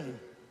 13,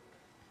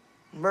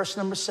 verse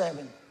number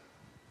 7.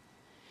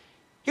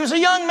 He was a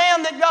young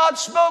man that God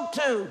spoke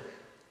to,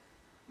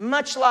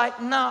 much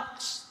like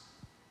Knox.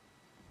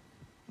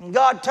 And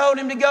God told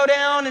him to go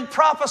down and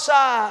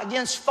prophesy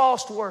against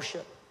false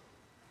worship.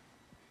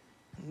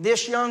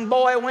 This young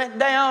boy went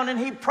down and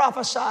he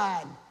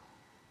prophesied.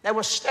 They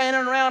were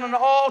standing around an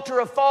altar,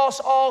 a false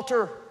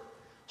altar,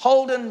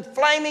 holding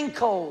flaming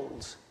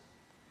coals.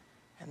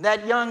 And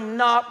that young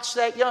Knox,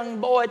 that young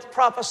boy,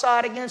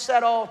 prophesied against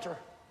that altar.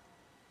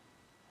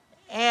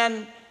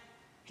 And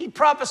he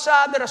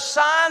prophesied that a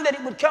sign that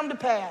it would come to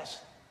pass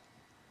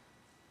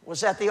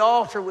was that the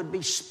altar would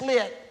be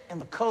split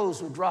and the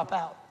coals would drop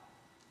out.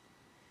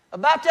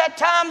 About that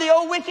time, the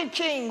old wicked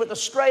king with a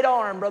straight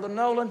arm, Brother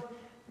Nolan,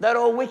 that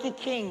old wicked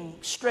king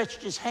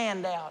stretched his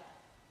hand out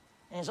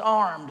and his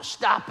arm to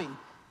stop him.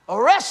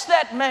 Arrest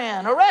that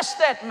man, arrest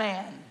that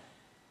man.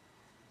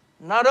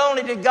 Not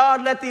only did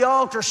God let the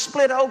altar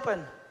split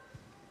open,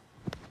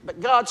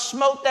 but God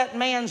smote that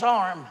man's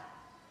arm.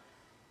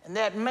 And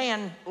that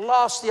man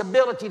lost the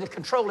ability to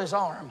control his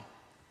arm.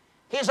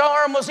 His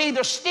arm was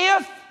either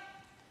stiff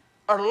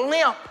or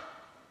limp.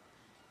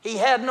 He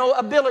had no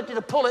ability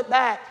to pull it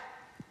back.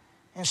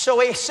 And so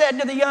he said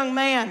to the young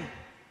man,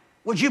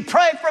 would you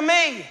pray for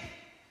me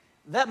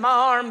that my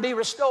arm be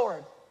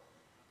restored?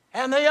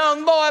 And the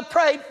young boy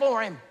prayed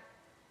for him,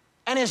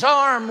 and his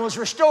arm was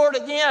restored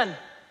again.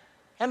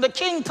 And the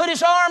king put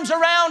his arms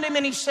around him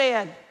and he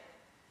said,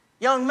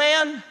 young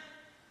man,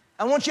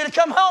 I want you to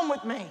come home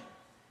with me.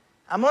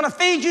 I'm going to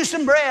feed you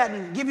some bread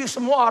and give you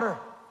some water.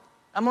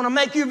 I'm going to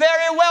make you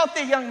very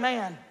wealthy, young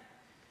man.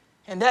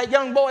 And that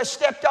young boy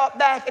stepped up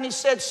back and he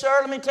said, sir,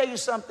 let me tell you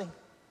something.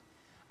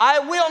 I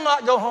will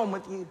not go home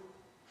with you.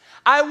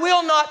 I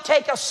will not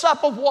take a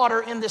sup of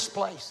water in this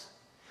place.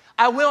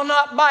 I will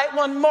not bite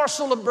one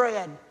morsel of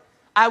bread.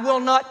 I will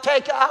not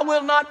take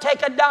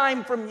a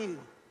dime from you.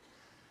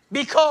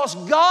 Because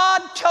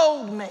God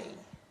told me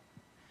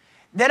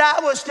that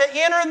I was to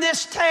enter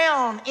this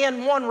town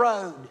in one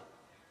road.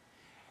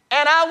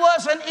 And I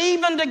wasn't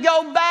even to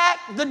go back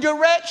the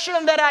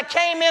direction that I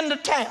came into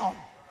town.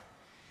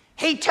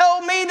 He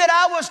told me that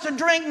I was to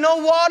drink no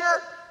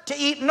water, to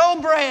eat no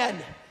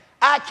bread.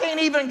 I can't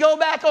even go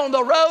back on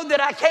the road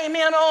that I came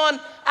in on.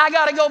 I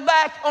got to go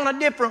back on a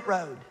different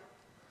road.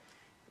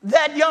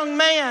 That young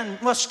man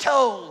was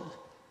told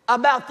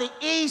about the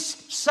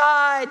east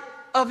side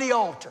of the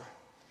altar.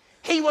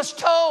 He was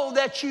told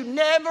that you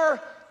never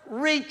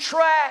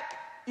retract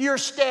your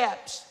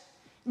steps,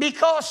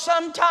 because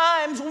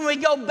sometimes when we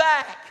go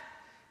back,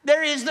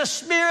 there is the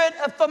spirit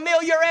of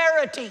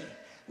familiarity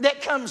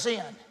that comes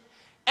in.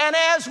 And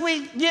as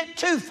we get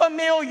too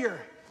familiar,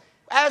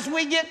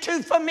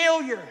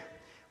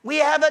 we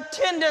have a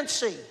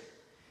tendency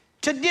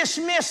to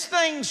dismiss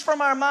things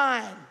from our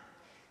mind.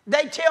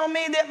 They tell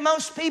me that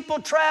most people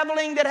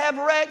traveling that have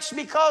wrecks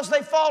because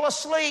they fall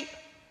asleep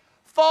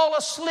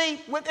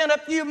within a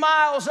few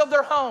miles of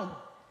their home.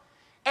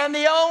 And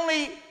the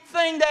only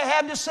thing they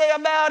have to say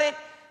about it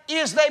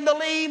is they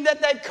believe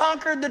that they've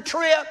conquered the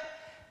trip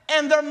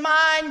and their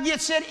mind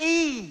gets at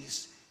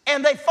ease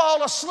and they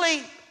fall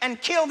asleep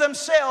and kill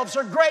themselves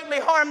or greatly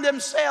harm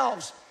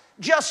themselves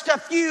just a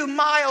few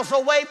miles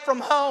away from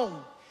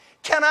home.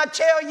 Can I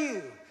tell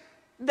you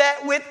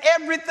that with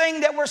everything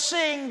that we're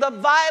seeing, the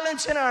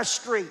violence in our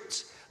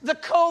streets, the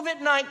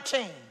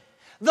COVID-19,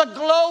 the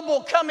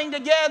global coming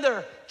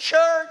together,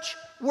 church,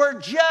 we're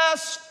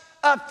just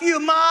a few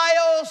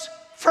miles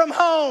from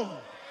home.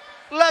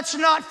 Let's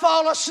not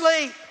fall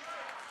asleep.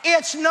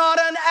 It's not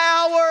an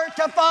hour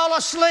to fall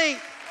asleep.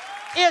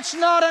 It's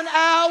not an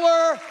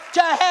hour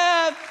to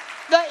have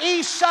the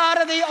east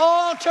side of the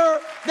altar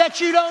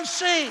that you don't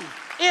see.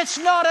 It's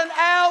not an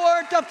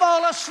hour to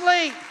fall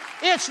asleep.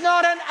 It's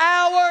not an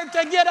hour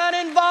to get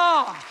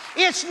uninvolved.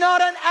 It's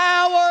not an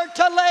hour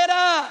to let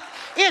up.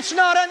 It's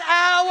not an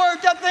hour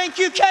to think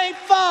you can't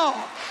fall.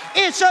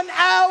 It's an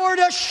hour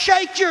to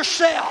shake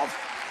yourself.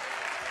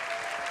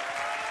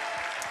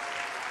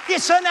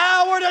 It's an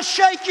hour to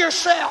shake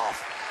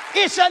yourself.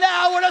 It's an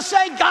hour to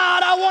say,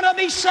 God, I want to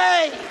be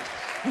saved.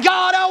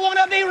 God, I want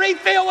to be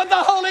refilled with the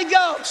Holy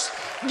Ghost.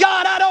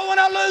 God, I don't want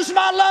to lose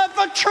my love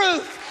for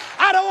truth.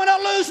 I don't want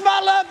to lose my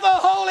love for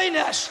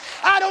holiness.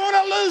 I don't want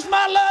to lose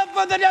my love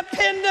for the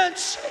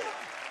dependency.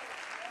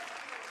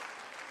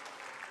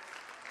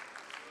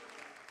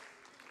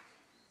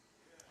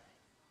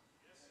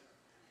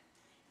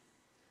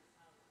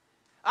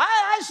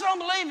 I just don't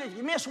believe if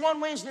you miss one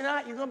Wednesday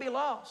night, you're going to be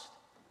lost.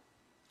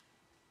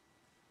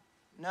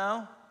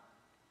 No.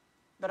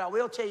 But I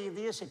will tell you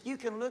this, if you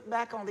can look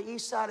back on the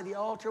east side of the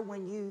altar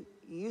when you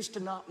used to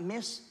not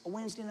miss a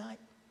Wednesday night.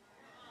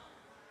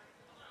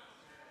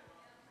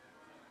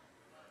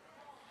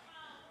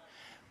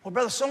 Well,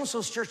 Brother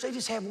so-and-so's church, they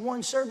just have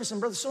one service, and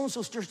Brother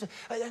so-and-so's church,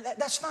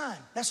 that's fine,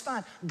 that's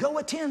fine. Go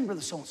attend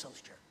Brother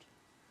so-and-so's church.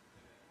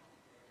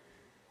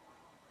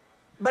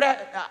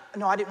 But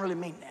no, I didn't really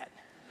mean that.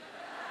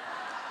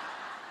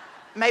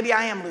 Maybe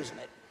I am losing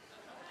it.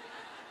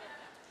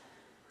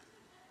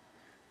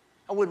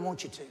 I wouldn't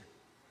want you to.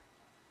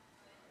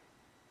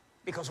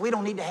 Because we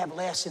don't need to have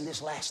less in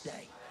this last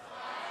day.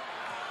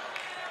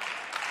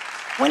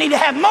 We need to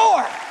have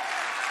more.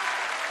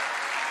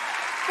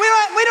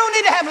 We don't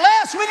need to have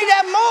less. We need to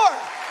have more.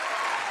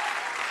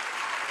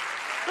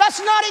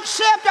 Let's not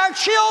accept our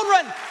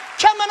children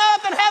coming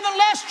up and having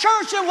less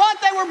church than what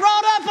they were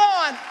brought up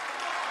on.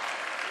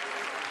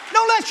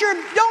 Don't let your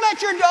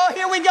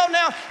here we go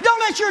now. Don't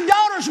let your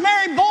daughters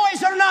marry boys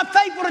that are not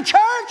faithful to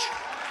church.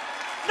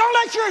 Don't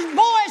let your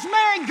boys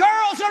marry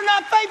girls that are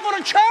not faithful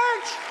to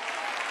church.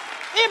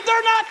 If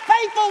they're not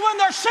faithful when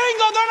they're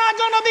single, they're not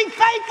going to be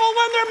faithful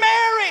when they're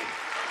married.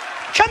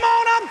 Come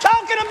on, I'm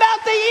talking about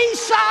the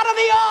east side of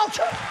the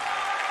altar.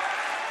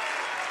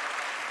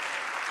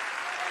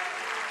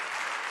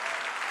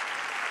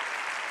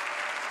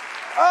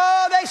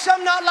 Oh, they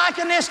some not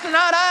liking this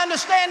tonight. I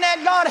understand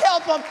that. God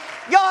help them.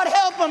 God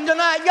help them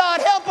tonight. God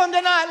help them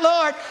tonight,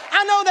 Lord.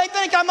 I know they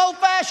think I'm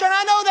old-fashioned.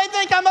 I know they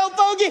think I'm old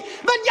fogey.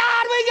 But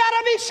God, we got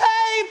to be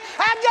saved.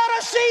 I've got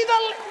to see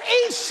the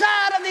east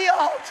side of the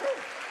altar.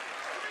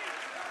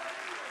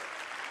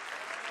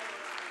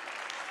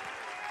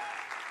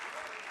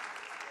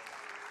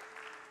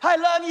 I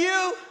love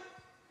you.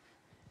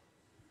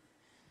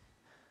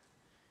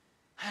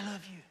 I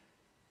love you.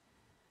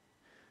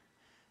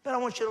 But I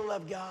want you to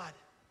love God.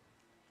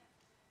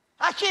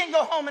 I can't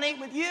go home and eat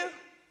with you. It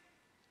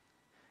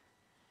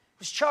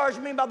was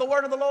charged me by the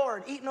word of the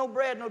Lord. Eat no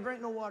bread, no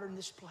drink, no water in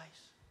this place.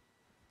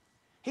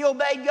 He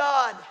obeyed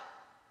God.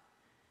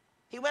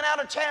 He went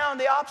out of town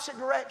the opposite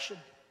direction.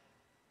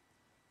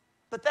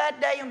 But that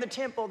day in the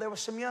temple, there were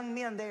some young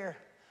men there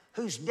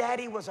whose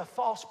daddy was a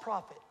false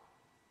prophet.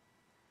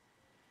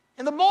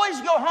 And the boys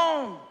go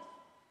home.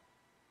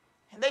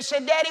 And they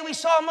said, Daddy, we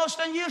saw a most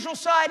unusual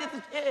sight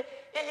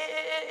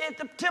at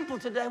the temple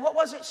today. What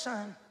was it,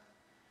 son?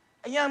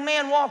 A young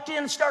man walked in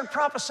and started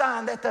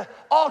prophesying that the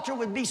altar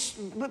would be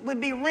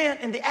rent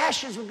and the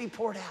ashes would be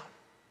poured out.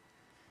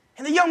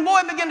 And the young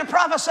boy began to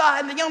prophesy,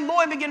 and the young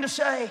boy began to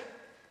say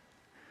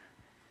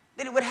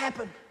that it would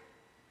happen.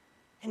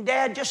 And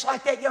Dad, just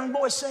like that young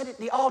boy said it,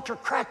 the altar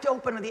cracked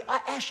open and the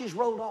ashes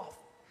rolled off,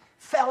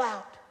 fell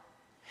out.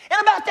 And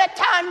about that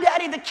time,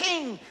 Daddy, the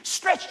king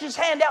stretched his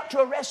hand out to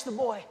arrest the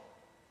boy.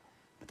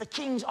 But the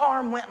king's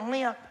arm went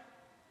limp.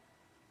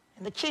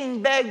 And the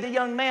king begged the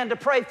young man to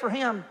pray for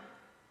him.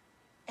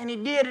 And he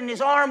did, and his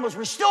arm was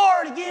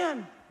restored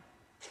again.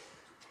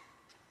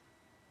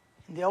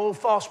 And the old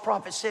false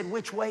prophet said,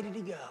 which way did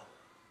he go?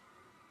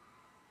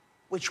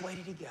 Which way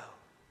did he go?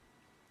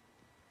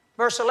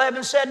 Verse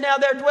 11 said, now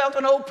there dwelt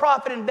an old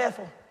prophet in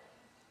Bethel.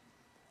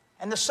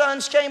 And the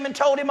sons came and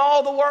told him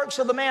all the works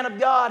of the man of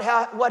God,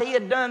 what he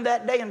had done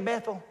that day in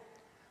Bethel.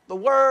 The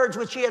words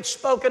which he had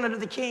spoken unto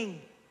the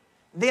king,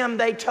 them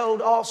they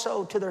told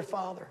also to their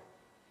father.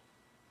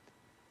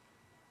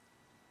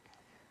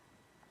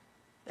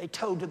 They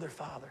told to their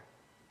father.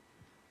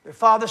 Their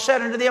father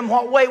said unto them,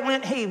 what way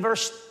went he?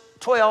 Verse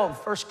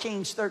 12, 1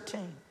 Kings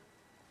 13.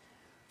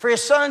 For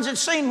his sons had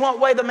seen what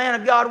way the man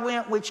of God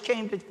went, which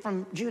came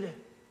from Judah.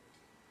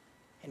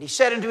 And he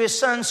said unto his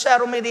sons,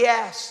 saddle me the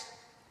ass.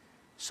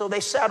 So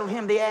they saddled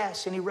him the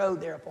ass, and he rode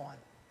thereupon.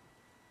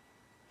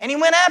 And he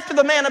went after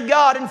the man of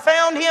God and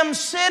found him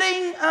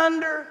sitting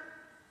under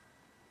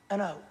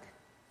an oak.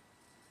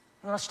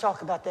 Now let's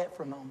talk about that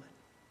for a moment.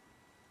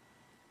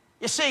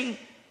 You see,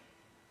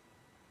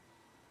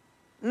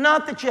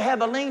 not that you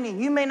have a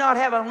leaning. You may not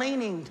have a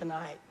leaning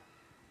tonight.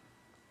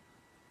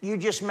 You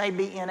just may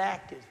be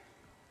inactive.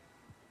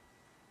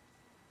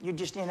 You're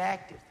just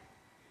inactive.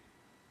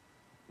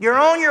 You're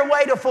on your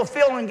way to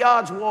fulfilling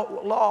God's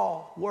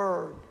law,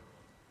 word.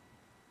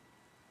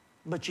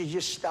 But you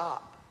just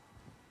stop.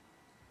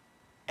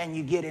 And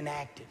you get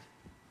inactive.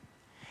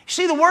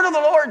 See, the word of the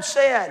Lord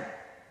said,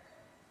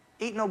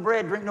 eat no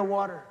bread, drink no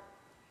water.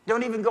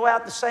 Don't even go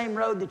out the same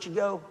road that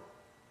you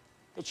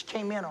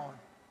came in on.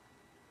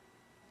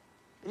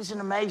 Isn't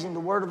it amazing? The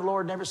word of the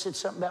Lord never said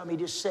something about me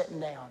just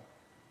sitting down.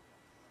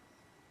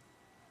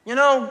 You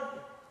know,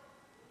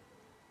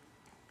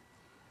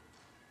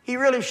 he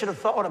really should have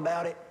thought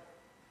about it.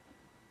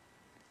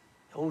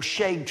 The old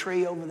shade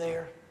tree over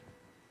there.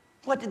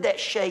 What did that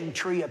shade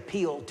tree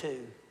appeal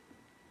to?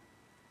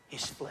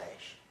 His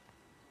flesh.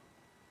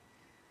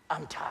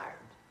 I'm tired.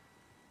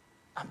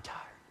 I'm tired.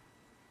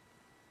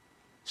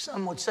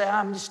 Some would say,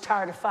 I'm just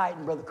tired of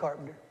fighting, Brother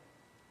Carpenter.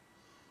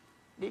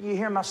 Didn't you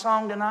hear my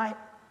song tonight?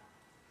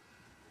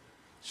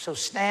 So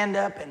stand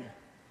up and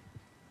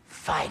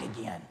fight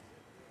again.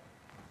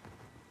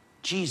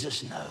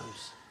 Jesus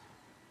knows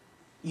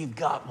you've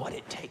got what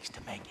it takes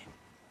to make it.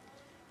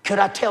 Could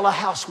I tell a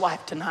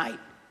housewife tonight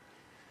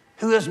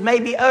who has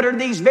maybe uttered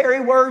these very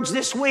words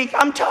this week,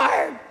 I'm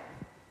tired.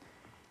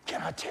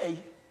 Can I tell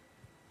you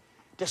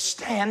to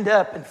stand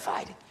up and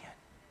fight again?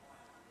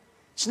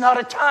 It's not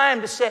a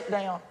time to sit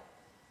down.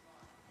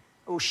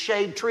 Oh,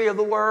 shade tree of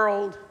the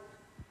world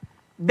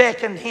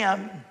beckoned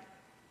him.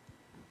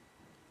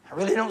 I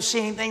really don't see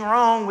anything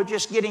wrong with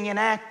just getting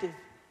inactive.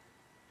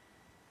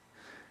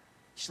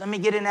 Just let me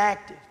get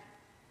inactive.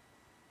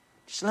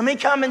 Just let me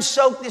come and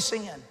soak this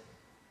in.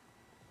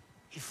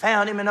 He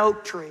found him an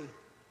oak tree.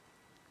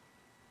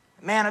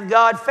 The man of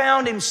God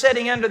found him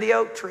sitting under the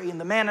oak tree, and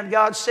the man of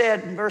God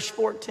said in verse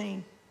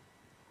 14,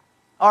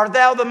 Art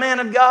thou the man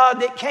of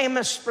God that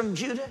camest from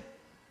Judah?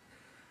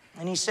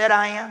 And he said,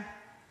 I am.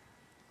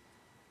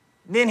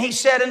 Then he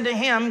said unto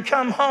him,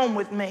 Come home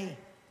with me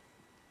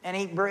and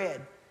eat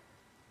bread.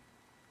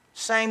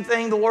 Same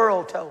thing the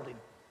world told him.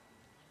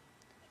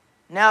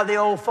 Now the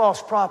old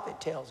false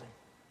prophet tells him,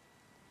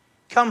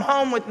 Come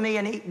home with me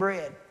and eat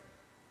bread.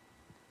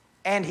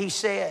 And he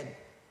said,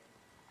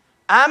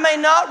 I may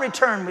not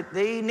return with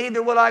thee,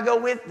 neither will I go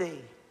with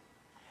thee.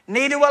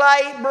 Neither will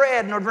I eat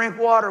bread nor drink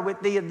water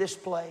with thee in this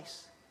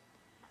place.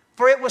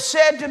 For it was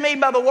said to me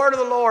by the word of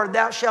the Lord,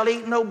 Thou shalt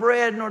eat no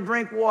bread nor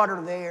drink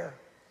water there,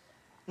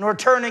 nor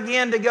turn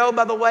again to go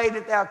by the way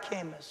that thou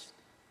camest.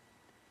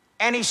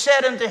 And he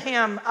said unto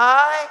him,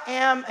 I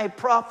am a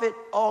prophet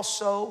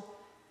also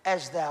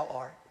as thou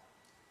art.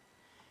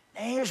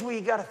 Now here's where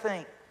you got to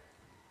think.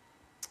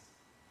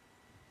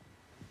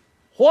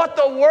 What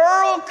the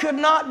world could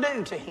not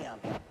do to him,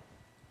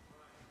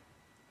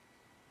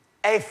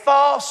 a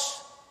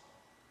false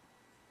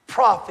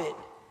prophet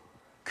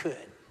could.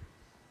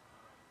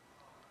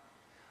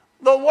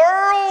 The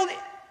world,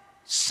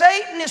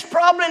 Satan is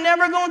probably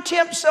never going to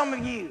tempt some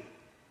of you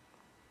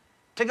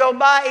to go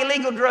buy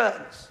illegal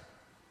drugs.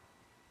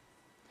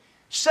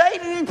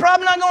 Satan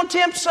probably not going to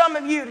tempt some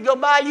of you to go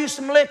buy you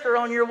some liquor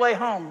on your way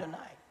home tonight.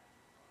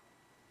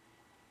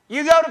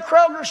 You go to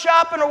Kroger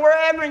shopping or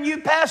wherever and you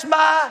pass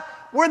by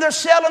where they're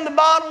selling the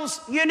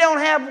bottles, you don't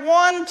have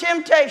one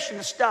temptation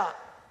to stop.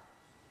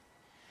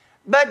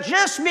 But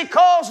just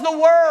because the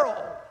world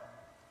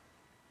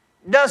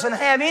doesn't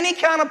have any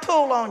kind of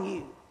pull on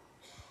you,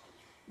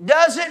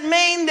 doesn't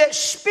mean that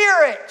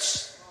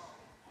spirits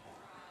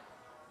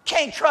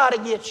can't try to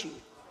get you.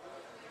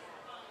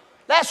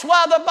 That's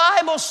why the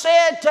Bible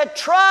said to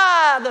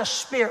try the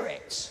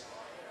spirits.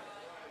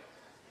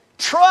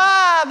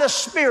 Try the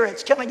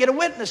spirits. Can I get a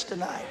witness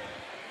tonight?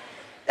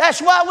 That's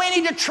why we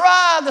need to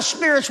try the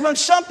spirits. When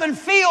something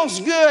feels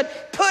good,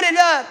 put it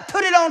up,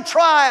 put it on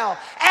trial.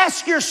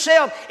 Ask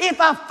yourself,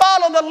 if I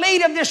follow the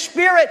lead of this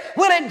Spirit,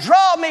 will it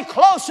draw me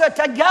closer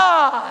to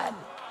God?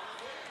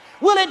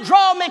 Will it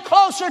draw me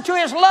closer to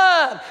His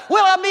love?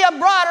 Will I be a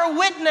brighter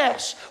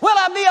witness? Will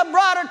I be a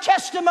brighter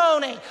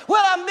testimony? Will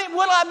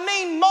I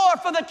mean more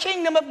for the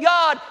kingdom of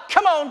God?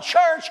 Come on,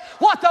 church.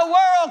 What the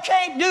world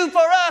can't do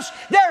for us,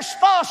 there's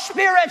false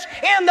spirits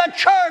in the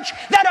church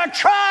that are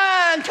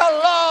trying to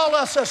lull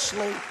us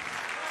asleep.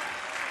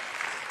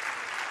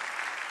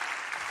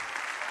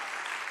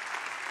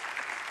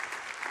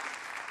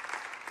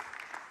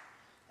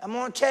 I'm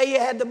going to tell you,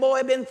 had the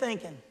boy been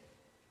thinking,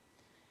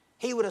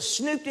 he would have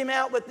snooped him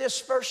out with this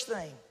first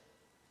thing.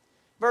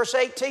 Verse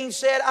 18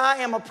 said, I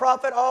am a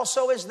prophet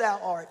also as thou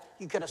art.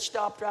 You could have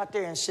stopped right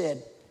there and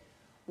said,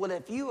 well,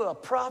 if you are a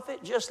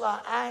prophet just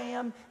like I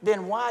am,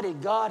 then why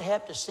did God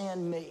have to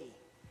send me?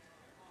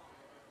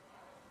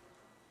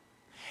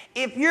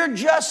 If you're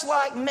just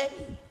like me,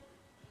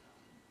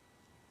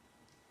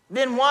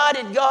 then why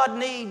did God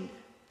need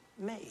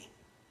me?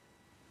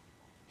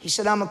 He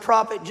said, I'm a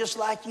prophet just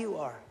like you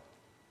are.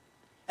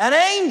 An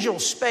angel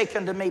spake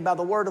unto me by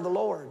the word of the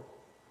Lord,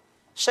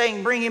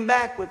 saying, bring him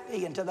back with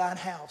thee into thine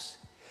house,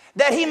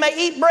 that he may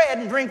eat bread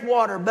and drink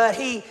water. But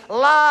he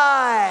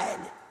lied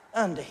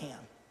unto him.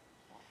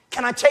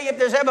 Can I tell you, if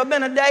there's ever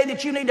been a day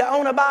that you need to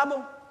own a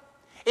Bible,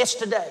 it's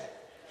today.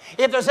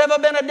 If there's ever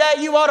been a day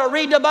you ought to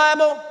read the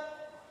Bible,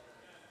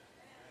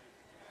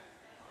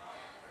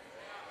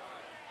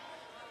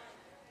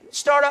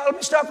 let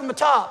me start from the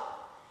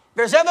top. If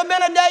there's ever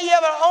been a day you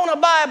ever own a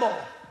Bible,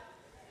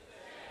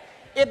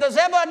 if there's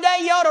ever a day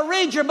you ought to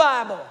read your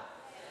Bible,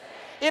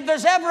 if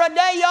there's ever a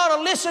day you ought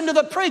to listen to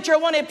the preacher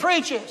when he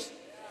preaches,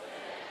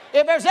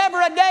 if there's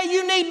ever a day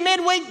you need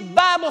midweek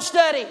Bible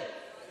study,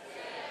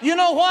 you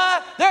know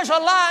why? There's a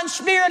lying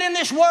spirit in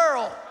this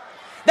world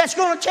that's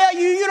going to tell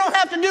you you don't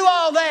have to do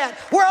all that.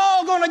 We're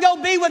all going to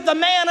go be with the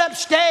man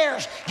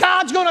upstairs.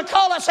 God's going to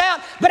call us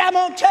out. But I'm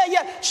going to tell you,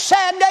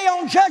 sad day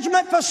on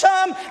judgment for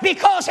some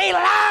because he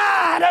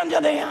lied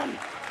unto them.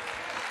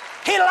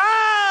 He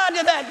lied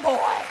to that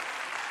boy.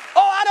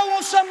 Oh, I don't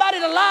want somebody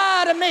to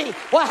lie to me.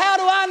 Well, how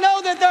do I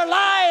know that they're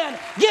lying?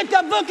 Get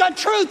the book of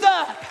truth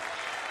up.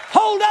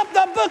 Hold up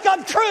the book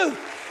of truth,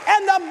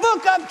 and the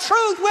book of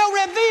truth will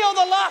reveal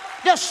the lie.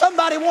 Does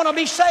somebody want to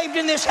be saved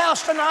in this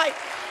house tonight?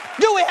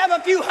 Do we have a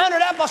few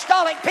hundred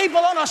apostolic people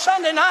on a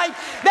Sunday night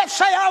that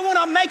say, I want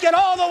to make it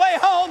all the way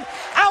home?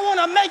 I want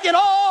to make it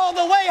all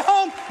the way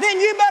home. Then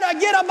you better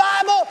get a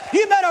Bible.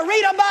 You better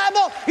read a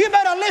Bible. You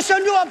better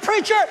listen to a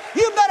preacher.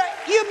 You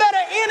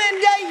better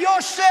inundate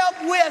yourself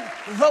with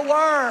the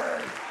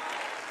Word.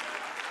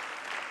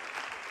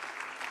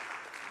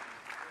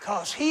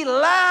 Because he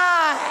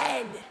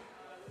lied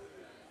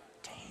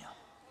to him.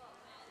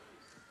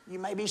 You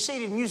may be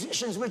seated.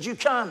 Musicians, would you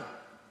come?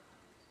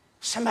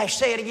 Somebody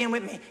say it again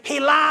with me.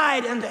 He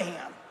lied unto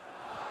him.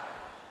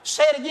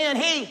 Say it again.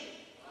 He.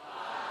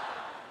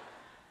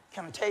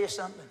 Can I tell you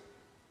something?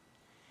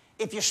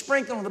 If you're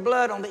sprinkling the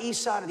blood on the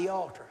east side of the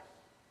altar,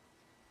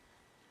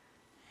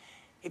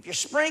 if you're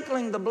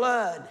sprinkling the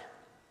blood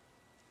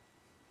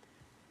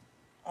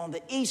on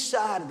the east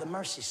side of the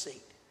mercy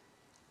seat,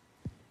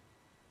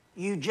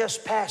 you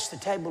just passed the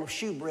table of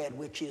shewbread,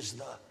 which is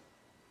the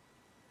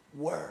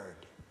Word.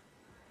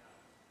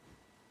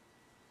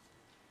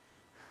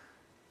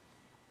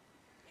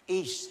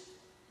 East.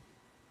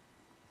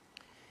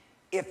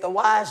 If the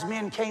wise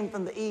men came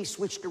from the east,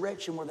 which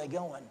direction were they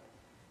going?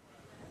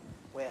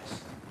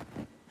 West.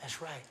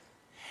 That's right.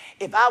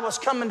 If I was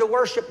coming to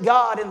worship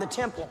God in the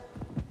temple,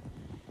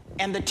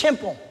 and the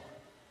temple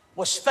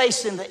was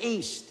facing the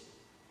east,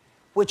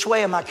 which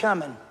way am I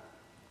coming?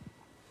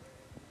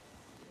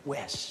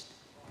 West.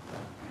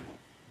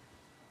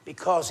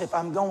 Because if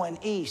I'm going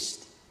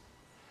east,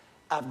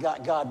 I've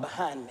got God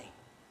behind me.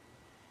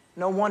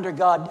 No wonder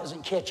God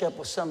doesn't catch up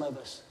with some of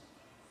us.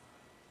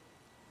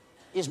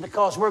 It's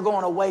because we're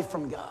going away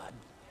from God.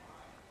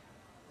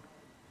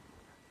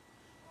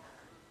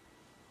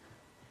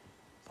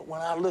 But when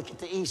I look at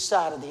the east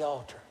side of the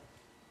altar,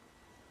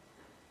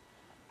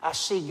 I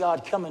see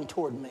God coming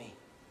toward me.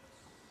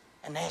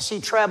 And as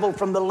he traveled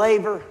from the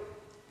laver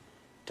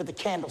to the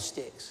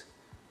candlesticks,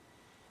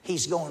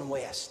 he's going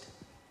west.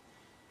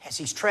 As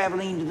he's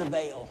traveling into the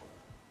veil,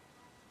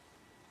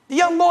 the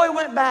young boy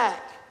went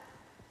back,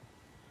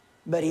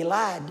 but he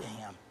lied to him.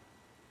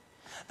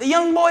 The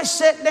young boy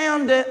sat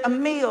down to a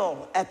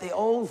meal at the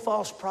old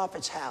false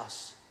prophet's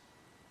house.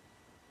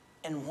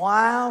 And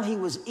while he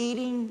was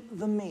eating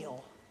the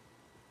meal,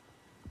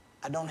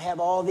 I don't have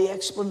all the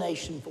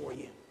explanation for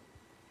you.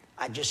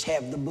 I just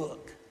have the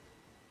book.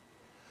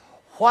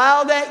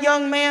 While that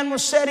young man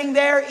was sitting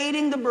there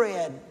eating the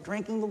bread,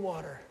 drinking the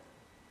water,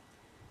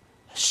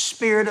 the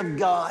Spirit of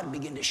God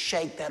began to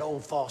shake that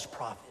old false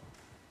prophet.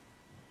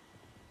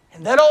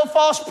 And that old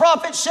false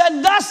prophet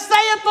said, "Thus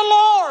saith the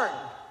Lord,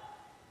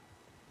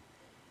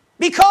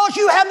 because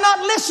you have not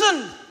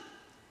listened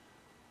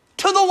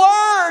to the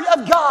word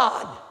of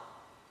God,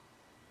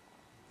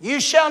 you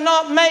shall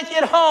not make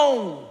it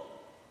home.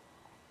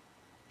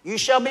 You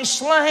shall be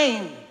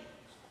slain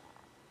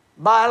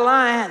by a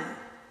lion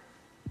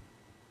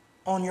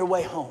on your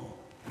way home."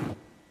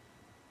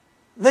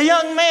 The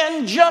young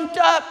man jumped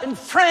up and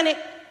frantic.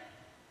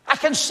 I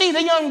can see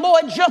the young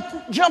boy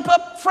jump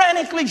up,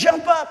 frantically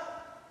jump up.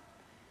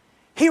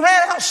 He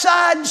ran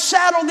outside and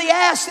saddled the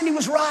ass that he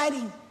was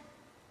riding.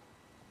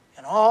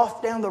 And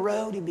off down the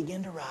road he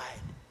began to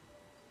ride.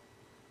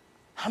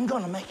 I'm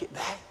going to make it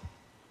back.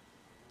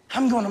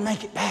 I'm going to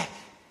make it back.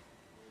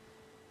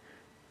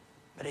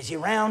 But as he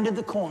rounded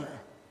the corner,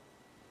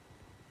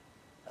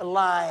 a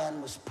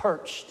lion was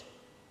perched.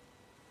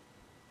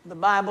 The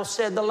Bible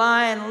said the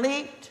lion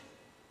leaped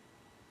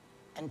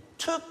and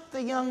took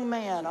the young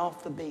man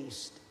off the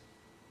beast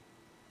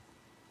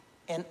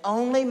and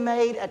only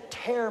made a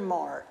tear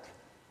mark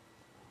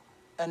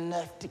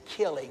enough to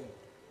kill him.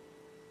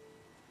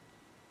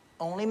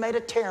 Only made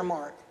a tear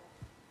mark.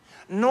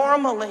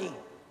 Normally,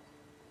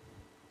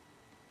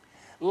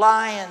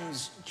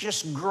 lions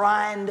just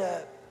grind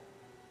up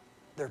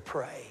their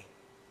prey,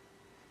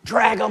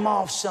 drag them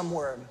off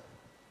somewhere,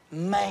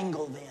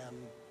 mangle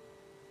them.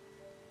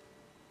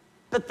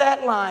 But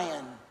that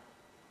lion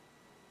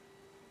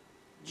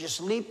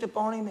just leaped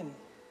upon him and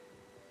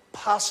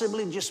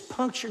possibly just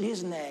punctured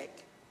his neck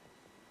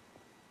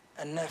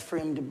enough for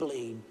him to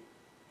bleed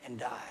and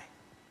die.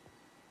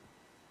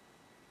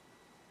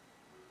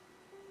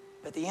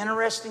 But the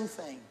interesting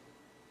thing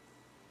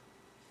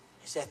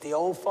is that the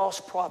old false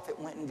prophet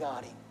went and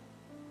got him.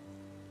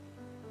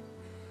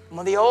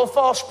 When the old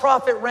false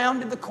prophet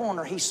rounded the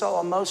corner, he saw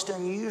a most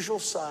unusual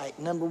sight.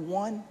 Number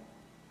one,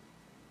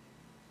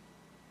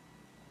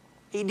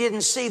 he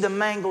didn't see the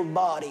mangled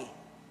body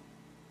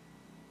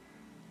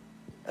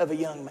of a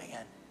young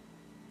man.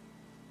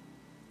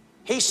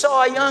 He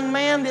saw a young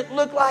man that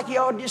looked like he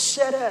ought to just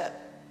set up,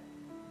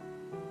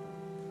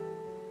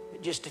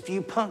 with just a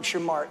few puncture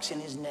marks in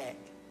his neck.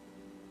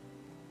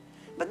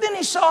 But then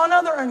he saw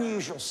another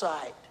unusual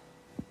sight.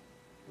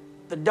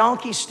 The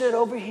donkey stood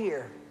over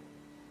here,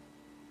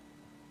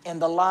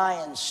 and the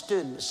lion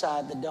stood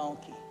beside the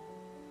donkey.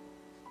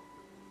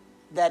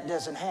 That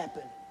doesn't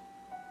happen.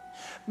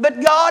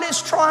 But God is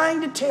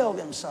trying to tell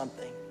them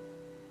something.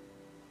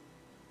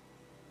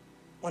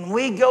 When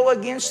we go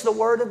against the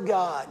Word of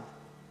God,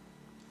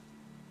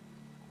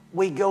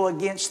 we go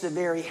against the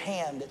very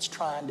hand that's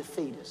trying to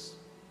feed us.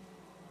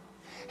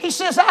 He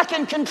says, I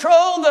can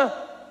control the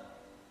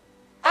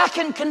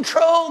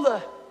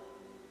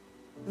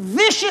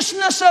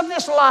viciousness of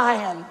this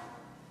lion.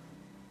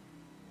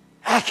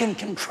 I can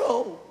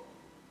control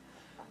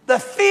the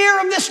fear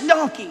of this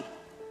donkey.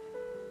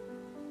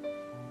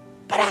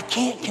 But I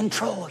can't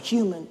control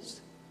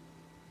humans.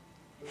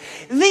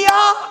 The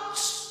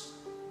ox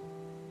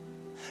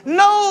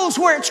knows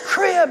where its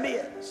crib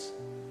is.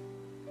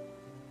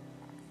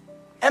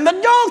 And the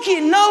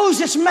donkey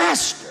knows its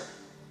master.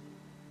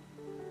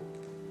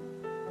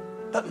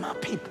 But my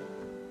people,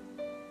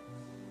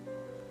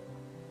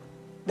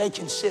 they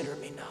consider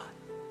me not.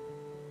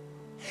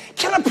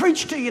 Can I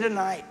preach to you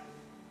tonight?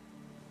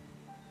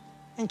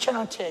 And can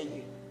I tell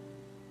you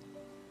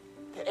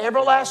that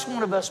every last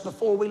one of us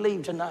before we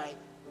leave tonight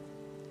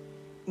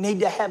need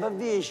to have a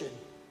vision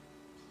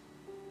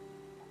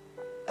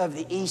of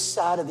the east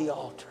side of the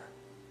altar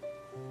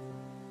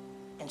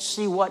and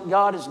see what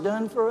God has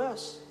done for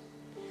us.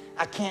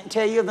 I can't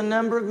tell you the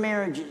number of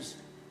marriages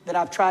that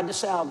I've tried to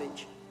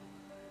salvage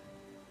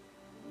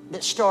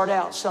that start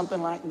out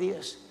something like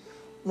this.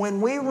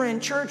 When we were in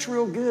church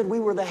real good, we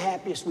were the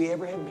happiest we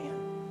ever had been.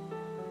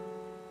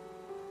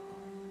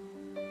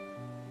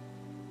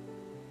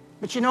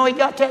 But you know, he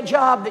got that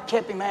job that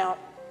kept him out.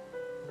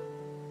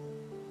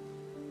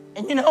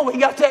 And you know, we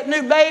got that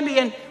new baby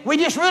and we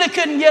just really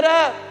couldn't get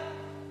up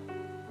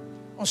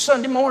on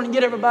Sunday morning and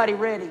get everybody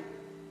ready.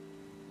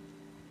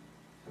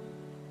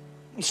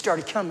 We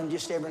started coming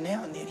just every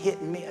now and then, hit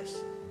and miss.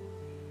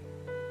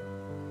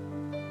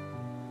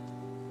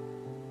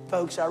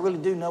 Folks, I really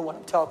do know what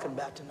I'm talking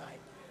about tonight.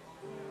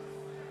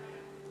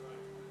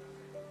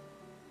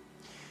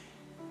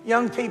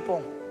 Young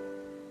people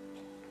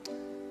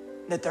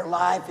that their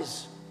life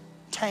is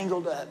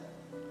tangled up.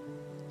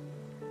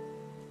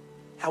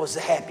 I was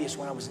the happiest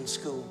when I was in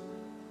school.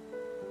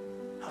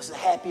 I was the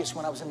happiest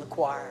when I was in the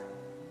choir.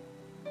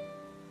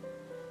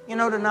 You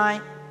know,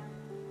 tonight,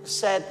 the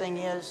sad thing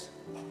is,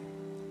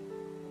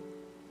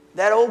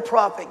 that old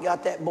prophet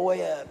got that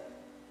boy up,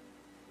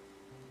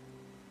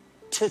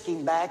 took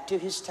him back to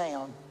his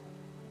town,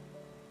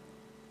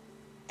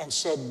 and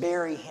said,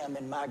 bury him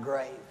in my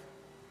grave.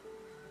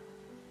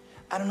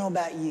 I don't know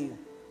about you,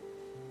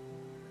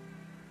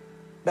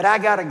 but I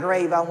got a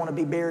grave I want to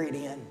be buried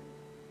in.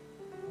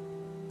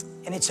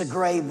 And it's a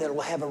grave that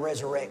will have a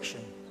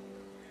resurrection.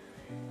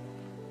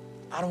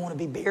 I don't want to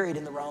be buried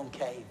in the wrong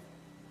cave.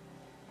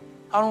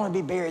 I don't want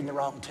to be buried in the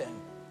wrong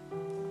tomb.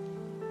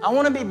 I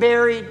want to be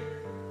buried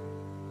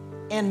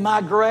in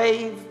my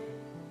grave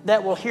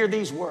that will hear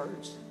these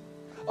words.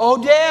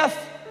 Oh, death,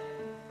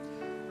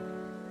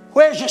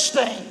 where's your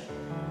sting?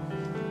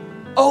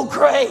 Oh,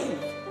 grave,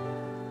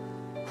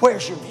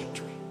 where's your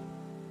victory?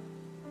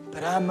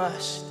 But I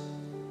must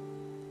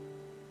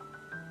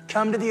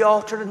come to the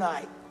altar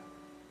tonight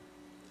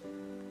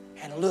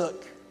and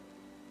look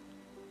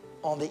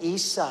on the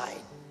east side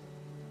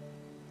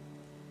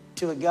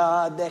to a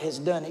God that has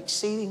done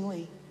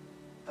exceedingly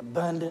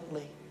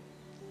abundantly,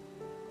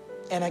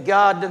 and a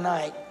God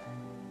tonight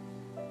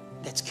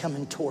that's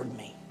coming toward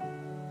me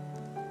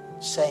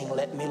saying,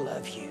 let me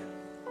love you.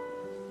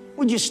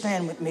 Would you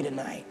stand with me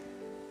tonight?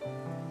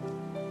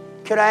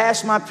 Could I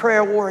ask my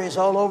prayer warriors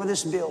all over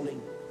this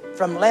building,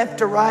 from left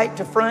to right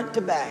to front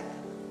to back,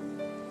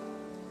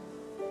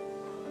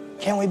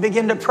 can we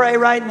begin to pray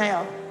right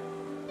now?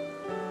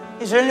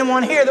 Is there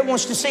anyone here that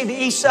wants to see the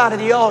east side of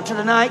the altar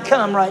tonight?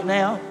 Come right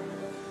now.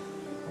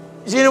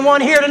 Is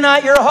anyone here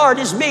tonight, your heart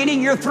is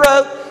beating, your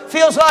throat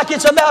feels like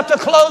it's about to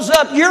close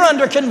up? You're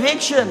under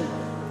conviction.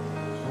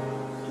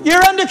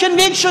 You're under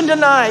conviction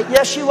tonight.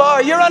 Yes, you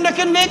are. You're under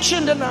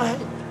conviction tonight.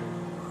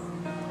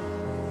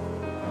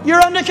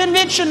 You're under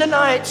conviction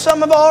tonight.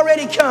 Some have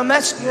already come.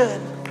 That's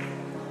good.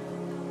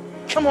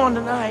 Come on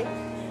tonight.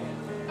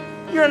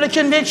 You're under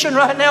conviction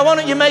right now. Why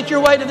don't you make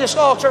your way to this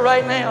altar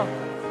right now?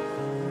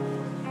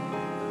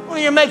 Why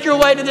don't you make your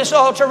way to this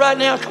altar right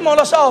now? Come on,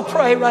 let's all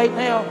pray right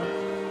now.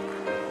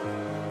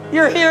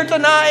 You're here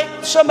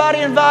tonight. Somebody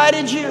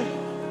invited you.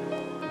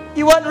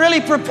 You wasn't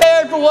really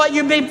prepared for what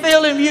you've been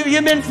feeling.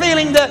 You've been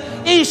feeling the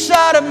east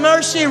side of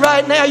mercy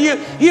right now.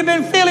 You've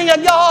been feeling a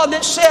God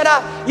that said,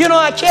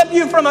 I kept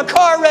you from a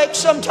car wreck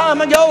some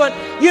time ago,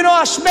 and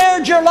I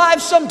spared your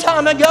life some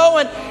time ago,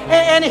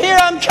 and here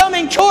I'm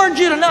coming towards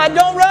you tonight.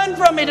 Don't run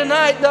from me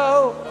tonight,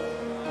 though.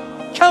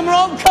 Come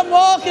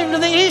walk into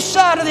the east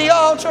side of the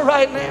altar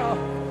right now.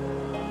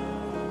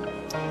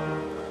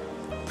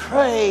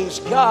 Praise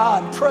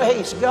God,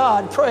 praise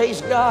God,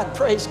 praise God,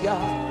 praise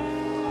God.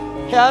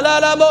 Go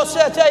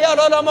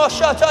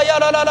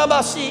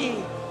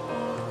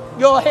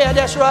ahead,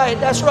 that's right.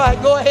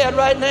 Go ahead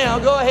right now.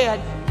 Go ahead.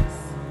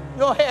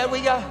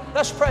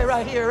 Let's pray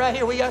right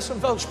here. We got some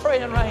folks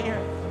praying right here.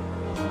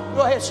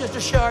 Go ahead, Sister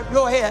Sharp.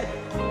 Go ahead.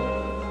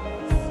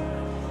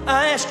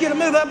 I ask you to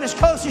move up as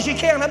close as you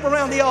can up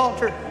around the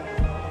altar.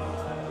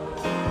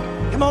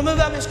 Come on, move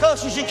up as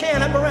close as you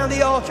can up around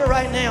the altar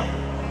right now.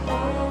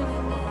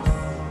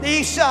 The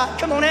east side.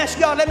 Come on, ask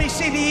God, let me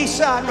see the east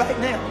side right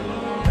now.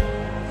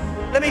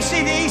 Let me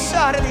see the east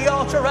side of the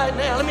altar right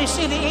now. Let me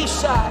see the east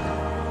side.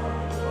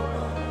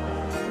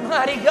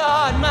 Mighty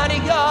God, mighty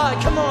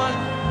God. Come on.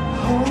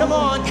 Come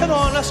on, come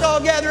on. Let's all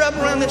gather up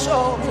around this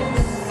altar.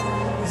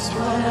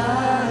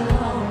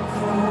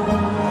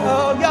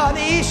 Oh God,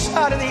 the east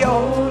side of the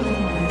altar.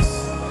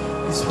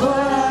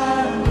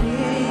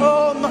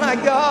 Oh my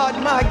God,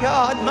 my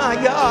God, my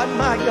God,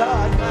 my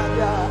God, my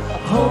God.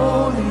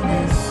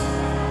 Holiness,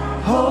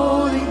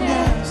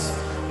 holiness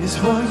is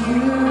what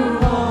you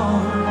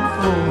want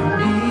for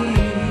me.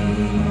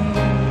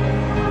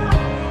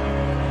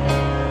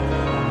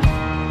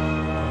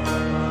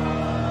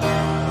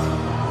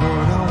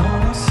 Lord, I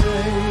want to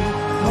say,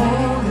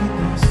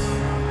 holiness,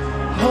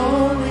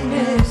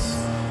 holiness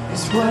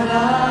is what I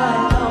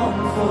long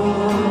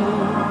for.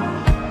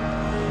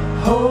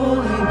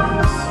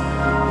 Holiness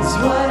is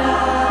what I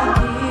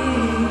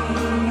need.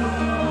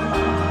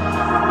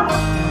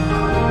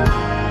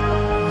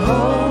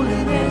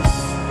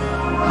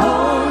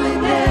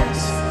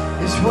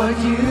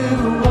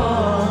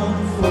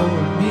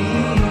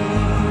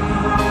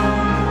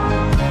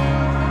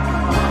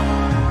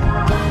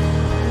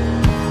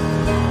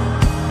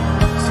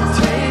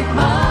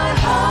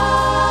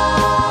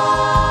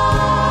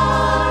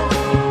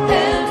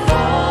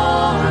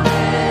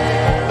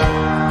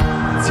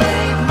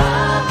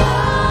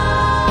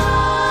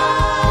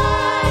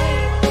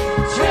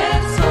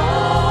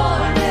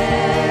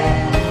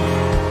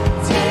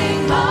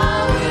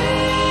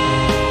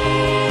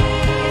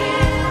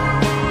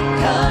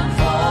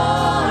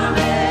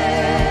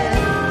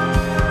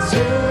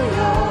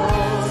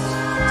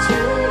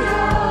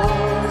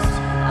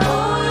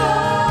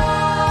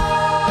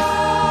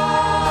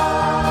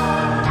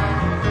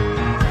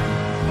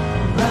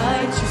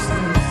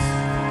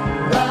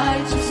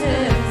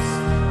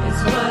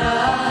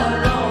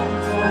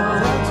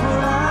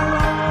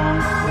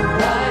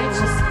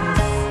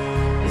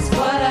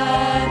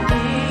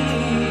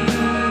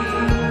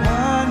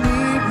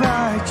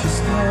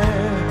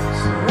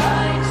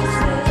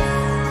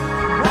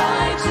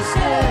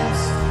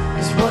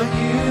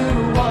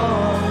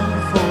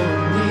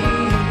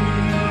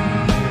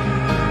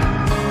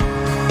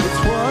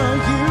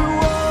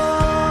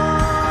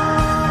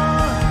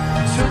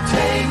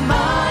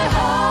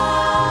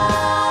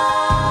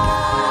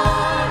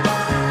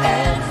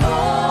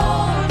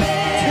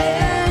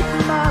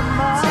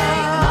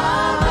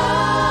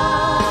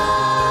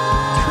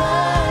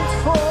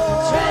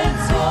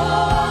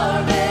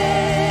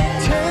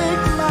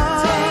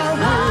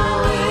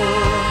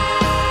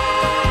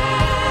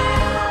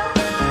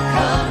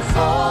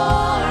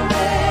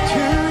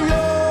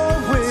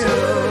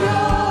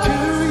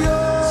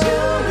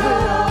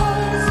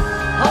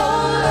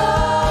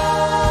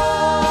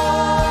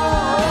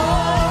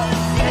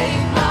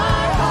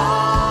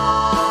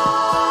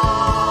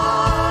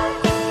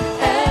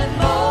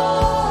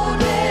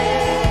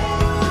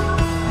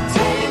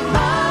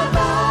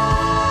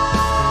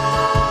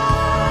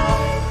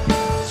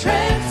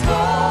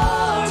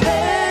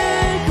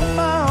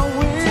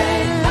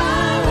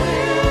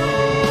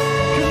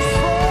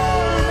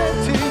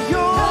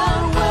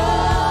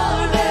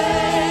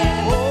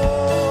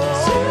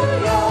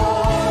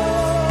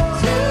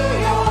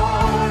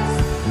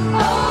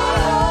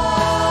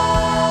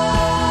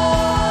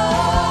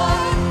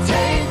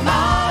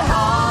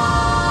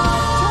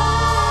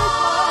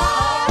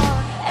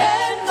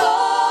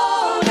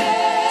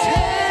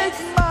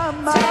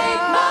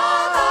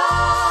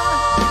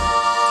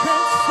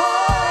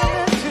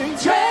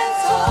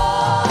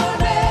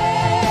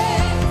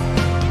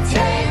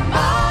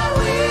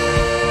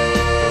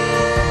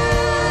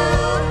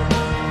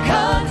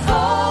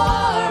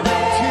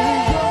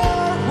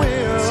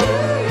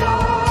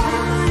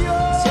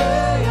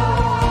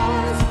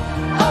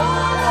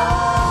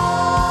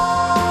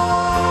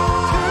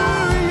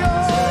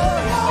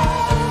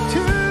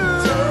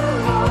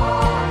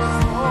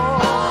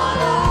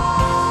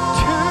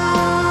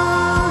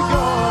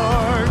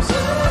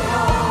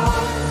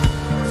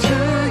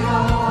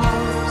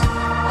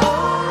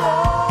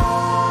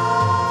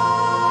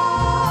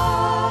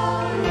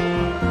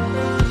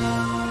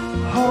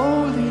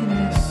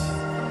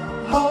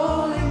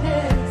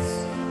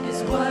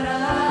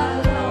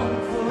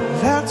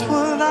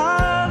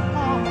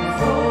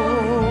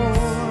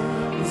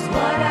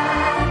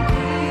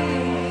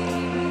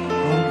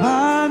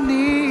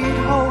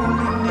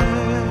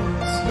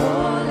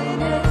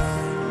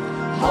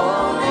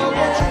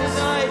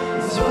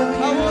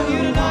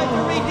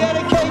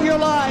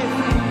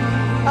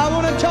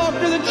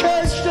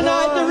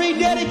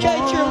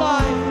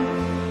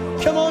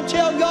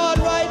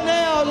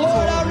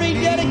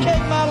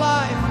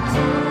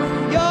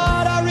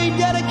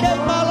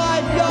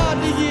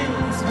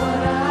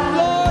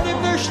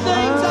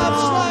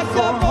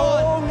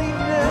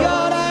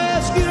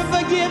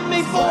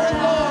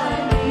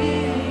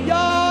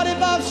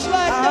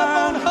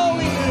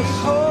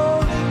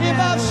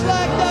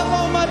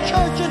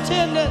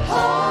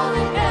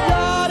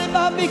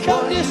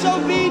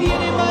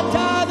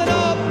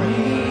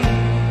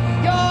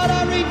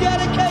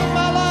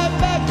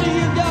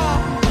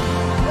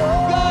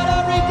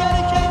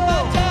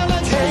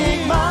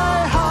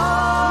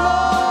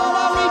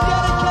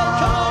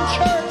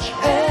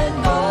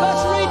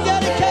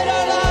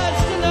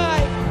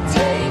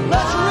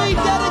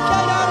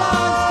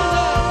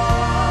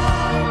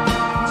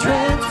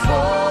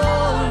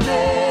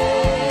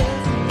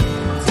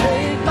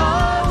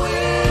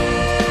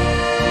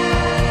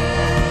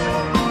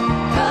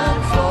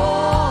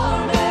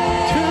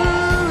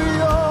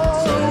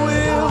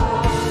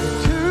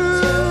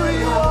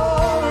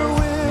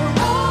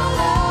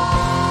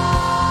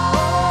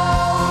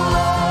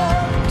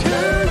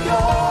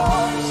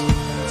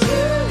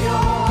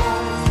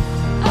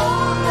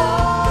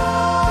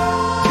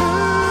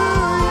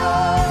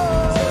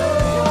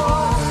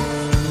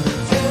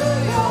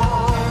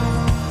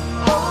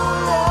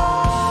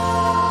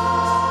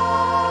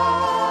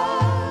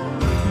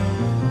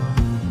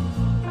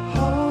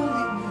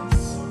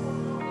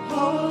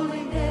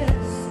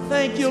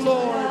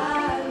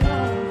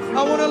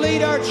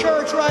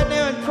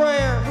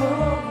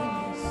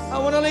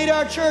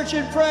 our church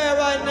in prayer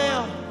right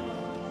now.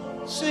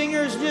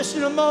 Singers, just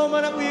in a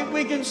moment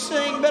we can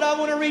sing, but I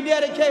want to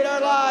rededicate our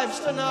lives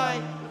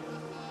tonight.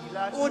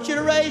 I want you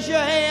to raise your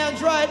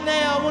hands right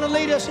now. I want to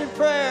lead us in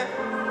prayer.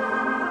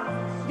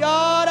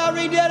 God, I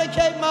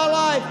rededicate my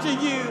life to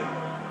you.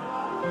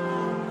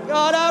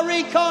 God, I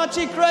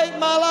reconsecrate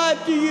my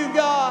life to you,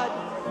 God.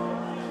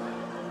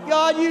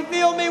 God, you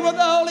filled me with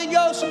the Holy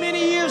Ghost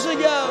many years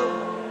ago.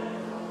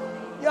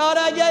 God,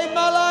 I gave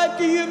my life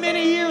to you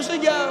many years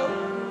ago.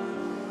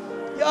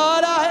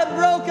 God, I have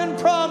broken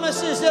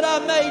promises that I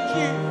made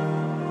you.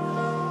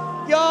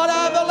 God,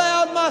 I've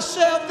allowed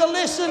myself to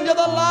listen to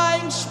the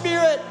lying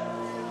spirit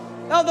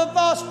of the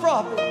false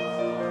prophet.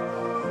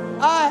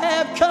 I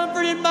have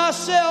comforted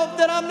myself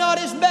that I'm not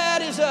as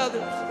bad as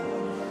others.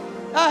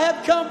 I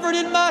have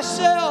comforted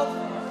myself,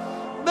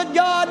 but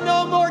God,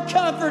 no more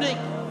comforting.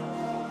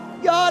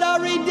 God, I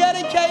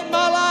rededicate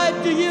my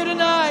life to you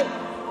tonight.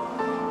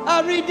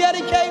 I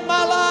rededicate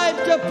my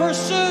life to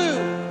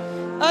pursue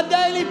a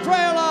daily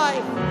prayer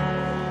life.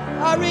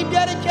 I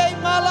rededicate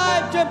my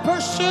life to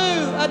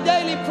pursue a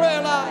daily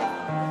prayer life.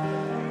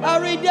 I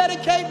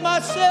rededicate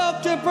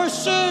myself to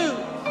pursue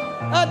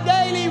a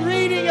daily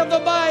reading of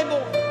the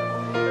Bible.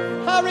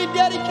 I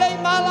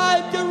rededicate my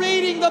life to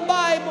reading the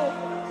Bible.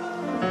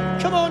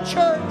 Come on,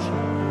 church.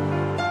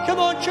 Come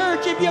on,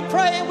 church. If you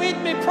pray it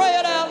with me, pray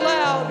it out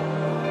loud.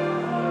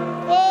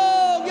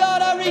 Oh,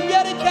 God, I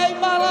rededicate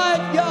my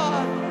life,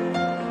 God.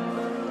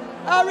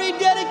 I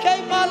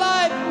rededicate my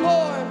life,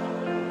 Lord.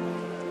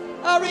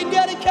 I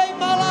rededicate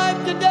my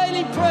life to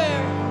daily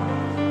prayer.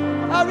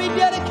 I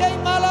rededicate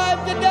my life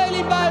to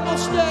daily Bible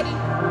study.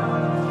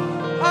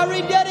 I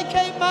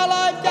rededicate my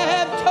life to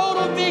have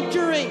total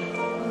victory.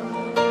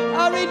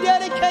 I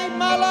rededicate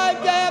my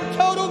life to have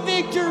total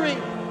victory.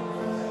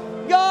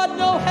 God,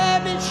 no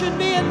habits should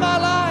be in my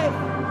life.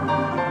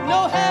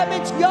 No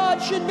habits,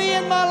 God, should be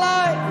in my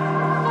life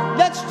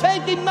that's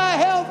taking my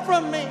health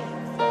from me.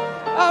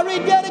 I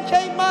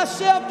rededicate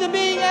myself to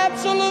being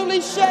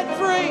absolutely set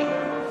free.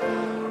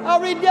 I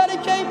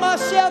rededicate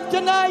myself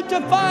tonight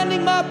to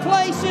finding my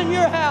place in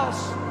your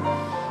house.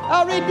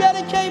 I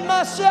rededicate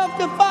myself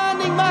to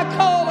finding my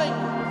calling.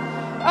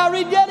 I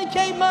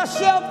rededicate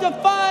myself to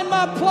find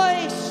my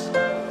place.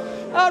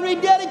 I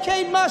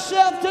rededicate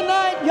myself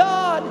tonight,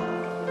 God,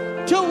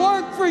 to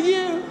work for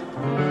you.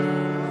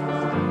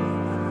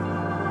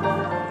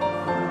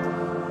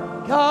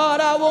 God,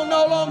 I will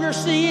no longer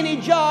see any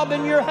job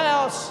in your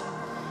house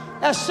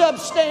as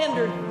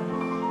substandard.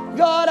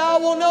 God, I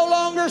will no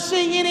longer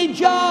see any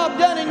job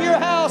done in your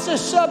house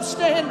as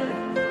substandard.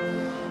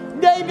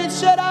 David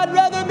said, I'd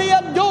rather be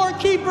a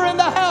doorkeeper in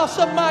the house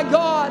of my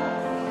God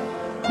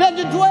than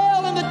to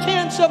dwell in the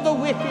tents of the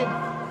wicked.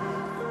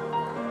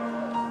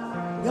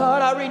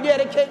 God, I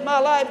rededicate my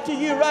life to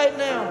you right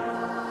now.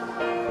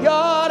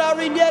 God, I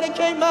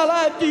rededicate my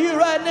life to you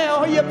right now.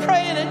 Are you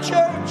praying in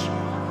church?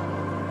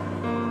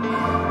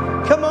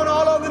 Come on,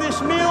 all over this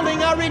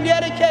building, I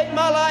rededicate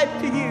my life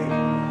to you.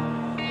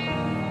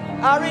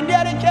 I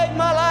rededicate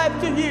my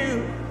life to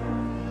you.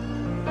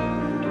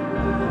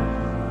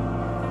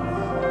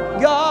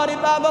 God, if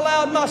I've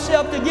allowed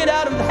myself to get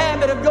out of the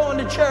habit of going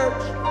to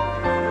church,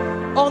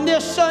 on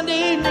this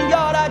Sunday evening,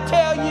 God, I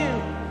tell you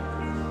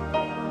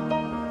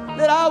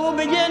that I will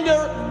begin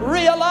to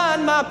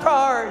realign my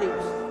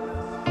priorities.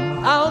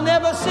 I'll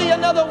never see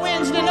another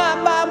Wednesday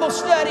night Bible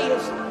study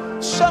as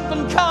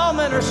something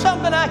common or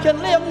something I can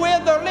live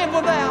with or live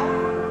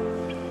without.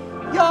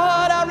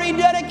 God, I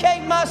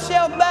rededicate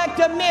myself back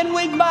to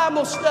midweek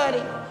Bible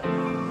study.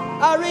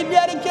 I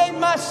rededicate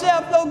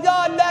myself, oh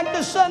God, back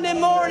to Sunday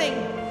morning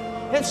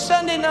and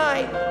Sunday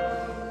night.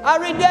 I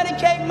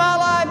rededicate my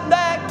life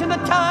back to the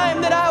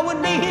time that I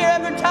would be here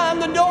every time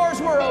the doors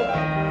were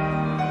open.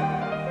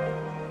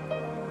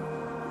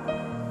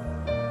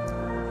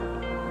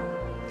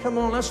 Come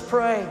on, let's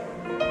pray.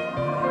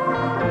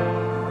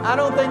 I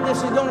don't think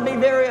this is going to be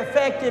very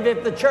effective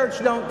if the church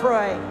don't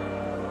pray.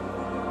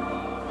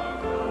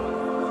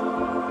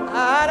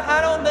 I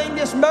don't think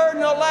this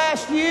burden will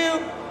last you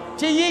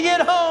till you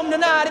get home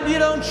tonight if you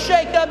don't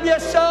shake up your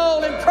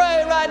soul and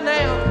pray right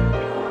now.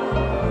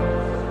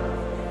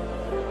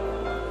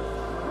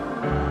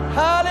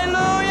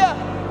 Hallelujah.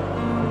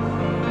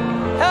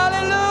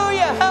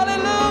 Hallelujah.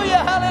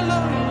 Hallelujah.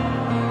 Hallelujah.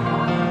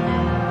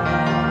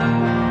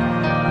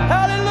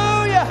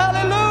 Hallelujah.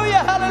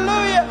 Hallelujah.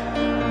 Hallelujah.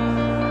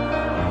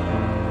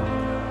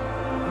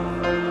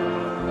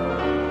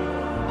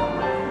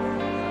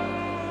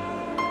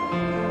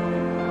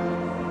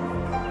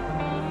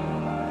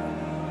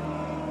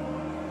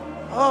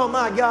 Oh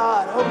my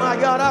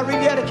God, I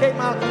rededicate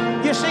my.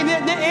 You see,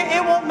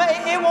 it won't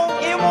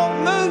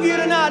move you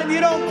tonight if you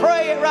don't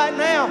pray it right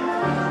now.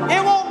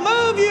 It won't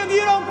move you if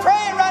you don't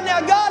pray it right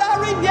now. God, I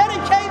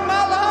rededicate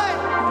my life.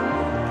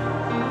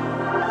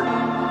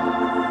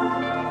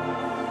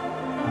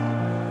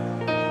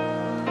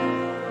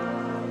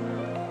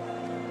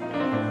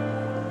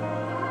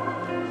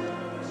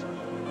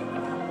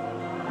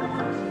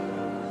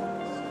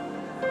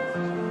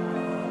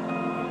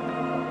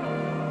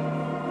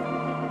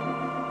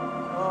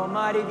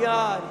 mighty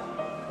God.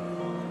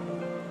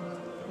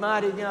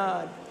 Mighty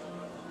God.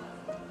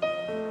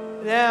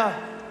 Now,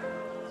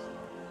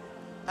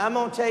 I'm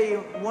going to tell you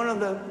one of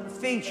the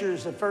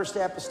features of First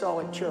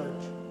Apostolic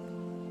Church.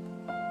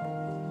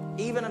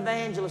 Even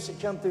evangelists that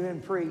come through here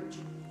and preach.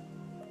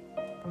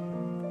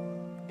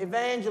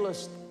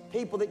 Evangelists,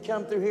 people that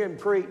come through here and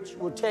preach,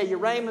 will tell you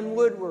Raymond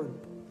Woodward,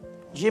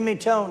 Jimmy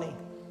Tony,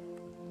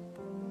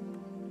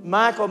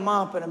 Michael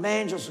Mompin,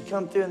 evangelists will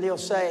come through and they'll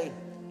say,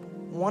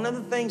 one of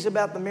the things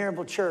about the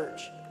Miracle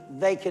Church,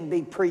 they can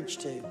be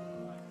preached to.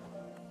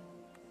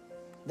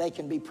 They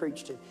can be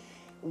preached to.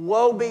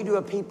 Woe be to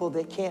a people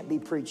that can't be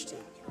preached to.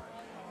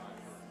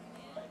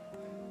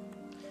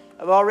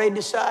 I've already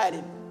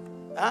decided.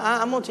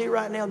 I'm going to tell you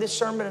right now, this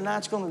sermon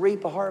tonight's going to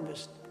reap a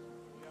harvest.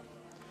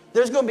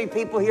 There's going to be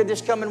people here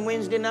this coming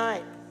Wednesday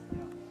night.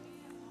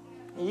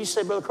 And you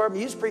say, Brother Carpenter,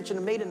 you was preaching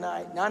to me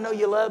tonight. And I know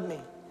you love me.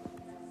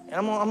 And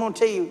I'm going to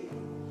tell you,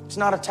 it's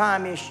not a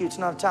time issue. It's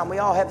not a time. We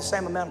all have the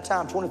same amount of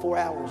time, 24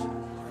 hours.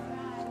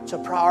 It's a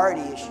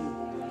priority issue.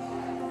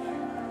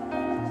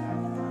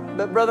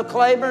 But Brother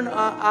Claiborne,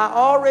 I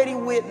already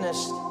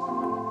witnessed,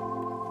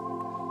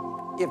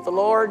 if the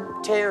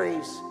Lord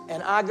tarries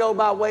and I go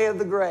by way of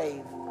the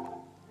grave,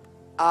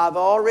 I've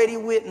already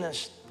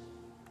witnessed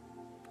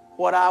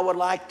what I would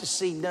like to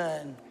see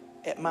done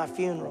at my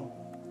funeral.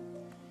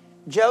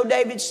 Joe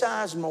David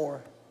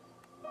Sizemore,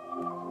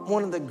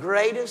 one of the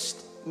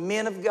greatest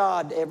men of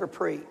God to ever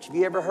preach. Have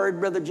you ever heard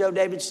Brother Joe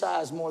David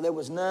Sizemore? There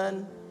was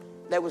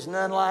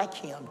none like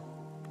him.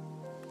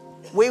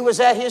 We was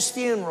at his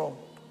funeral,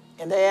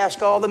 and they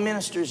asked all the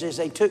ministers as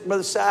they took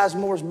Brother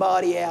Sizemore's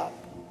body out.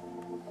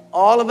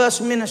 All of us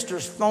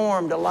ministers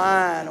formed a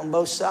line on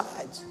both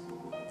sides.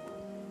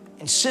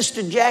 And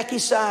Sister Jackie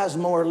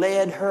Sizemore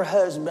led her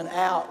husband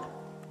out.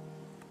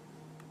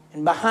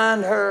 And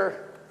behind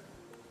her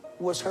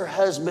was her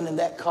husband in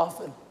that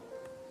coffin.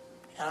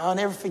 And I'll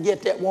never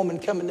forget that woman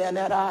coming down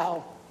that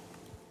aisle.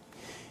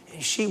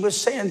 And she was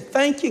saying,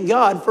 thank you,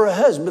 God, for a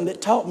husband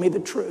that taught me the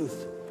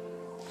truth.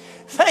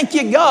 Thank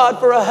you, God,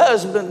 for a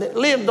husband that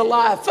lived the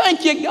life.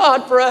 Thank you,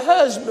 God, for a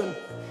husband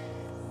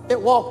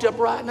that walked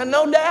upright. Now,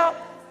 no doubt,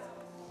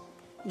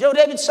 Joe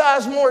David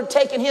Sizemore had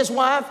taken his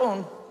wife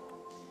on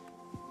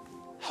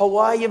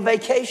Hawaii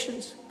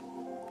vacations.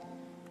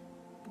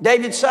 Joe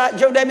David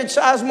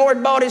Sizemore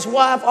had bought his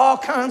wife all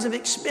kinds of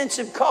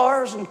expensive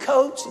cars and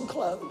coats and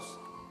clothes.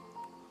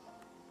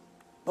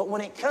 But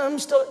when it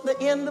comes to the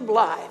end of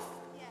life,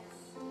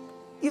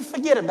 you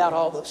forget about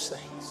all those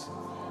things.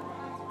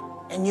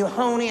 And you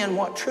hone in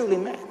what truly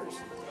matters.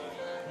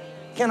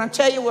 Can I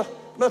tell you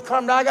what, Brother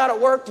Carpenter, I got to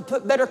work to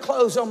put better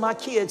clothes on my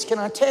kids. Can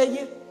I tell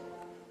you?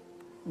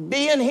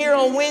 Being here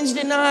on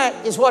Wednesday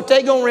night is what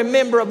they're going to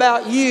remember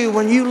about you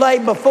when you lay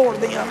before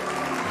them.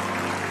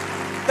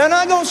 They're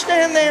not going to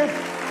stand there.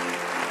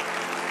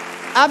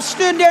 I've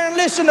stood there and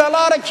listened to a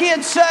lot of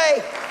kids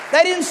say,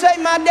 they didn't say,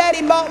 my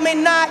daddy bought me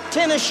Nike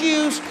tennis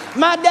shoes.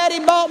 My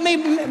daddy bought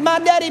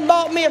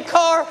me a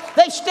car.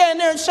 They stand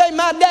there and say,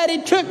 my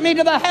daddy took me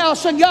to the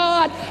house of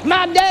God.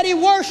 My daddy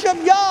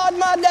worshiped God.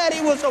 My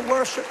daddy was a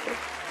worshiper.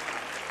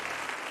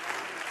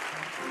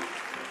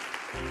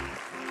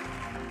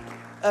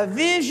 A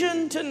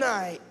vision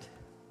tonight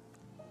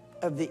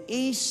of the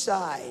east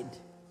side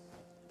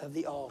of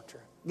the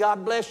altar.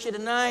 God bless you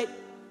tonight.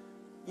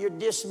 You're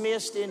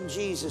dismissed in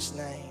Jesus'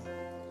 name.